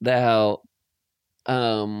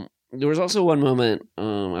 there was also one moment, I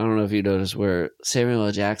don't know if you noticed, where Samuel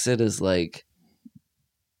L. Jackson is like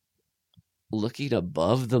looking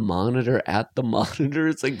above the monitor at the monitor.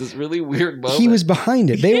 It's like this really weird moment. He was behind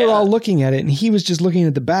it. They were Yeah. all looking at it, and he was just looking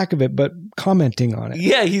at the back of it, but commenting on it.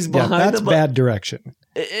 Yeah, he's behind. That's the bad direction.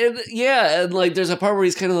 and like there's a part where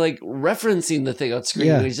he's kind of like referencing the thing on screen.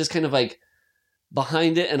 Yeah. And he's just kind of like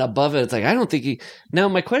behind it and above it. It's like I don't think he. Now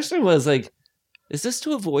my question was like, is this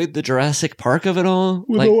to avoid the Jurassic Park of it all?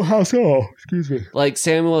 How so? Excuse me. Like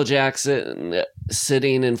Samuel L. Jackson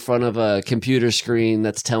sitting in front of a computer screen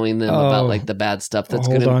that's telling them about like the bad stuff that's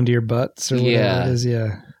Hold going on to your butts or whatever Yeah. it is.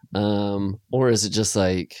 Yeah. or is it just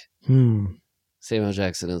like Samuel L.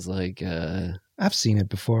 Jackson is like, I've seen it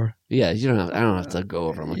before. yeah, I don't have to go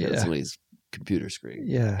over and look Yeah. at somebody's computer screen.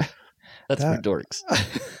 Yeah. That's for dorks.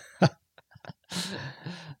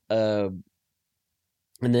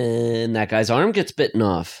 And then that guy's arm gets bitten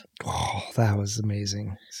off. Oh, that was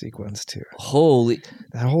amazing sequence too. Holy.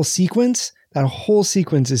 That whole sequence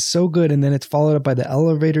is so good, and then it's followed up by the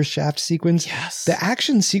elevator shaft sequence. Yes. The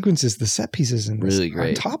action sequences, the set pieces in this Really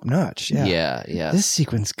great. are top notch. Yeah. Yeah. This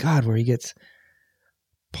sequence, God, where he gets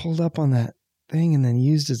pulled up on that thing and then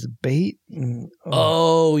used as a bait. And,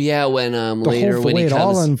 Oh, yeah. When the later whole when way he it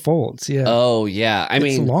all comes. unfolds. Yeah. Oh, yeah. I it's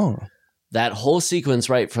mean, long. that whole sequence,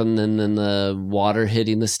 right from then the water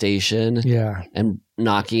hitting the station Yeah. and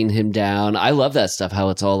knocking him down. I love that stuff. How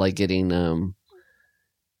it's all like getting,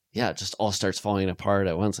 it just all starts falling apart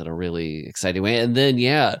at once in a really exciting way. And then,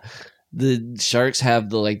 the sharks have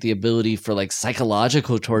the ability for like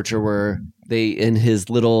psychological torture where they, in his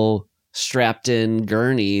little strapped in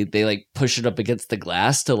gurney, they like push it up against the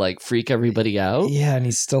glass to like freak everybody out. Yeah, and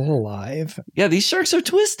he's still alive. Yeah, these sharks are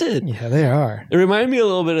twisted. Yeah, they are. It reminded me a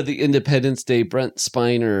little bit of the Independence Day Brent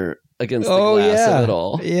Spiner against the glass of it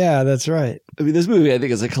all. Yeah, that's right. I mean, this movie I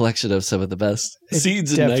think is a collection of some of the best It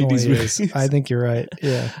scenes in definitely 90s is. movies. I think you're right.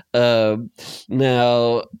 Yeah.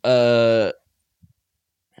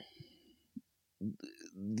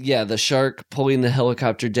 The shark pulling the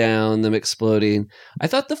helicopter down, them exploding. I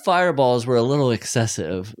thought the fireballs were a little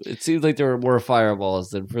excessive. It seemed like there were more fireballs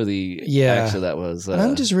than for the action that was. And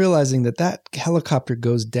I'm just realizing that helicopter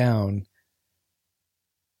goes down.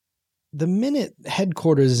 The minute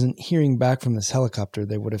headquarters isn't hearing back from this helicopter,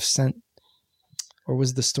 they would have sent, or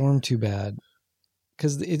was the storm too bad?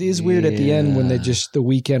 Because it is weird at the end when the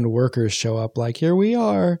weekend workers show up, like, here we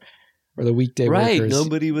are, or the weekday right. workers.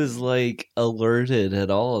 Nobody was like alerted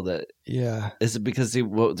at all. That Yeah. is it because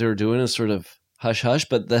what they were doing is sort of hush hush,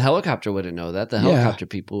 but the helicopter wouldn't know that. The helicopter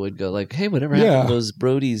people would go like, hey, whatever happened to those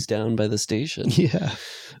Brodies down by the station? Yeah.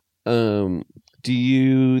 Do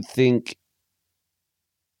you think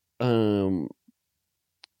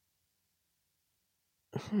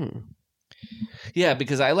yeah,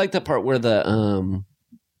 because I like the part where the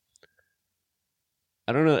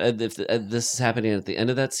I don't know if this is happening at the end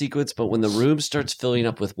of that sequence, but when the room starts filling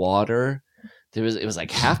up with water, it was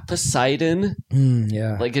like half Poseidon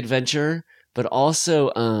Yeah. like adventure, but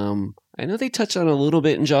also I know they touch on a little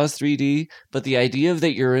bit in Jaws 3D, but the idea of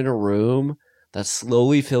that you're in a room that's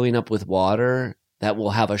slowly filling up with water that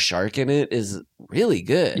will have a shark in it is really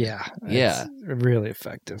good. Yeah. Yeah. It's really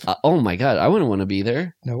effective. Oh my god, I wouldn't want to be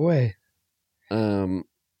there. No way.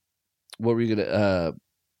 What were you gonna?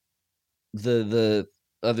 The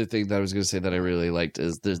other thing that I was gonna say that I really liked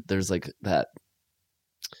is there's like that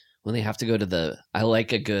when they have to go to I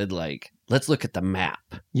like a good like let's look at the map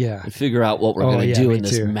Yeah. and figure out what we're gonna do me in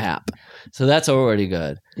this too. map. So that's already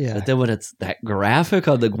good. Yeah. But then when it's that graphic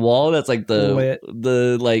on the wall, that's like Lit.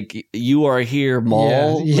 the like you are here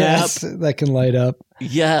mall map. Yes. That can light up.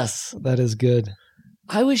 Yes. That is good.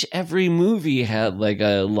 I wish every movie had like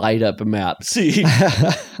a light up map. See,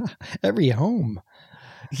 Every home.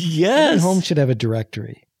 yes, Every home should have a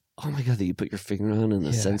directory. Oh my god, that you put your finger on and the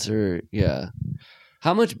Yeah. sensor. Yeah.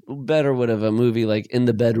 How much better would have a movie like In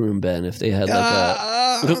the Bedroom been if they had like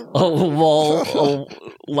a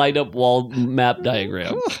light up wall map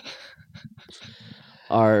diagram?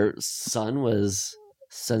 Our son was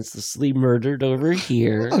senselessly murdered over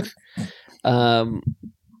here.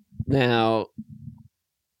 Now,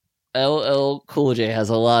 LL Cool J has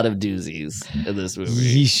a lot of doozies in this movie.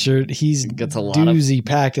 He's Gets a lot doozy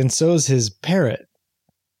packed, and so is his parrot.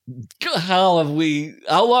 How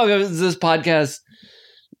long has this podcast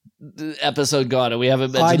episode gone and we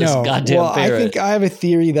haven't mentioned this goddamn parrot? I think I have a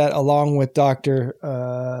theory that along with Dr.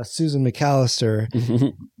 Susan McAllister,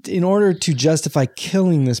 in order to justify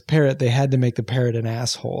killing this parrot, they had to make the parrot an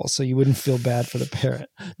asshole so you wouldn't feel bad for the parrot.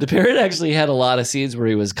 The parrot actually had a lot of scenes where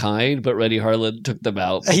he was kind, but Rennie Harlan took them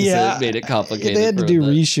out because it made it complicated. They had to do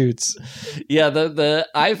reshoots. Yeah,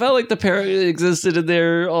 I felt like the parrot existed in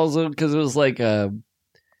there also because it was like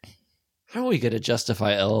how are we going to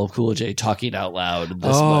justify LL Cool J talking out loud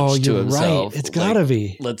this much to himself? Right. It's got to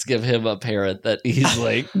be. Let's give him a parrot that he's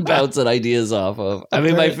like bouncing ideas off of. I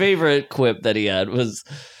mean, my favorite quip that he had was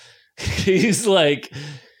he's like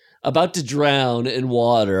about to drown in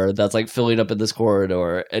water that's like filling up in this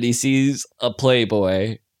corridor, and he sees a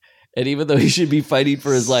Playboy. And even though he should be fighting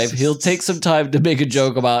for his life, he'll take some time to make a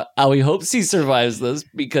joke about how he hopes he survives this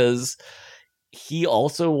because he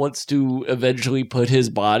also wants to eventually put his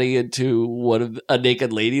body into a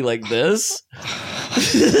naked lady like this.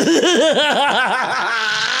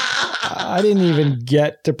 I didn't even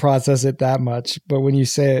get to process it that much, but when you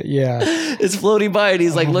say it, yeah. It's floating by and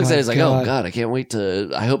he's like, looks at it, he's like, God. oh God, I can't wait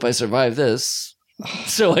I hope I survive this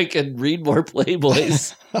so I can read more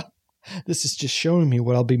Playboys. This is just showing me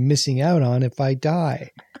what I'll be missing out on if I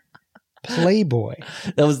die. Playboy.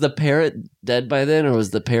 That was the parrot dead by then, or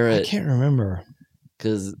was the parrot? I can't remember.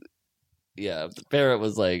 Because, yeah, the parrot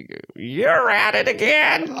was like, "You're at it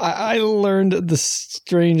again." I learned the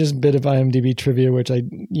strangest bit of IMDb trivia, which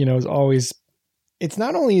is always. It's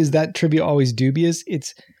not only is that trivia always dubious,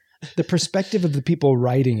 it's the perspective of the people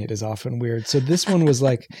writing it is often weird. So this one was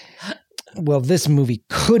like, well, this movie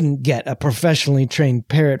couldn't get a professionally trained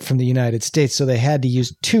parrot from the United States, so they had to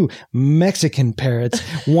use 2 Mexican parrots,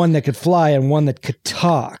 one that could fly and one that could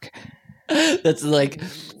talk. That's like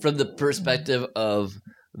from the perspective of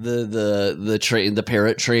the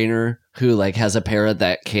parrot trainer who like has a parrot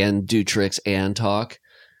that can do tricks and talk.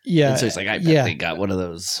 Yeah. And so he's like, I bet they got one of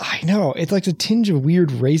those. I know. It's like a tinge of weird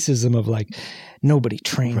racism of like, nobody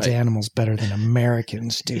trains animals better than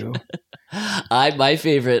Americans do. My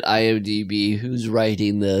favorite IMDb who's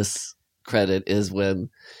writing this credit is when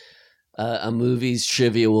a movie's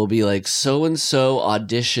trivia will be like, so-and-so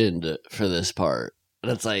auditioned for this part.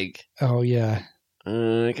 And it's like, oh, yeah.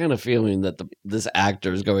 I kind of feeling that this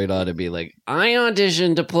actor is going on to be like, I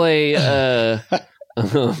auditioned to play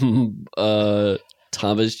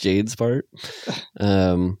Thomas Jane's part.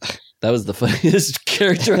 That was the funniest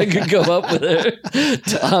character I could come up with there.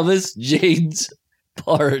 Thomas Jane's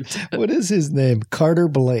part. What is his name? Carter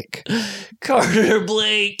Blake. Carter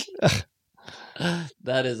Blake.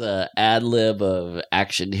 That is a ad lib of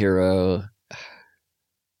action hero.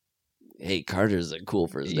 Hey, Carter's a cool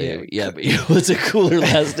first name. Yeah, but what's a cooler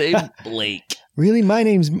last name? Blake. Really?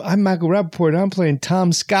 I'm Michael Rappaport. And I'm playing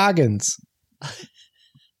Tom Scoggins.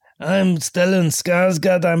 I'm Stellan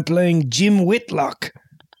Skarsgård. I'm playing Jim Whitlock.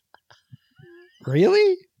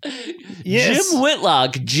 Really? Yes. Jim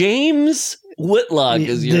Whitlock. James Whitlock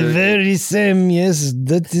is your... The very same, yes.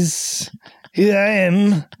 That is... Here I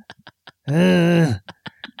am. A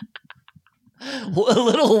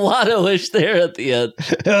little Watto-ish there at the end.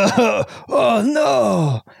 Oh,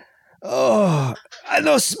 no. Oh,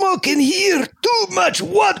 no smoke in here. Too much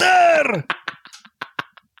water.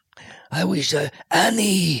 I wish,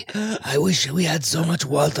 Annie, I wish we had so much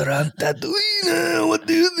water on Tatooine. What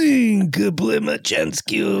do you think? Play my chance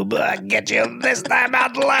cube. I get you this time,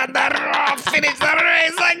 Outlander. Oh, finish the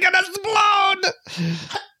race. I'm gonna explode.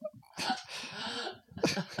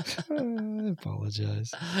 I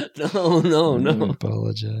apologize. No. I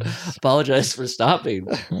apologize. Apologize for stopping.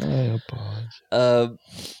 I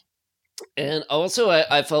apologize. And also,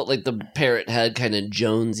 I felt like the parrot had kind of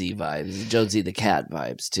Jonesy vibes, Jonesy the cat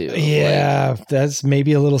vibes too. Yeah, like, that's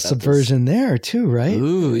maybe a little subversion there too, right?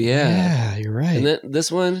 Ooh, yeah. Yeah, you're right. And then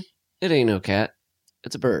this one, it ain't no cat.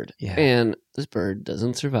 It's a bird. Yeah. And this bird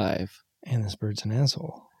doesn't survive. And this bird's an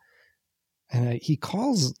asshole. And he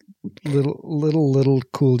calls little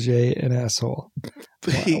Cool J an asshole.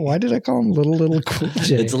 Why did I call him little Cool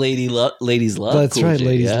J? It's ladies love. That's Cool right, J,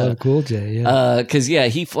 ladies love Cool J. Yeah, because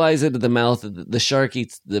he flies into the mouth. The shark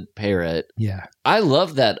eats the parrot. Yeah, I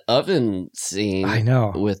love that oven scene. I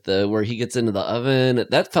know with where he gets into the oven.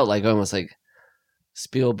 That felt like almost like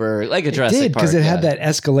Spielberg, like a Jurassic Park. Because it had that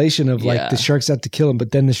escalation of like the shark's out to kill him,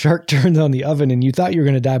 but then the shark turns on the oven, and you thought you were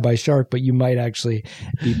going to die by shark, but you might actually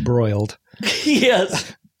be broiled.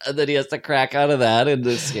 Yes. And then he has to crack out of that and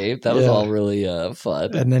escape. That was all really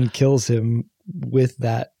fun. And then kills him with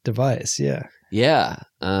that device. Yeah. Yeah.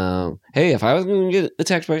 Hey, if I was going to get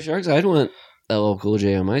attacked by sharks, I'd want LL Cool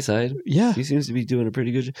J on my side. Yeah. He seems to be doing a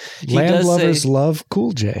pretty good job. Land lovers love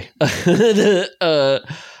Cool J. I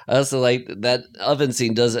also like that oven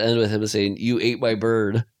scene does end with him saying, "You ate my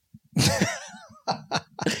bird."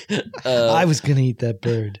 I was going to eat that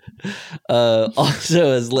bird.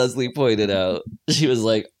 Also, as Leslie pointed out, she was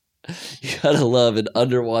like, "You gotta love an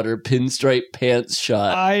underwater pinstripe pants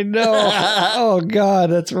shot." I know. Oh, God,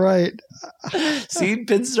 that's right. Seeing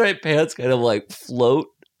pinstripe pants kind of like float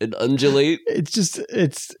and undulate. It's just,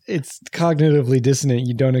 it's cognitively dissonant.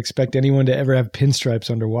 You don't expect anyone to ever have pinstripes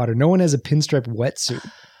underwater. No one has a pinstripe wetsuit.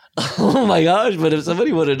 Oh my gosh, but if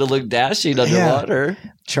somebody wanted to look dashing underwater.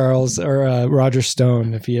 Yeah. Charles or Roger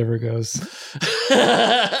Stone, if he ever goes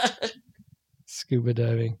scuba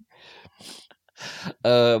diving.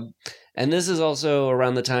 And this is also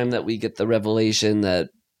around the time that we get the revelation that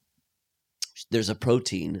there's a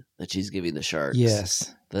protein that she's giving the sharks.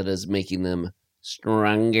 Yes. That is making them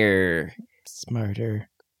stronger, smarter,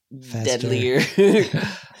 faster. deadlier.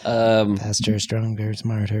 Faster, stronger,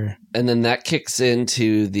 smarter. And then that kicks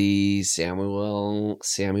into the Samuel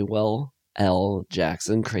L.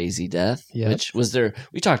 Jackson crazy death. Yep. Which was there?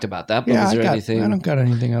 We talked about that, but was there anything? I don't got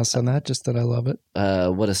anything else on that. Just that I love it.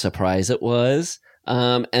 What a surprise it was.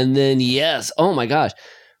 And then yes, oh my gosh,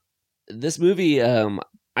 this movie.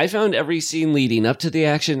 I found every scene leading up to the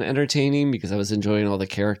action entertaining because I was enjoying all the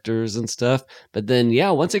characters and stuff. But then,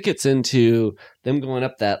 yeah, once it gets into them going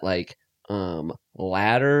up that like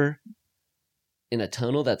ladder in a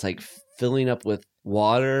tunnel that's like filling up with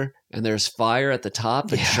water and there's fire at the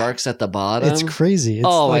top and sharks at the bottom. It's crazy. It's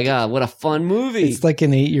my God, what a fun movie. It's like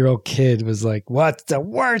an 8-year-old kid was like, what's the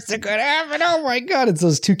worst that could happen? Oh my God. It's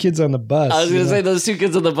those two kids on the bus. I was going to say those two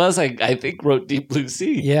kids on the bus, I think wrote Deep Blue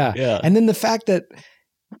Sea. Yeah. And then the fact that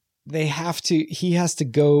he has to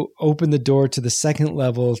go open the door to the second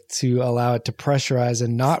level to allow it to pressurize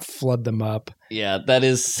and not flood them up. Yeah, that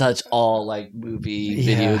is such all like movie,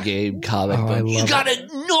 video game, comic book. You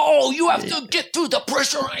have to get through the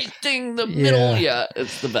pressurized thing, the middle. Yeah,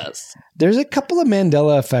 it's the best. There's a couple of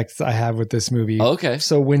Mandela effects I have with this movie. Okay.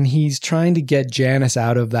 So when he's trying to get Janice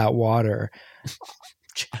out of that water,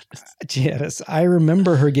 Janice, I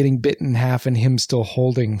remember her getting bit in half and him still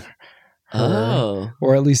holding her.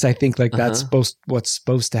 Or at least I think like that's what's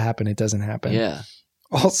supposed to happen. It doesn't happen. Yeah.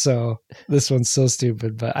 Also, this one's so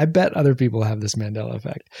stupid, but I bet other people have this Mandela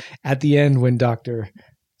effect. At the end, when Dr.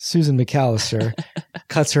 Susan McAllister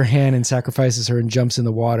cuts her hand and sacrifices her and jumps in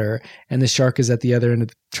the water, and the shark is at the other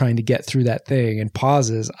end trying to get through that thing and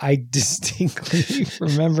pauses, I distinctly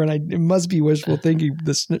remember, and it must be wishful thinking,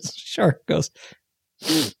 the shark goes...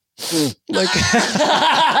 like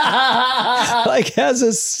has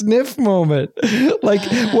a sniff moment, like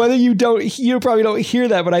whether you probably don't hear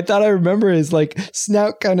that, but I thought I remember his like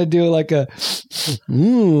snout kind of do like a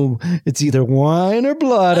it's either wine or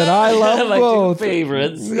blood, and I love like both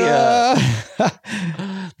favorites. Yeah,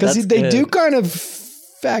 because they do kind of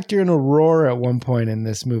factor in a roar at one point in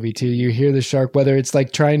this movie too. You hear the shark, whether it's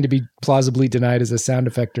like trying to be plausibly denied as a sound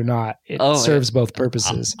effect or not. It serves both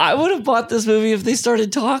purposes. I would have bought this movie if they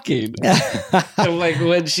started talking. Like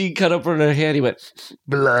when she cut open her hand, he went,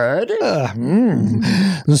 "Blood,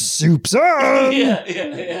 soup's on,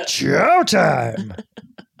 yeah. Chow time.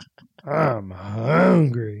 I'm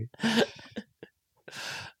hungry."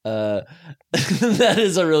 That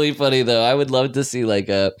is a really funny though. I would love to see like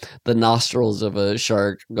the nostrils of a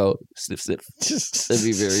shark go sniff sniff. That'd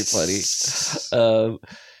be very funny.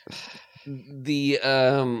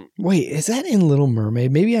 Wait, is that in Little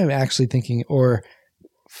Mermaid? Maybe I'm actually thinking, or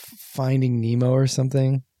Finding Nemo or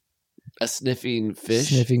something. A sniffing fish,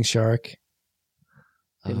 sniffing shark.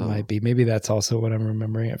 It might be. Maybe that's also what I'm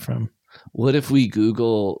remembering it from. What if we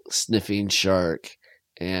Google sniffing shark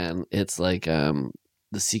and it's like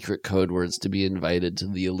the secret code words to be invited to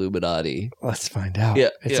the Illuminati? Let's find out. Yeah,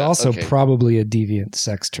 it's also probably a deviant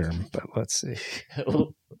sex term, but let's see.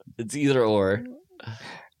 It's either or.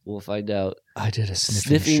 We'll find out. I did a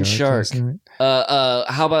sniffing shark.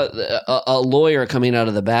 How about a lawyer coming out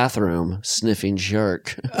of the bathroom sniffing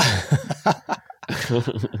shark?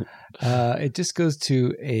 It just goes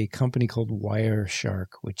to a company called Wireshark,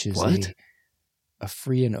 which is a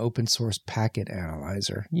free and open source packet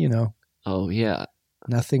analyzer. You know. Oh yeah.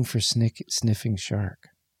 Nothing for sniffing shark.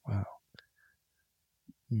 Wow.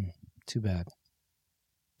 Too bad.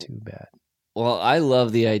 Well, I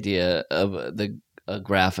love the idea of a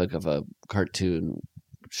graphic of a cartoon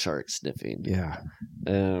shark sniffing. Yeah.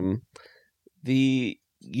 You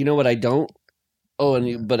know what I don't?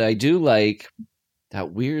 But I do like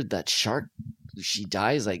that shark. She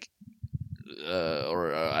dies like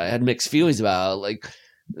I had mixed feelings about, like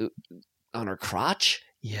on her crotch.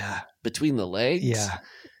 Yeah. Between the legs. Yeah.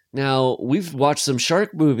 Now, we've watched some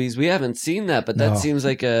shark movies. We haven't seen that, but that seems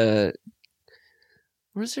like where's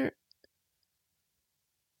there?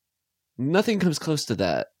 Nothing comes close to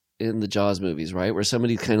that in the Jaws movies, right? Where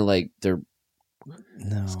somebody's kind of like, they're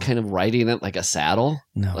kind of riding it like a saddle,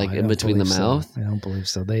 like in between the mouth. I don't believe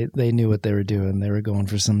so. They knew what they were doing. They were going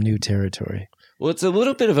for some new territory. Well, it's a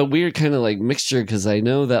little bit of a weird kind of like mixture, because I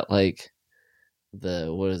know that like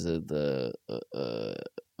the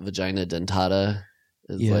vagina dentata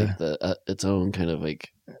is like the its own kind of like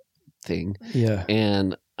thing. Yeah.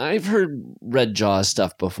 And I've read Jaws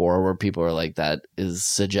stuff before where people are like, that is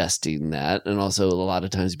suggesting that. And also a lot of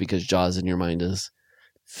times because Jaws in your mind is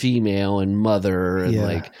female and mother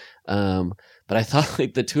and but I thought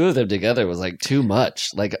like the two of them together was like too much.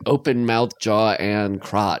 Like open mouth, jaw, and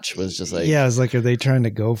crotch was just like, yeah, it's like, are they trying to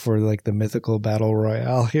go for like the mythical battle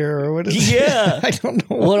royale here or what is it? I don't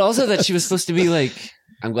know. Well, also that she was supposed to be like,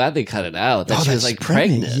 I'm glad they cut it out, that she was like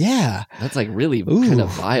pregnant. Yeah. That's like really kind of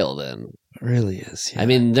vile then. It really is. Yeah. I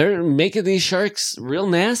mean, they're making these sharks real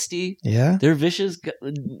nasty. Yeah. They're vicious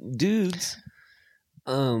dudes.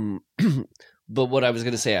 But what I was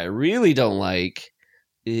going to say I really don't like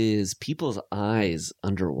is people's eyes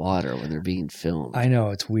underwater when they're being filmed. I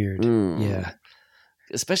know, it's weird. Yeah.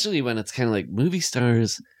 Especially when it's kind of like movie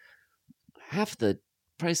stars, half the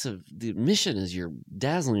price of the admission is your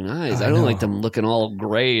dazzling eyes. I don't like them looking all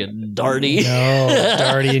gray and darty. No,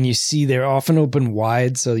 darty, and you see they're often open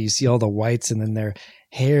wide, so you see all the whites, and then their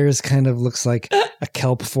hairs kind of looks like a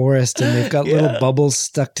kelp forest, and they've got little bubbles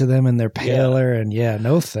stuck to them, and they're paler, and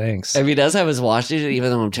no thanks. I mean, as I was watching it,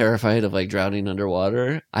 even though I'm terrified of like drowning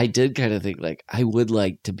underwater, I did kind of think like I would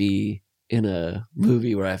like to be in a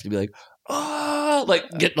movie where I have to be like, like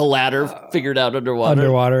getting a ladder figured out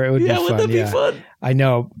underwater. It would be fun. Wouldn't that be fun? I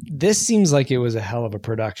know. This seems like it was a hell of a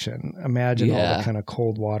production. Imagine all the kind of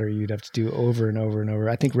cold water you'd have to do over and over and over.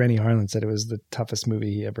 I think Rennie Harlan said it was the toughest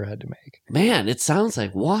movie he ever had to make. Man, it sounds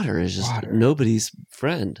like water is just nobody's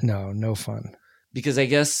friend. No fun. Because I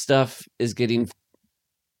guess stuff is getting,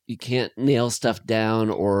 you can't nail stuff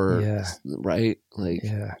down or, right? Like,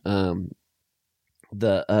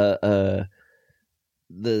 the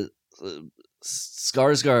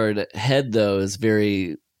Skarsgård head though is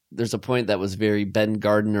very, there's a point that was very Ben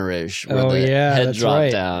Gardner-ish where the head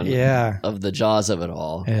dropped down of the jaws of it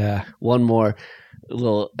all. Yeah. One more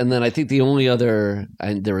little, and then I think the only other,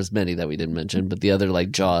 and there was many that we didn't mention, but the other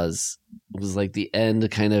like Jaws was like the end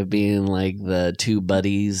kind of being like the two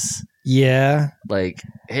buddies. Yeah. Like,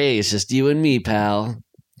 hey, it's just you and me, pal.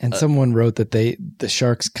 And someone wrote that the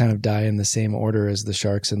sharks kind of die in the same order as the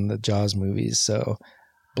sharks in the Jaws movies. So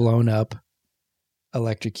blown up,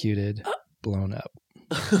 electrocuted, blown up.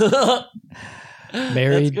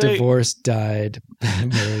 Married, divorced, died.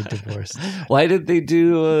 Married, divorced. Why did they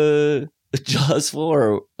do Jaws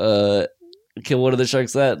 4? Kill one of the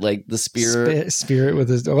sharks that? Like the Spirit with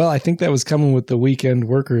his... Well, I think that was coming with the Weekend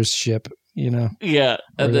Workers ship, you know? Yeah,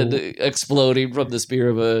 and then exploding from the spear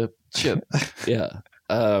of a ship. Yeah.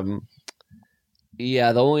 The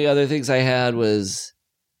only other things I had was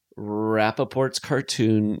Rappaport's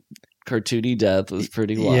cartoony death was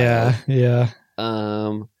pretty wild. Yeah.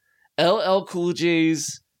 LL Cool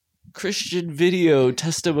J's Christian video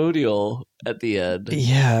testimonial at the end.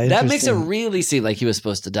 Yeah, that makes it really seem like he was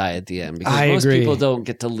supposed to die at the end, because most people don't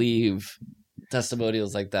get to leave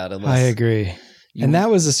testimonials like that unless. I agree. And that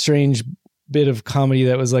was a strange bit of comedy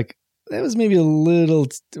that was like, that was maybe a little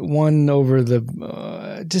one over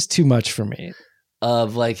the just too much for me.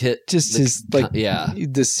 Of like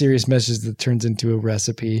the serious message that turns into a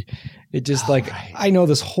recipe. It just I know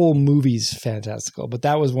this whole movie's fantastical, but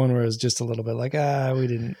that was one where it was just a little bit like, we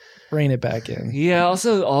didn't rein it back in. Yeah.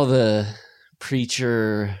 Also, all the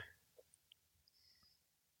preacher.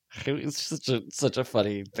 It's such a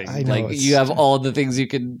funny thing. I know, like you have all the things you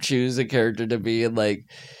can choose a character to be, and like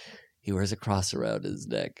he wears a cross around his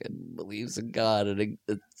neck and believes in God, and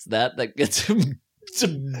it's that gets him to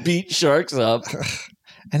beat sharks up.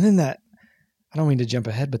 And then I don't mean to jump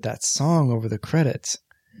ahead, but that song over the credits.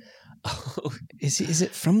 Is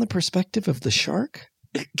it from the perspective of the shark?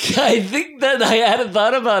 I think that I hadn't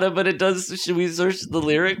thought about it, but it does. Should we search the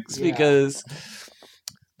lyrics? Yeah. Because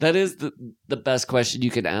that is the best question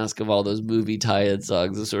you can ask of all those movie tie-in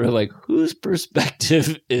songs. It's sort of like, whose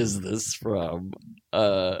perspective is this from?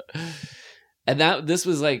 And this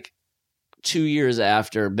was like 2 years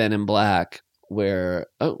after Men in Black, where,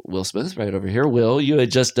 Will Smith right over here. Will, you had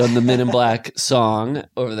just done the Men in Black song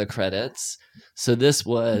over the credits. So this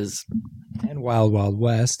was... And Wild Wild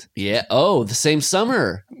West. Yeah. Oh, the same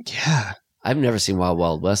summer. Yeah. I've never seen Wild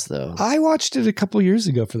Wild West though. I watched it a couple years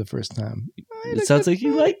ago for the first time. It sounds like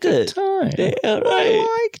you liked it. Time. Yeah, right.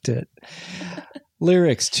 I liked it.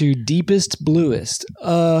 Lyrics to Deepest Bluest.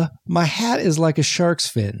 My hat is like a shark's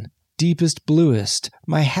fin. Deepest bluest.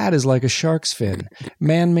 My hat is like a shark's fin.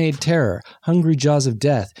 Man-made terror. Hungry jaws of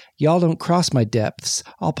death. Y'all don't cross my depths.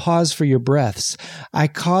 I'll pause for your breaths. I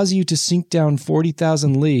cause you to sink down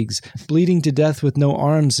 40,000 leagues, bleeding to death with no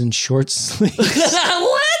arms and short sleeves.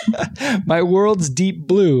 What? My world's deep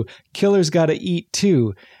blue. Killers gotta eat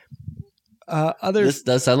too. This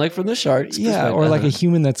does sound like from the sharks. Yeah, or like a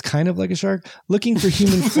human that's kind of like a shark. Looking for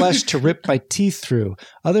human flesh to rip my teeth through.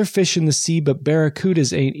 Other fish in the sea, but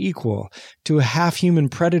barracudas ain't equal to a half-human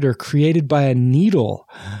predator created by a needle.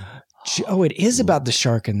 Oh, it is about the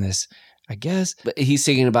shark in this, I guess. But he's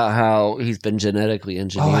singing about how he's been genetically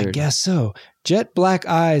engineered. Oh, I guess so. Jet black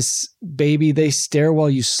eyes, baby, they stare while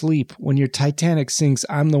you sleep. When your Titanic sinks,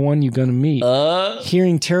 I'm the one you're gonna meet.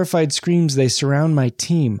 Hearing terrified screams, they surround my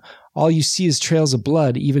team. All you see is trails of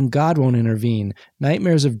blood. Even God won't intervene.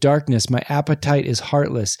 Nightmares of darkness. My appetite is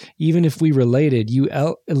heartless. Even if we related, you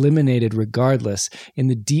eliminated regardless. In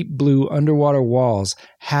the deep blue underwater walls,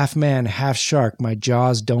 half man, half shark, my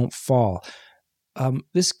jaws don't fall.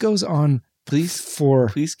 This goes on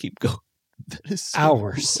Please keep going. That is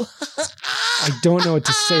hours. I don't know what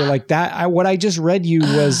to say. Like that, what I just read you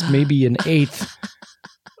was maybe an eighth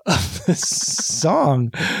of the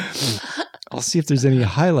song. I'll see if there's any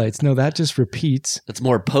highlights. No, that just repeats. It's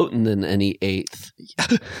more potent than any eighth.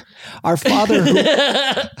 Our Father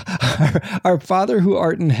who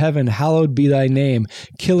art in heaven, hallowed be thy name.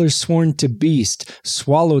 Killers sworn to beast,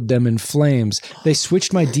 swallowed them in flames. They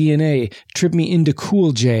switched my DNA, tripped me into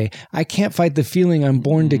Cool J. I can't fight the feeling I'm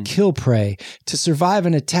born to kill prey. To survive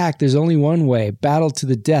an attack, there's only one way. Battle to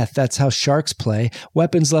the death, that's how sharks play.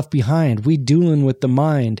 Weapons left behind, we dueling with the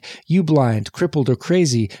mind. You blind, crippled or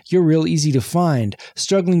crazy, you're real easy to find.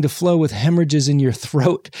 Struggling to flow with hemorrhages in your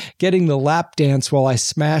throat. Getting the lap dance while I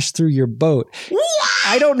smash through your boat.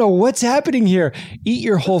 I don't know what's happening here. Eat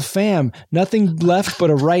your whole fam. Nothing left but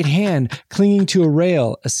a right hand clinging to a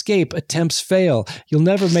rail. Escape, attempts fail. You'll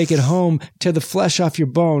never make it home. Tear the flesh off your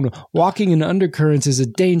bone. Walking in undercurrents is a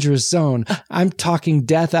dangerous zone. I'm talking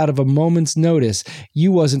death out of a moment's notice.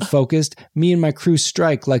 You wasn't focused. Me and my crew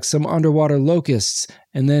strike like some underwater locusts.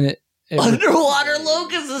 And then it Underwater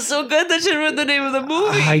Locust is so good. That should have been the name of the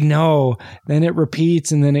movie. I know. Then it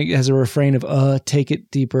repeats, and then it has a refrain of, take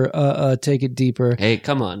it deeper, take it deeper. Hey,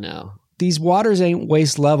 come on now. These waters ain't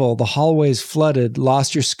waist level. The hallway's flooded.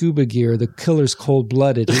 Lost your scuba gear. The killer's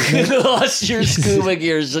cold-blooded. Lost your scuba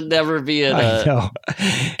gear should never be in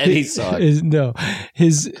any song.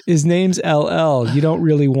 His name's LL. You don't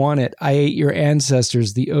really want it. I ate your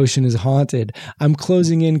ancestors. The ocean is haunted. I'm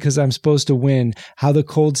closing in because I'm supposed to win. How the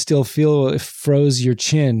cold still feel if froze your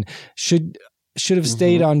chin. Should have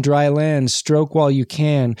stayed on dry land. Stroke while you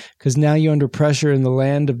can, because now you're under pressure in the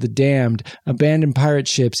land of the damned. Abandoned pirate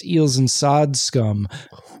ships, eels and sod scum.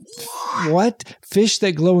 What? Fish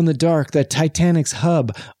that glow in the dark, that Titanic's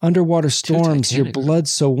hub. Underwater storms, your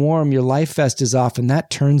blood's so warm, your life vest is off, and that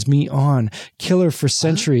turns me on. Killer for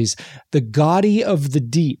centuries. The Gotti of the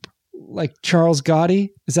Deep. Like Charles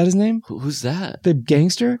Gotti? Is that his name? Who's that? The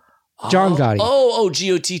gangster? John Gotti.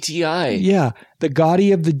 Gotti. Yeah, the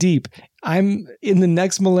Gotti of the Deep. I'm in the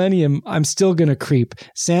next millennium. I'm still going to creep.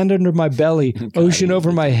 Sand under my belly, ocean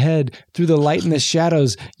over my head. Through the light and the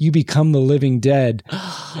shadows, you become the living dead.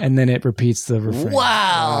 And then it repeats the refrain.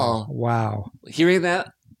 Wow. Hearing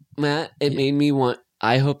that, Matt, it made me want,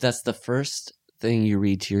 I hope that's the first thing you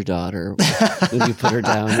read to your daughter when you put her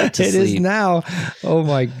down to sleep. It is now. Oh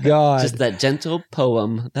my God. Just that gentle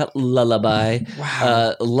poem, that lullaby.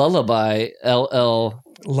 Wow. Lullaby,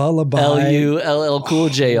 Lullaby. LULL Cool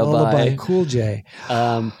J. Lullaby Cool J.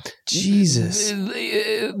 Jesus.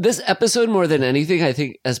 This episode, more than anything, I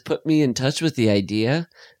think has put me in touch with the idea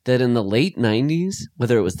that in the late 90s,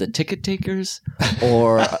 whether it was the Ticket Takers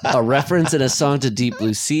or a reference in a song to Deep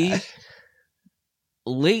Blue Sea,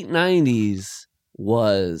 late 90s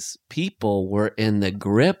was people were in the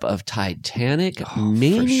grip of Titanic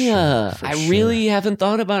mania. For I sure. really haven't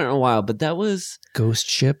thought about it in a while, but that was... Ghost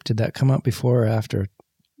Ship, did that come out before or after?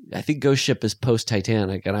 I think Ghost Ship is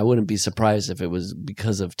post-Titanic, and I wouldn't be surprised if it was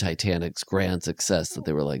because of Titanic's grand success that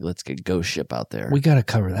they were like, let's get Ghost Ship out there. We got to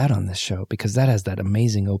cover that on this show because that has that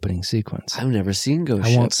amazing opening sequence. I've never seen Ghost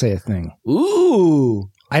Ship. I won't say a thing. Ooh!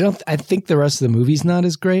 I think the rest of the movie's not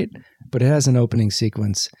as great, but it has an opening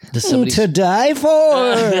sequence. To die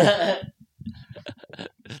for!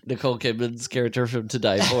 Nicole Kidman's character from To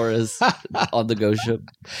Die For is on the Ghost Ship.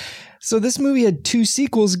 So this movie had 2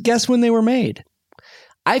 sequels. Guess when they were made?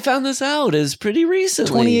 I found this out as pretty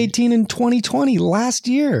recently. 2018 and 2020, last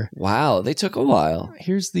year. Wow, they took a while.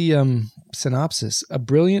 Here's the synopsis.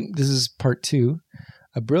 This is part 2.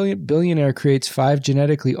 A brilliant billionaire creates 5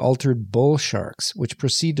 genetically altered bull sharks, which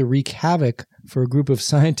proceed to wreak havoc for a group of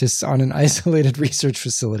scientists on an isolated research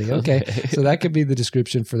facility. Okay. So that could be the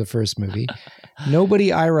description for the first movie.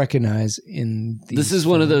 Nobody I recognize in This is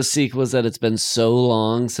one of those sequels that it's been so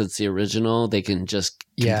long since the original, they can just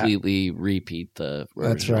completely repeat the original.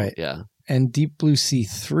 That's right. Yeah. And Deep Blue Sea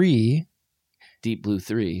 3. Deep Blue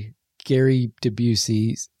 3. Gary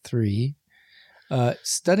Debussy 3.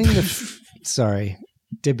 Studying the... sorry.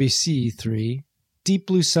 Debussy 3, Deep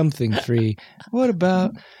Blue Something 3. What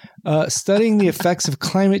about studying the effects of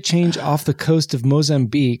climate change off the coast of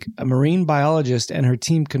Mozambique? A marine biologist and her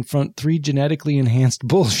team confront 3 genetically enhanced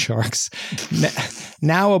bull sharks.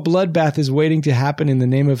 Now a bloodbath is waiting to happen in the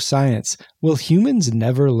name of science. Will humans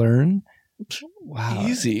never learn? Wow.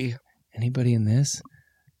 Easy. Anybody in this?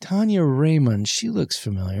 Tanya Raymond. She looks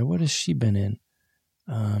familiar. What has she been in?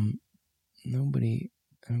 Nobody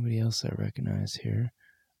else I recognize here.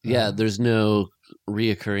 Yeah, there's no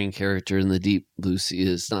reoccurring character in the Deep Blue Sea.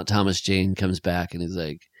 It's not Thomas Jane comes back and he's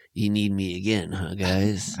like, "You need me again, huh,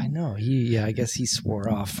 guys?" I know. I guess he swore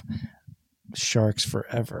off sharks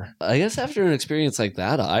forever. I guess after an experience like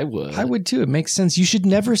that, I would. I would too. It makes sense. You should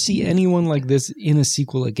never see anyone like this in a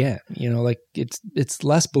sequel again. Like it's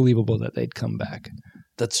less believable that they'd come back.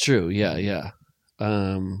 That's true. Yeah. You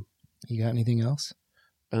got anything else?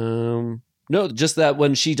 No, just that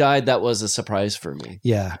when she died, that was a surprise for me.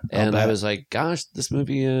 Yeah. And I was like, gosh, this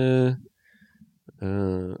movie had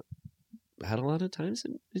a lot of times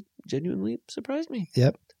it genuinely surprised me.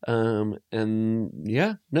 Yep. And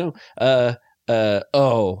yeah, no. The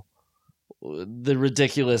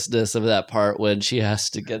ridiculousness of that part when she has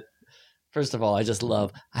to get, first of all, I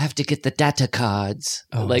have to get the data cards.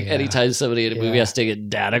 Anytime somebody in a movie has to get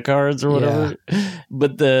data cards or whatever. Yeah.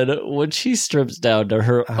 But then when she strips down to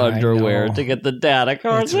her underwear to get the data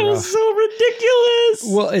cards, it was so ridiculous.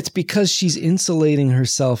 Well, it's because she's insulating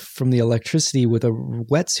herself from the electricity with a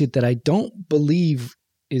wetsuit that I don't believe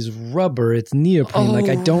is rubber. It's neoprene.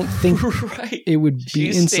 I don't think it would be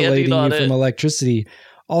insulating you from electricity.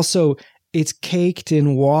 Also, it's caked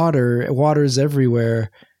in water. Water's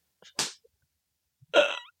everywhere.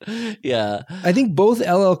 Yeah. I think both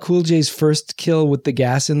LL Cool J's first kill with the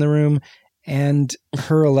gas in the room and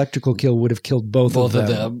her electrical kill would have killed both of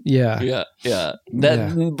them. Yeah.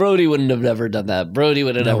 Brody wouldn't have never done that. Brody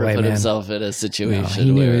would have never put himself in a situation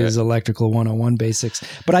he where... knew his electrical 101 basics.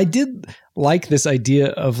 But I did like this idea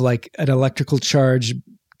of like an electrical charge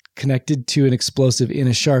connected to an explosive in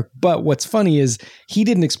a shark. But what's funny is he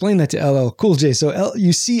didn't explain that to LL Cool J. So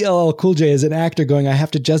you see LL Cool J as an actor going, I have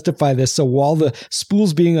to justify this. So while the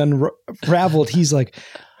spool's being unraveled, he's like,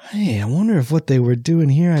 hey, I wonder if what they were doing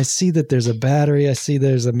here. I see that there's a battery. I see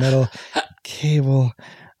there's a metal cable.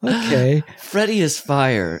 Okay. Freddy is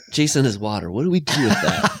fire. Jason is water. What do we do with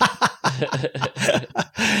that?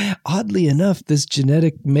 Oddly enough, this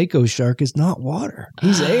genetic Mako shark is not water.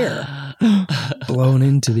 He's air. Blown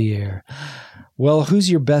into the air. Well, who's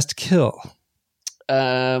your best kill?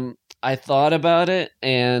 I thought about it,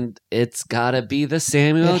 and it's got to be the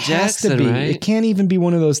Samuel Jackson, has to be. right? It can't even be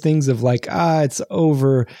one of those things of like, it's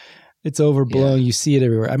overblown. Yeah. You see it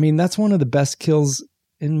everywhere. I mean, that's one of the best kills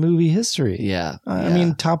in movie history. Yeah. I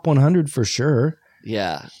mean, top 100 for sure.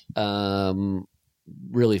 Yeah.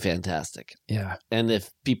 Really fantastic. Yeah. And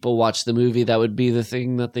if people watch the movie, that would be the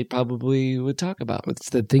thing that they probably would talk about.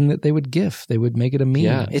 It's the thing that they would GIF. They would make it a meme.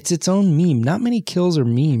 Yeah. It's its own meme. Not many kills are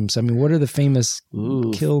memes. I mean, what are the famous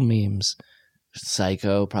kill memes?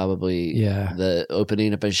 Psycho, probably. Yeah. The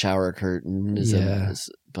opening up a shower curtain is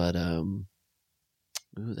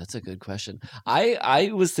that's a good question.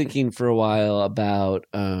 I was thinking for a while about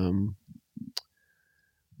when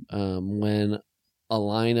a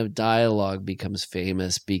line of dialogue becomes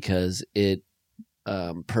famous because it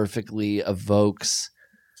perfectly evokes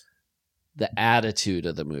the attitude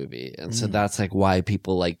of the movie. And so that's like why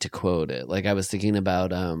people like to quote it. Like I was thinking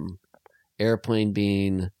about Airplane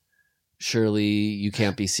being Surely You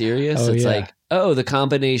Can't Be Serious. Like, the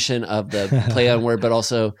combination of the play on word, but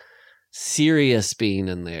also serious being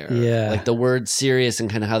in there. Yeah. Like the word serious and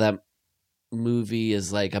kind of how that movie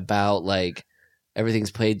is like about like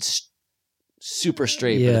everything's played super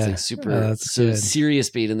straight, but it's like super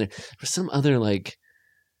serious beat in there. There's some other like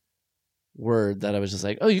word that I was just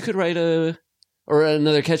like, you could write or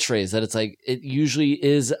another catchphrase that it's like it usually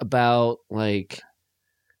is about like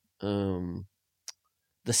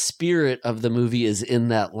the spirit of the movie is in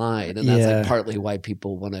that line, and that's like partly why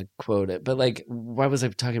people want to quote it. But like, why was I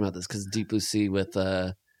talking about this? Because Deep Blue Sea with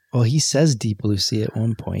well, he says Deep Blue Sea at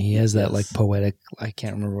one point. He has that like poetic. I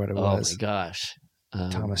can't remember what it was. Oh my gosh,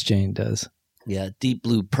 Thomas Jane does. Yeah, Deep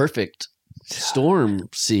Blue, perfect storm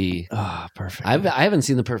sea. Oh, perfect. I haven't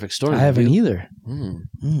seen The Perfect Storm. I haven't either. All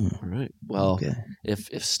right. Well,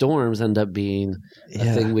 if storms end up being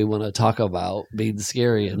a thing we want to talk about, being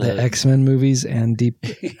scary, and the X-Men movies and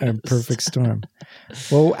Perfect Storm.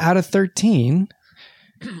 Well, out of 13,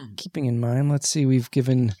 keeping in mind, let's see, we've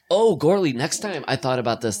given. Oh, Gorley! Next time I thought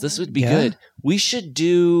about this. This would be good. We should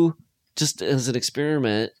do, just as an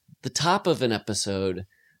experiment, the top of an episode.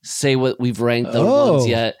 Say what we've ranked the ones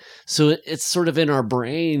yet. So it's sort of in our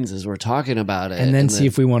brains as we're talking about it. And then see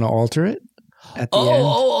if we want to alter it at the end.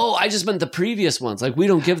 I just meant the previous ones. Like, we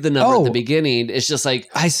don't give the number at the beginning. It's just like,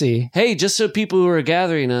 I see. Hey, just so people who are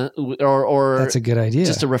gathering or that's a good idea.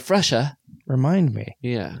 Just a refresher. Remind me.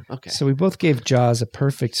 Yeah. Okay. So we both gave Jaws a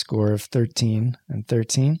perfect score of 13 and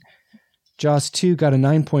 13. Jaws 2 got a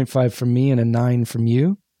 9.5 from me and a 9 from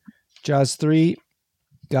you. Jaws 3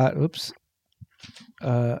 got,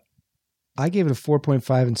 I gave it a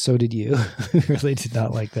 4.5 and so did you. Really did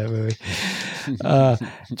not like that movie.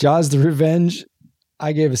 Jaws the Revenge,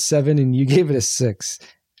 I gave a 7 and you gave it a 6.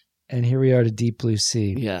 And here we are to Deep Blue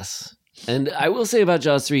Sea. Yes. And I will say about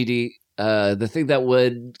Jaws 3D, the thing that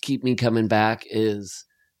would keep me coming back is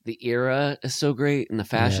the era is so great and the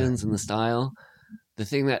fashions and the style. The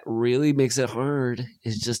thing that really makes it hard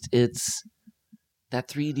is just that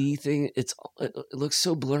 3D thing, it looks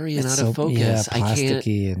so blurry and out of focus. Yeah,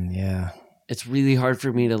 plasticky and it's really hard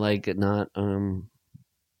for me to like not.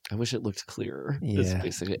 I wish it looked clearer. Yeah,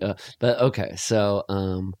 basically. But okay, so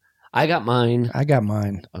I got mine.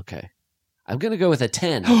 Okay, I'm gonna go with a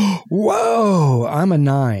 10. Whoa, I'm a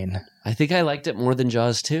 9. I think I liked it more than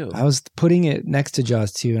Jaws 2. I was putting it next to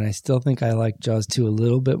Jaws 2, and I still think I like Jaws 2 a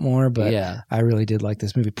little bit more. But I really did like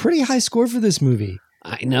this movie. Pretty high score for this movie.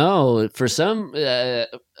 I know. For some,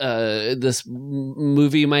 this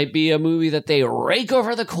movie might be a movie that they rake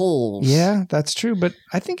over the coals. Yeah, that's true. But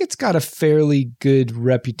I think it's got a fairly good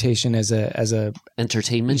reputation as a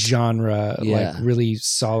entertainment genre, like really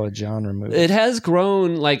solid genre movie. It has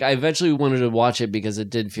grown. Like, I eventually wanted to watch it because it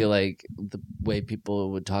did feel like the way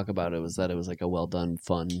people would talk about it was that it was like a well done,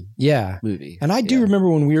 fun movie. And I do remember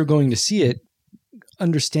when we were going to see it,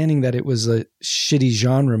 understanding that it was a shitty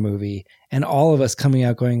genre movie and all of us coming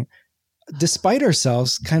out going, despite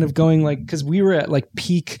ourselves, kind of going like, because we were at like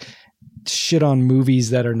peak shit on movies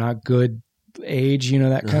that are not good age,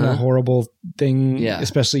 that kind of horrible thing,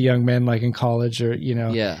 especially young men like in college or,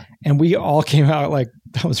 and we all came out like,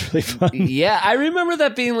 that was really fun. Yeah, I remember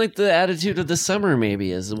that being like the attitude of the summer,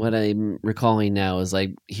 maybe, is what I'm recalling now, is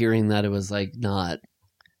like hearing that it was like not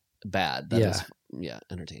bad. That was,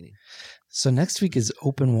 entertaining. So next week is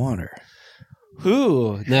Open Water.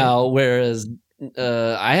 Now, whereas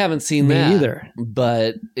I haven't seen that either,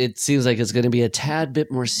 but it seems like it's going to be a tad bit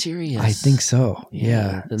more serious. I think so.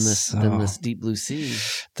 Yeah, than this Deep Blue Sea.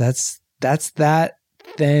 That's that.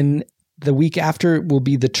 Then the week after will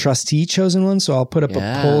be the trustee chosen one. So I'll put up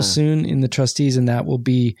a poll soon in the trustees, and that will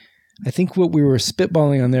be. I think what we were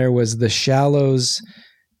spitballing on there was The Shallows.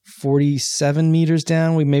 47 meters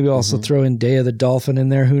down. We maybe also throw in Day of the Dolphin in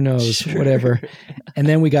there. Who knows? Whatever. And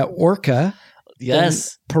then we got Orca.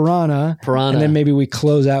 Yes. Piranha. And then maybe we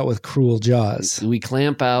close out with Cruel Jaws. We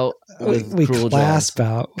clamp out with we Cruel clasp Jaws.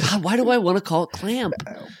 out. God, why do I want to call it clamp?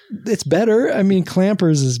 It's better. I mean,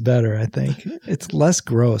 clampers is better, I think. It's less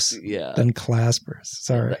gross than claspers.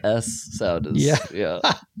 Sorry. The S sound is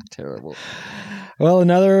terrible. Well,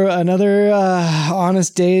 another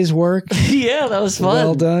honest day's work. Yeah, that was fun.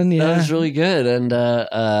 Well done. Yeah, that was really good. And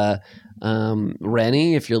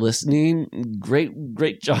Rennie, if you're listening,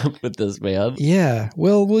 great job with this, man. Yeah.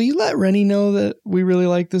 Well, will you let Rennie know that we really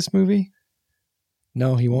like this movie?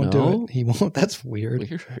 No, he won't do it. He won't. That's weird.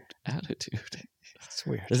 Weird attitude. It's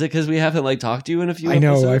weird. Is it because we haven't talked to you in a few? I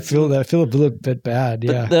know. Episodes? I feel a little bit bad.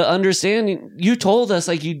 But the understanding, you told us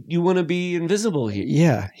you want to be invisible here.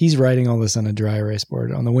 Yeah, he's writing all this on a dry erase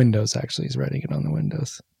board on the windows. Actually, he's writing it on the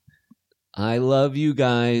windows. I love you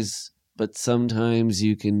guys, but sometimes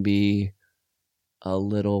you can be a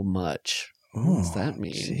little much. What's that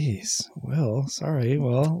mean? Jeez. Well, sorry.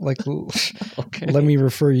 Well, okay. Let me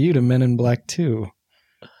refer you to Men in Black 2.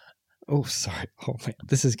 Oh, sorry. Oh man,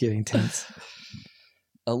 this is getting tense.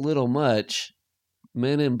 A little much.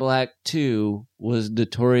 Men in Black 2 was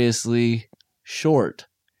notoriously short.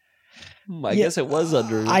 I guess it was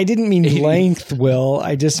under. I didn't mean length, Will.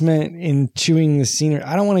 I just meant in chewing the scenery.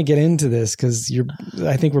 I don't want to get into this because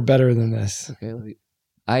I think we're better than this. Okay, let me.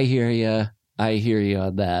 I hear you. I hear you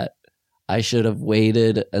on that. I should have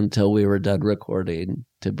waited until we were done recording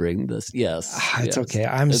to bring this. Yes. It's yes. okay.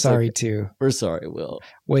 I'm sorry too. We're sorry, Will.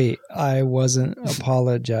 Wait, I wasn't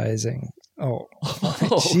apologizing. Oh,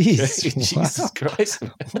 jeez. Okay. Jesus Christ. Oh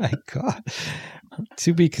my God.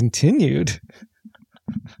 To be continued.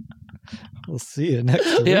 We'll see you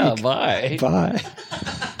next week. Yeah, bye. Bye.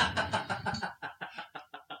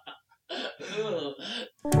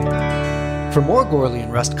 For more Gorley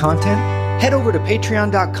and Rust content, head over to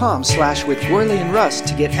patreon.com/withgorleyandrust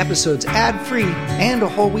to get episodes ad-free and a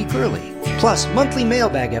whole week early. Plus, monthly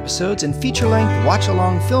mailbag episodes and feature-length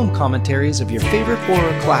watch-along film commentaries of your favorite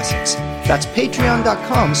horror classics. That's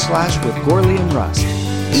patreon.com/withgorleyandrust.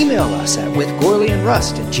 Email us at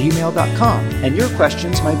withgorleyandrust@gmail.com, and your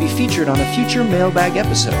questions might be featured on a future mailbag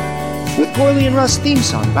episode. With Gorley and Rust theme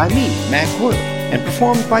song by me, Matt Gorley, and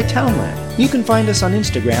performed by Townland. You can find us on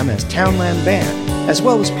Instagram as Townland Band, as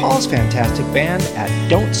well as Paul's fantastic band at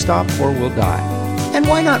Don't Stop or We'll Die. And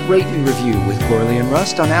why not rate and review With Gorley and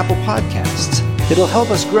Rust on Apple Podcasts? It'll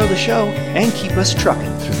help us grow the show and keep us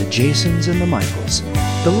trucking through the Jasons and the Michaels,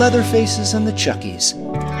 the Leatherfaces and the Chuckies,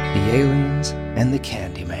 the aliens and the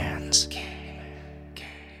Candymans.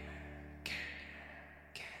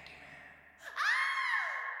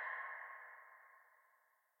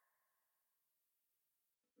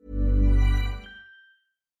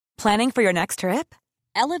 Planning for your next trip?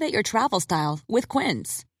 Elevate your travel style with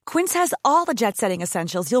Quince. Quince has all the jet-setting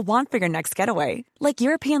essentials you'll want for your next getaway, like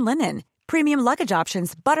European linen, premium luggage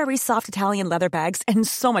options, buttery soft Italian leather bags, and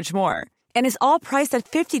so much more. And is all priced at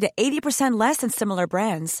 50 to 80% less than similar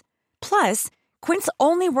brands. Plus, Quince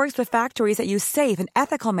only works with factories that use safe and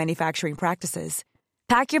ethical manufacturing practices.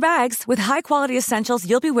 Pack your bags with high-quality essentials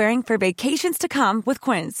you'll be wearing for vacations to come with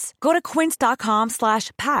Quince. Go to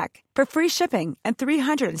quince.com/pack for free shipping and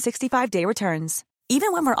 365-day returns.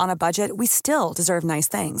 Even when we're on a budget, we still deserve nice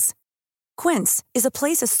things. Quince is a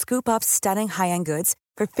place to scoop up stunning high-end goods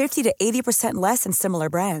for 50 to 80% less than similar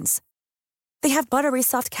brands. They have buttery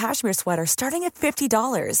soft cashmere sweaters starting at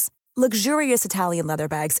 $50, luxurious Italian leather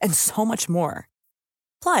bags, and so much more.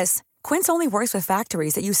 Plus, Quince only works with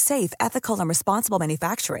factories that use safe, ethical, and responsible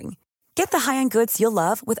manufacturing. Get the high-end goods you'll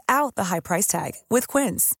love without the high price tag with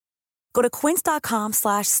Quince. Go to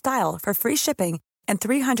quince.com/style for free shipping and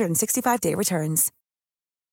 365-day returns.